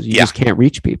came to is you just can't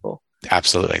reach people.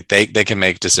 Absolutely. They can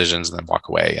make decisions and then walk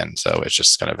away. And so it's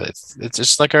just kind of, it's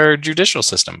just like our judicial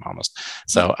system almost.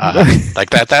 So like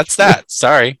that's that.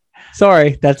 Sorry.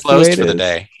 That's closed for the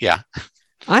day. Yeah.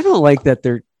 I don't like that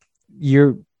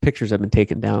your pictures have been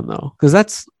taken down though. Cause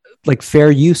that's like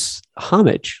fair use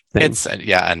homage thing. It's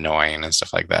annoying and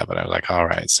stuff like that. But I was like, all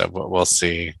right, so we'll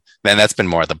see. Then that's been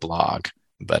more the blog,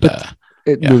 but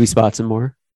movie spots and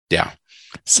more. Yeah.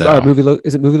 So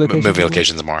is it movie locations? Movie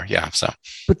locations and more. Yeah. So,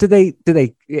 but did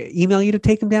they email you to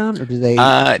take them down, or do they?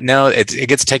 No, it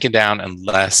gets taken down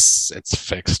unless it's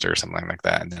fixed or something like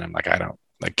that. And then I'm like, I don't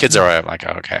like Kids Are like,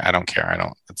 oh, okay, I don't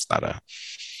care. It's not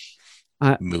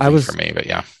a movie for me. But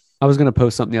yeah, I was gonna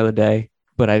post something the other day,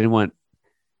 but I didn't want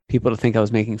people to think I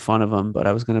was making fun of them. But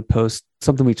I was gonna post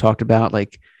something we talked about,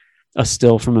 like a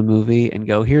still from a movie, and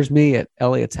go, here's me at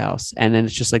Elliot's house, and then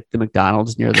it's just like the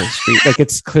McDonald's near the street. Like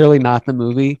it's clearly not the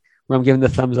movie where I'm giving the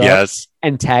thumbs up,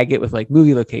 and tag it with like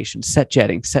movie locations, set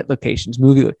jetting, set locations,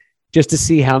 just to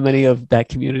see how many of that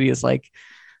community is like,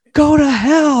 go to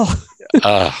hell.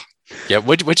 Yeah.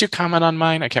 Would you comment on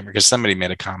mine? I can't remember because somebody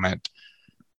made a comment.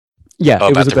 Yeah,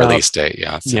 it was about the release date.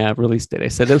 Yeah. So. Yeah, release date. I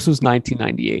said this was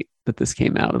 1998 that this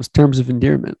came out. It was Terms of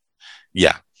Endearment.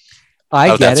 Yeah.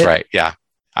 That's right. Yeah.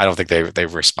 I don't think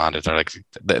they've responded. They're like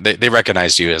they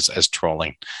recognized you as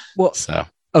trolling. Well, so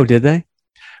did they?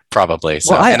 Probably.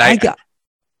 So well,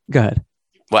 go ahead.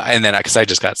 Well, and then because I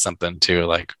just got something too,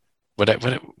 like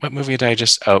what movie did I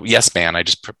just? Oh, Yes Man. I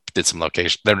just did some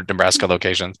the Nebraska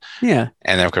locations. Yeah.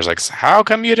 And then of course, like, how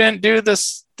come you didn't do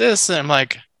this? And I'm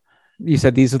like, you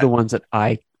said these are the ones that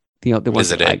the ones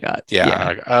that I got. Yeah.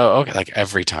 Like, oh, okay. Like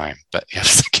every time, but yeah.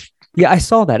 Yeah, I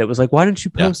saw that. It was like, why didn't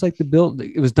you post like the build?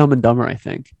 It was Dumb and Dumber, I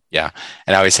think. Yeah.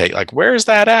 And I always say, like, where's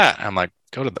that at? I'm like,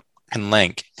 go to the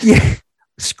link. Yeah.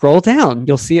 Scroll down.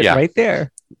 You'll see it right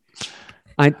there.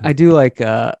 I do like,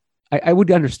 I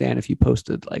would understand if you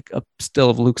posted like a still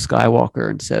of Luke Skywalker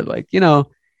and said like,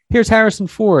 here's Harrison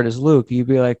Ford as Luke. You'd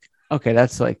be like, okay,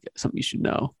 that's like something you should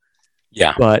know.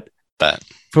 Yeah. But But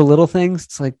for little things,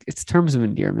 it's like it's terms of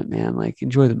endearment, man. Like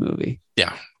enjoy the movie.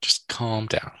 yeah, just calm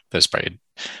down. There's probably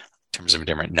terms of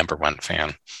endearment #1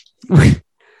 fan.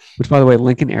 Which, by the way,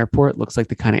 Lincoln Airport looks like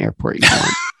the kind of airport you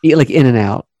want. Like in and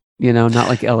out, not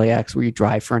like LAX where you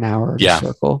drive for an hour in a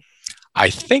circle. I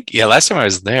think, last time I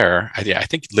was there, I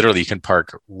think literally you can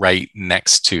park right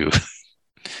next to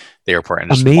the airport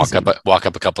and just walk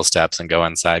up a couple steps and go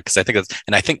inside. Because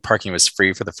I think parking was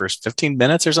free for the first 15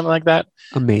 minutes or something like that.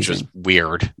 Amazing. Which was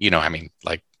weird.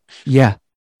 Yeah.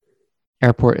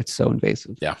 Airport, it's so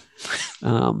invasive. Yeah.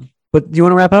 But do you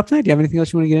want to wrap up tonight? Do you have anything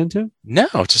else you want to get into? No,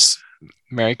 just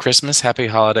Merry Christmas, Happy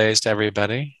Holidays to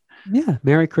everybody. Yeah,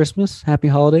 Merry Christmas, Happy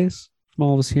Holidays from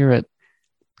all of us here at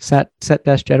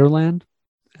Set-Jetterland.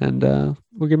 And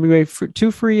we're giving away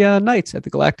 2 free nights at the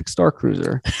Galactic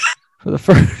Starcruiser for the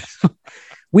first.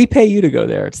 We pay you to go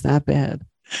there. It's that bad.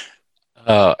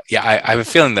 I have a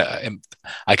feeling that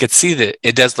I could see that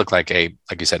it does look like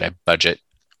like you said, a budget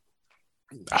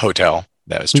hotel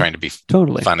that was trying to be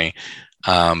totally funny.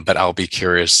 But I'll be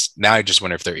curious. Now I just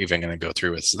wonder if they're even going to go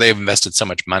through with. So they've invested so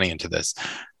much money into this,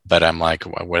 but I'm like,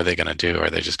 what are they going to do?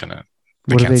 Are they just going to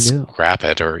scrap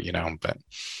it or, but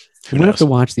I'm going to have to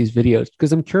watch these videos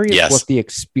because I'm curious what the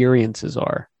experiences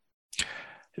are.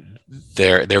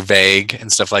 They're vague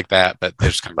and stuff like that, but they're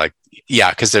just kind of like,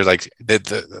 because they're like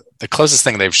the closest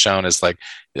thing they've shown is like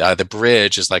the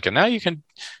bridge is like, and now you can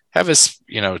have this,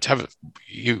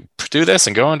 you do this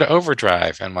and go into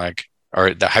overdrive and like,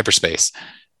 or the hyperspace.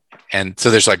 And so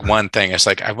there's like one thing. It's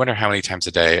like, I wonder how many times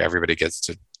a day everybody gets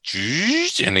to,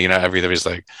 and everybody's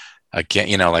like,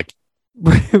 again, like,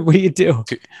 what do you do?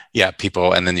 Yeah,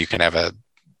 people, and then you can have a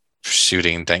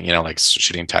shooting thing, like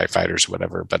shooting TIE fighters or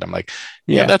whatever. But I'm like,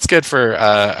 that's good for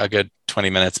a good 20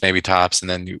 minutes, maybe tops. And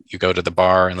then you go to the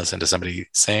bar and listen to somebody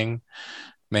sing.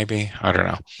 Maybe, I don't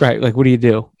know. Right. Like, what do you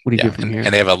do? What do you do from here?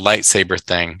 And they have a lightsaber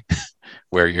thing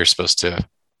where you're supposed to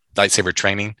lightsaber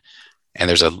training. And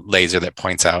there's a laser that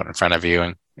points out in front of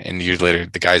you, and you later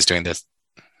the guy's doing this,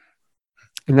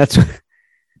 and that's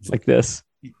like this.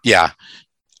 Yeah,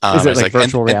 is it like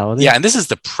virtual reality? And this is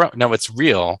no, it's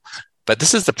real, but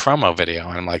this is the promo video,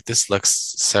 and I'm like, this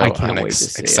looks so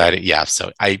exciting. Yeah,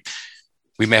 so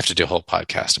we may have to do a whole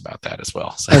podcast about that as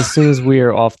well. So. As soon as we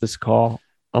are off this call,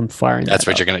 I'm firing. That's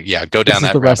what you're gonna go down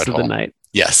that the rest rabbit of hole. the night.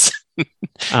 Yes,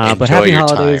 but happy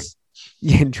holidays.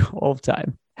 Enjoy all the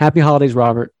time. Happy holidays,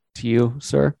 Robert. To you,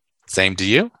 sir. Same to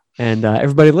you. And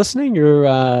everybody listening,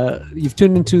 you've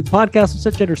tuned into the podcast of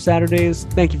Set-Jetter Saturdays.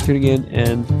 Thank you for tuning in,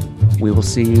 and we will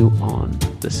see you on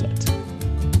the set.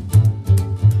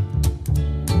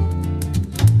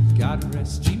 God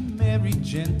rest ye merry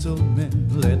gentlemen,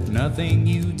 let nothing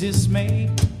you dismay.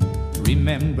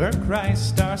 Remember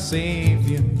Christ our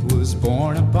Savior was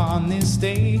born upon this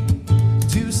day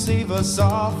to save us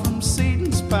all from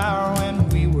Satan's power when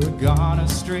we were gone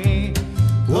astray.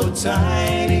 Oh,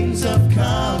 tidings of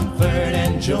comfort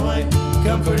and joy,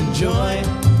 comfort and joy.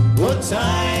 Oh,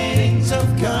 tidings of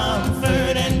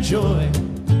comfort and joy.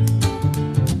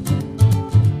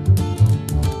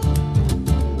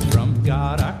 From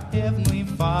God our heavenly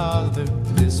Father,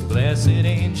 this blessed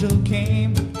angel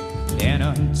came, and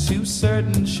unto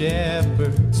certain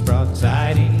shepherds brought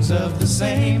tidings of the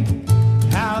same,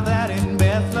 how that in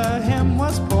Bethlehem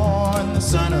was born the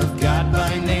Son of God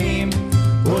by name.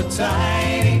 Oh,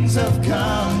 tidings of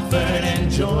comfort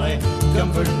and joy,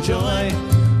 comfort and joy.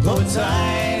 Oh,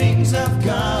 tidings of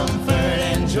comfort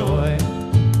and joy.